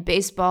in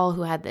baseball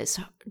who had this,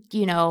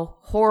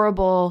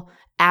 horrible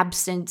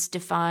absence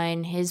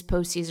define his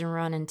postseason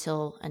run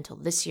until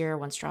this year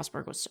when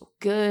Strasburg was so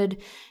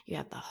good. You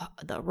have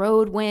the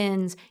road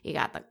wins. You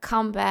got the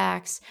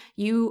comebacks.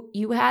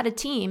 You had a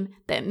team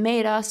that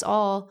made us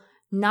all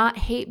not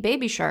hate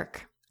Baby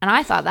Shark. And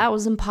I thought that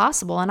was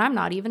impossible, and I'm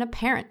not even a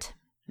parent.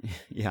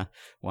 Yeah,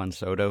 Juan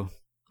Soto.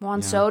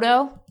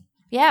 Soto.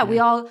 Yeah, we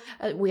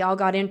all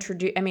got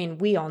introduced. I mean,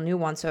 we all knew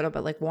Juan Soto,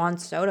 but like Juan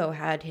Soto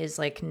had his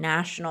like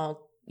national,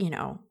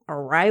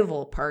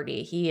 arrival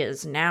party. He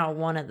is now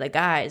one of the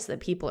guys that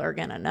people are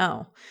gonna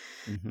know.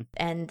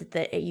 And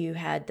that you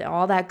had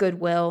all that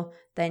goodwill.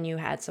 Then you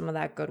had some of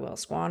that goodwill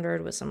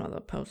squandered with some of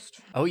the post.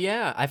 Oh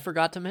yeah, I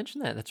forgot to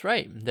mention that. That's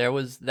right.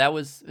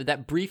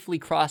 That briefly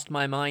crossed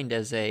my mind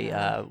as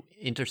a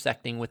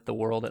intersecting with the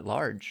world at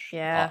large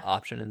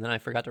option, and then I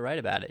forgot to write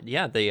about it.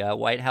 Yeah, the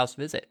White House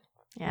visit.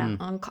 Yeah,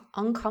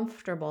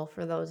 uncomfortable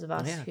for those of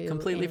us who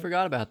completely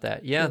forgot about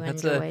that. Yeah,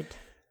 that's enjoyed.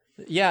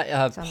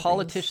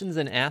 Politicians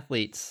and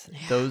athletes.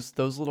 Yeah.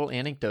 Those little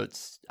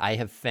anecdotes I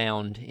have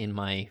found in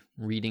my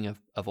reading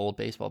of old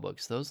baseball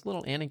books. Those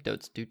little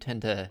anecdotes do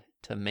tend to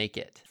make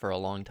it for a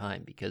long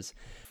time because,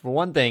 for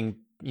one thing,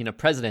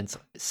 presidents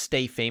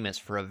stay famous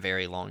for a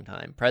very long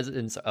time.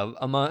 Presidents of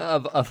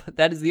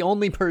that is the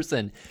only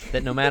person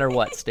that no matter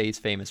what stays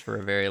famous for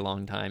a very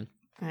long time.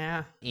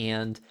 Yeah,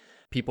 and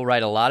people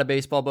write a lot of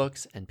baseball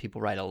books, and people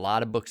write a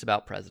lot of books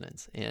about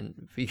presidents.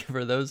 And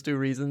for those two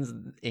reasons,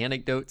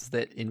 anecdotes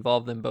that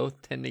involve them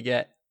both tend to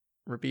get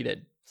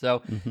repeated.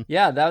 So,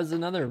 that was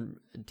another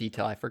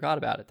detail. I forgot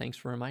about it. Thanks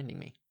for reminding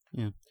me.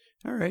 Yeah.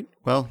 All right.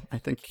 Well, I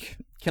think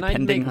Can I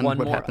make on one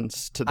what more?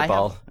 happens to the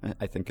ball,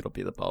 I think it'll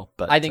be the ball.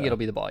 But I think it'll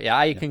be the ball. Yeah,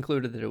 I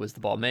concluded that it was the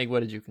ball. Meg,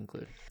 what did you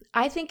conclude?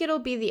 I think it'll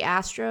be the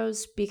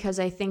Astros because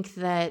I think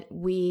that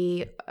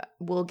we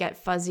will get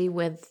fuzzy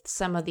with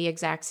some of the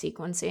exact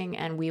sequencing,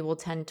 and we will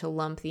tend to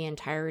lump the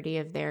entirety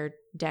of their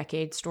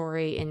decade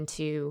story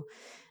into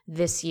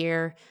this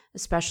year,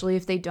 especially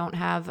if they don't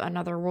have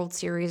another World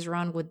Series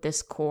run with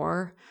this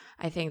core.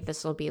 I think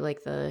this will be like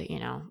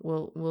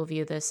we'll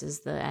view this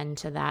as the end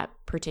to that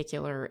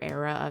particular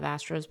era of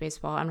Astros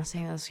baseball. I'm not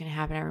saying that's going to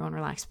happen. Everyone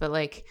relax. But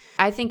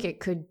I think it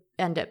could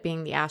end up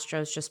being the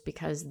Astros just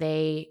because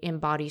they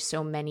embody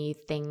so many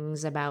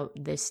things about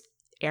this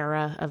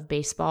era of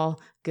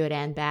baseball, good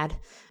and bad.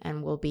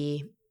 And we'll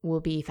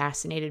be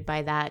fascinated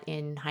by that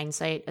in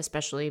hindsight,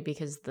 especially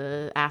because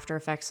the after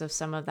effects of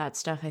some of that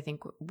stuff, I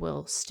think,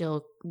 will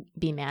still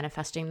be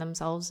manifesting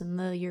themselves in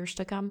the years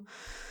to come.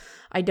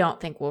 I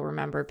don't think we'll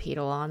remember Pete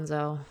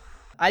Alonso.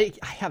 I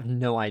have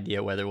no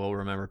idea whether we'll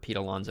remember Pete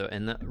Alonso.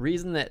 And the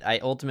reason that I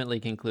ultimately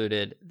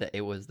concluded that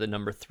it was the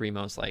number 3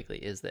 most likely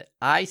is that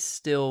I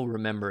still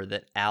remember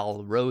that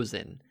Al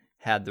Rosen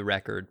had the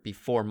record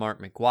before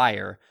Mark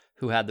McGwire,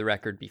 who had the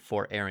record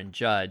before Aaron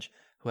Judge,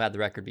 who had the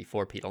record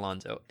before Pete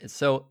Alonso.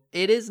 So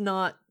it is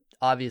not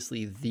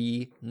obviously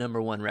the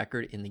number 1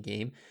 record in the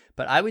game,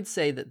 but I would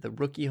say that the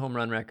rookie home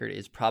run record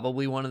is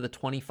probably one of the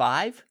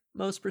 25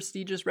 most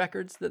prestigious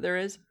records that there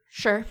is.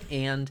 Sure.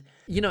 And,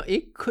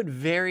 it could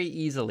very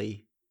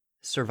easily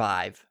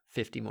survive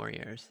 50 more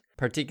years,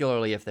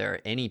 particularly if there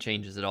are any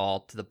changes at all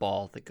to the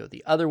ball that go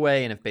the other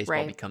way, and if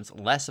baseball becomes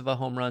less of a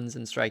home runs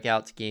and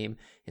strikeouts game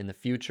in the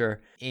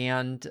future.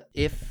 And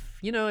if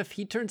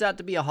he turns out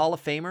to be a Hall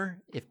of Famer,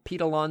 if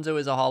Pete Alonso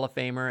is a Hall of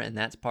Famer and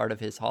that's part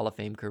of his Hall of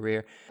Fame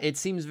career, it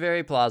seems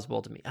very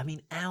plausible to me. I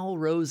mean, Al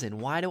Rosen,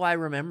 why do I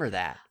remember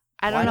that?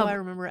 I don't know. Why do I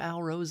remember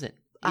Al Rosen?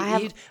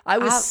 I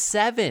was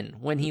 7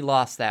 when he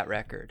lost that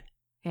record.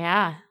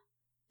 Yeah.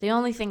 The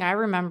only thing I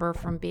remember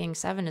from being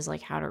 7 is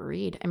how to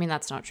read. I mean,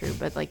 that's not true,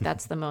 but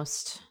that's the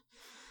most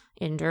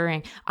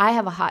enduring. I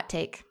have a hot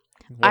take.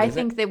 I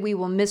think that we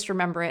will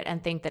misremember it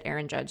and think that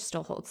Aaron Judge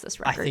still holds this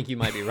record. I think you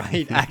might be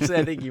right. Actually,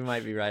 I think you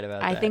might be right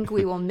about that. I think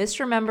we will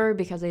misremember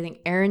because I think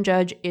Aaron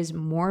Judge is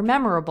more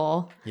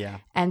memorable. Yeah.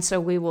 And so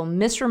we will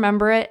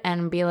misremember it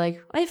and be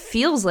like, that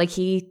feels like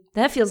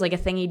a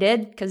thing he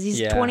did because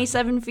he's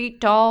 27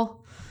 feet tall.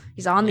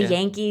 He's on the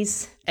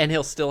Yankees. And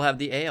he'll still have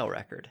the AL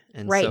record.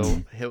 And right.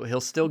 so he'll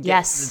still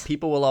get,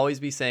 people will always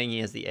be saying he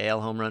has the AL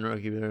home run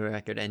rookie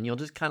record, and you'll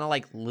just kind of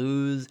like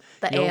lose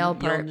the AL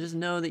part. You'll just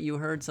know that you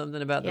heard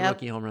something about the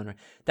rookie home run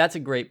record. That's a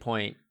great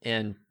point.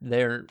 And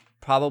they're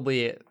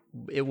probably,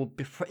 it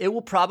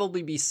will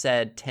probably be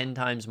said 10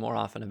 times more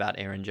often about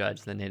Aaron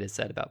Judge than it is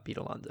said about Pete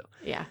Alonso.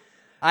 Yeah.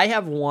 I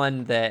have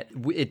one that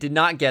it did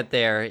not get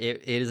there.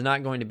 It is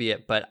not going to be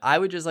it, but I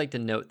would just like to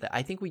note that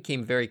I think we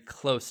came very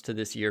close to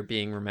this year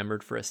being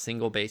remembered for a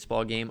single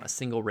baseball game, a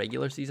single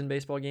regular season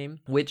baseball game,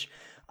 which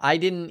I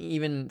didn't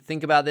even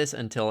think about this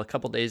until a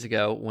couple days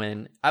ago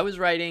when I was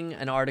writing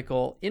an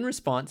article in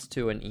response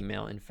to an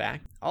email. In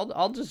fact,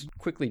 I'll just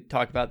quickly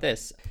talk about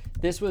this.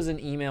 This was an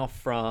email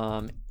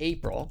from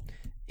April.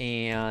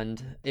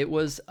 And it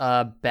was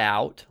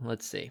about,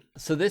 let's see.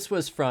 So this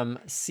was from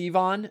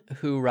Sivan,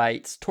 who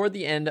writes, toward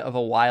the end of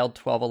a wild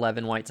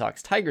 12-11 White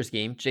Sox-Tigers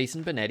game,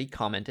 Jason Benetti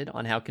commented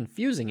on how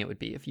confusing it would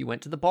be if you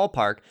went to the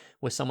ballpark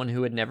with someone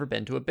who had never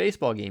been to a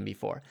baseball game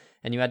before,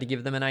 and you had to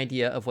give them an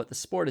idea of what the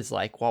sport is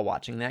like while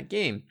watching that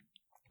game.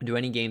 Do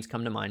any games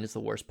come to mind as the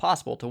worst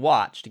possible to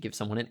watch to give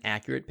someone an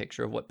accurate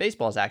picture of what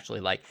baseball is actually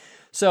like?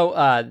 So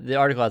the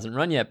article hasn't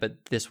run yet,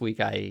 but this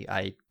week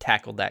I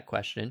tackled that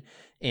question.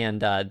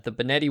 And the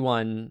Benetti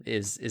one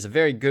is a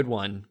very good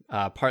one,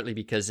 partly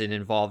because it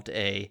involved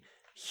a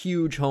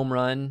huge home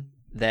run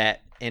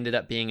that ended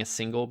up being a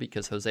single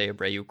because Jose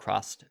Abreu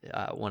crossed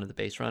one of the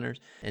base runners.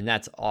 And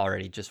that's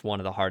already just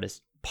one of the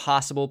hardest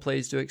possible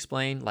plays to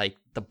explain. Like,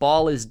 the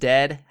ball is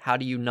dead. How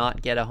do you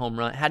not get a home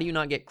run? How do you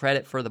not get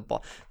credit for the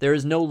ball? There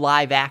is no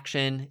live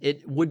action.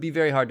 It would be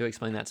very hard to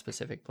explain that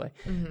specific play.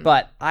 Mm-hmm.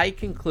 But I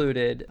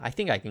concluded,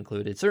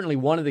 certainly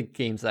one of the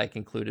games that I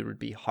concluded would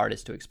be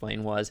hardest to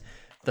explain was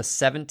the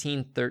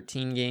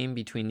 17-13 game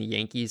between the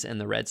Yankees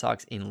and the Red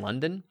Sox in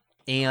London.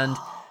 And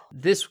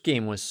this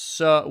game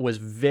was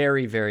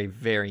very, very,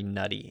 very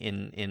nutty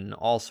in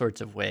all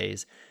sorts of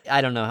ways. I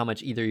don't know how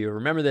much either of you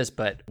remember this,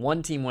 but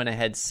one team went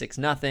ahead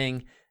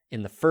 6-0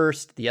 in the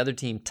first. The other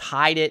team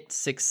tied it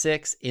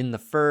 6-6 in the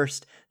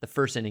first. The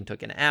first inning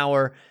took an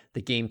hour.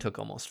 The game took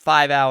almost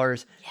 5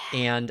 hours. Yeah.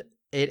 And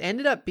it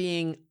ended up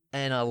being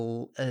it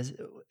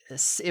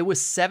was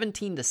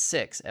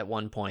 17-6 at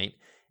one point.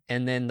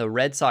 And then the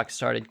Red Sox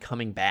started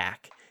coming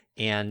back.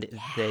 And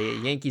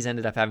the Yankees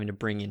ended up having to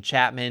bring in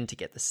Chapman to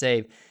get the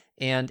save.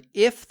 And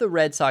if the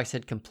Red Sox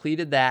had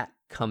completed that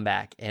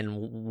comeback and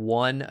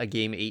won a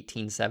game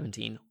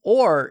 18-17,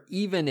 or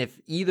even if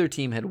either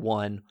team had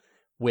won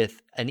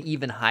with an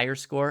even higher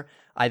score,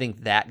 I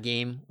think that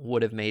game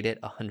would have made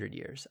it 100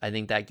 years. I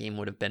think that game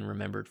would have been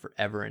remembered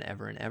forever and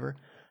ever and ever.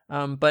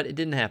 But it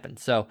didn't happen.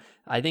 So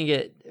I think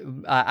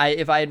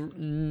if I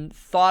had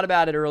thought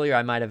about it earlier,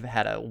 I might have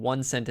had a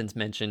one-sentence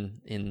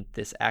mention in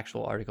this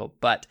actual article,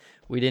 but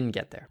we didn't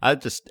get there. I'll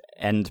just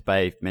end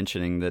by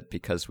mentioning that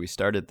because we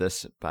started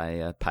this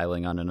by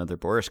piling on another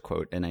Boris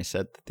quote, and I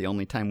said that the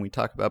only time we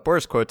talk about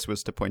Boris quotes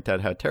was to point out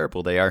how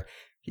terrible they are.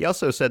 He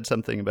also said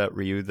something about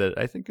Ryu that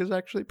I think is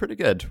actually pretty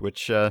good,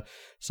 which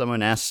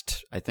someone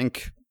asked, I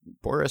think,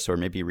 Boris or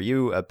maybe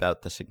Ryu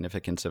about the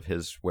significance of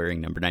his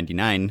wearing number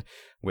 99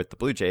 with the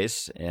Blue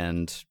Jays,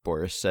 and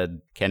Boris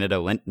said Canada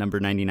lent number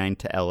 99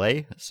 to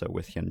LA, so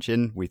with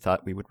Hyunjin we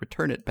thought we would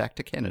return it back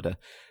to Canada,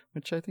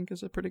 which I think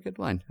is a pretty good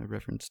line, a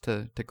reference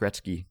to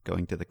Gretzky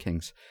going to the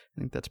Kings.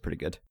 I think that's pretty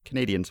good.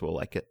 Canadians will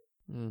like it.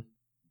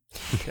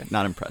 Okay,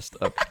 not impressed.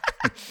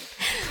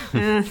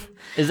 Okay.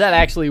 Is that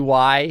actually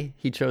why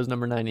he chose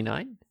number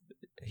 99?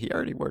 He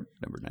already wore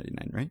number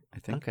 99, right? I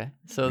think. Okay,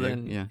 so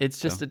then it's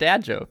just a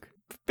dad joke.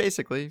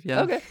 Basically,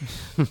 yeah. Okay.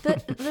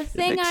 The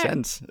thing makes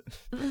sense.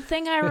 The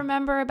thing I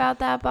remember about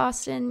that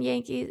Boston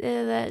Yankees,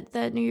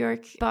 that New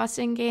York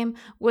Boston game,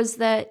 was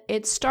that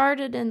it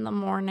started in the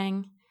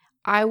morning.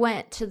 I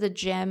went to the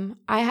gym.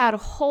 I had a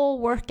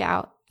whole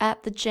workout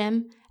at the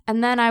gym,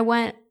 and then I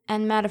went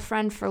and met a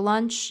friend for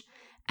lunch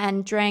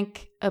and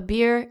drank a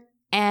beer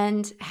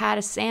and had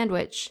a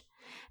sandwich.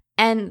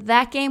 And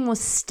that game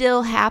was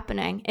still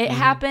happening. It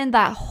happened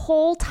that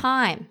whole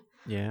time.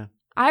 Yeah.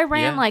 I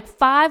ran like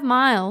 5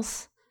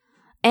 miles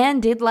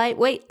and did light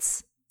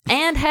weights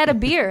and had a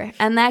beer.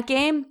 And that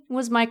game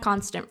was my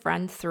constant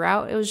friend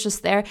throughout. It was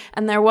just there.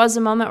 And there was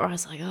a moment where I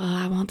was like, oh,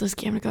 I want this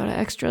game to go to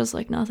extras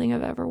like nothing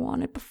I've ever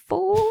wanted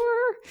before.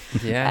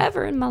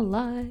 Ever in my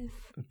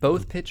life.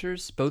 Both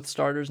pitchers, both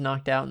starters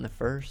knocked out in the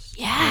first.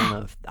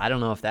 Yeah. I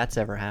don't know if that's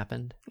ever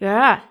happened.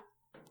 Yeah.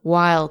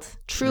 Wild.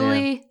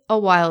 Truly a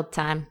wild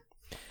time.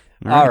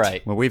 All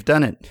right. Well, we've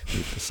done it.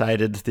 We've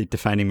decided the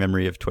defining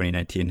memory of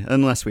 2019,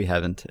 unless we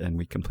haven't and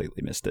we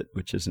completely missed it,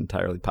 which is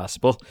entirely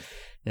possible.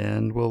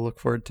 And we'll look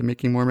forward to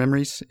making more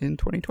memories in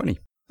 2020.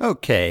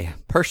 Okay,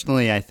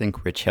 personally, I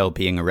think Rich Hill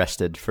being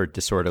arrested for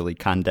disorderly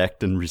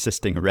conduct and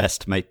resisting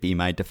arrest might be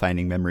my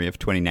defining memory of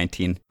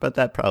 2019, but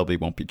that probably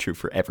won't be true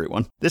for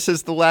everyone. This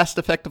is the last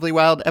Effectively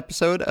Wild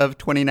episode of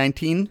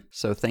 2019,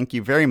 so thank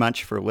you very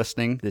much for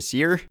listening this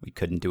year. We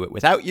couldn't do it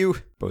without you,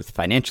 both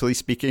financially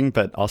speaking,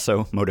 but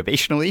also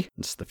motivationally.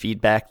 It's the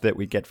feedback that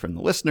we get from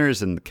the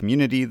listeners and the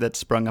community that's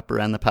sprung up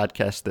around the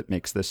podcast that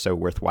makes this so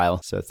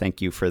worthwhile. So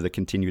thank you for the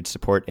continued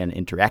support and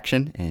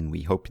interaction, and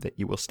we hope that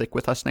you will stick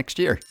with us next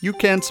year. You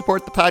can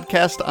support the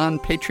podcast on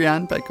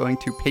Patreon by going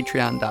to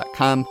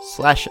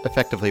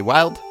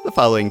patreon.com/effectivelywild. The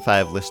following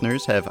 5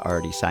 listeners have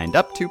already signed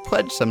up to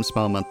pledge some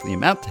small monthly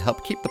amount to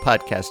help keep the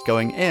podcast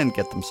going and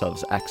get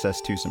themselves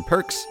access to some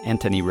perks.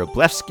 Anthony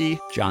Roblewski,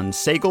 John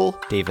Sagal,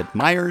 David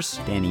Myers,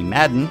 Danny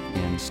Madden,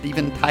 and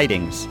Stephen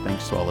Tidings.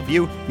 Thanks to all of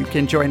you. You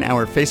can join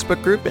our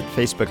Facebook group at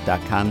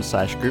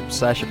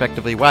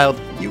facebook.com/group/effectivelywild.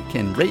 You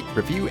can rate,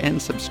 review,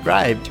 and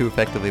subscribe to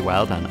Effectively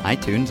Wild on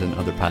iTunes and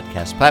other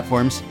podcast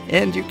platforms.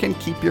 And you can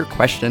keep your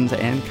questions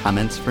and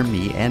comments for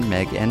me and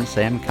Meg and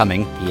Sam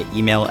coming via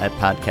email at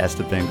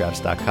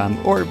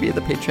podcast@fangraphs.com or via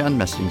the Patreon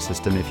messaging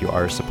system if you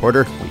are a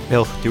supporter. We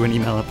will do an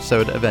email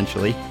episode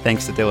eventually.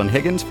 Thanks to Dylan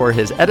Higgins for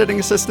his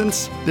editing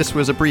assistance. This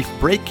was a brief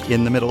break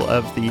in the middle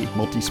of the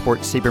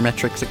Multisport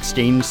Sabermetrics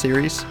Exchange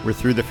series. We're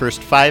through the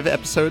first 5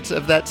 episodes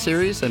of that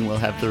series, and we'll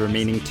have the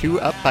remaining 2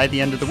 up by the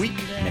end of the week.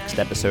 Next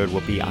episode will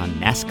be on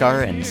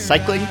NASCAR and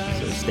cycling,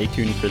 so stay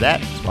tuned for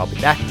that. So I'll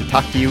be back to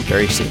talk to you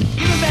very soon.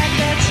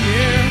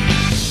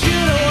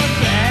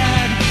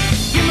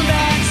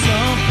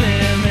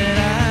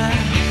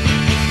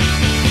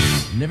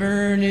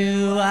 Never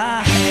knew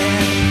I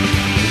had.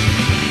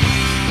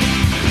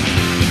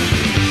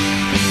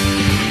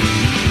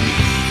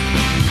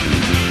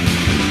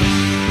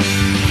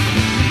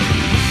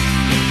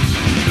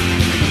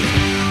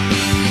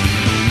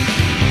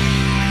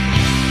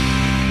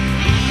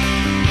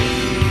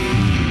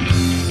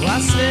 Well, I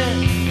sit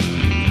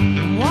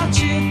and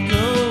watch it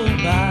go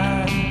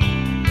by.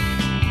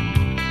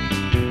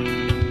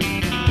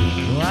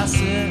 Well, I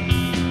sit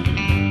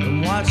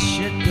and watch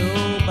it go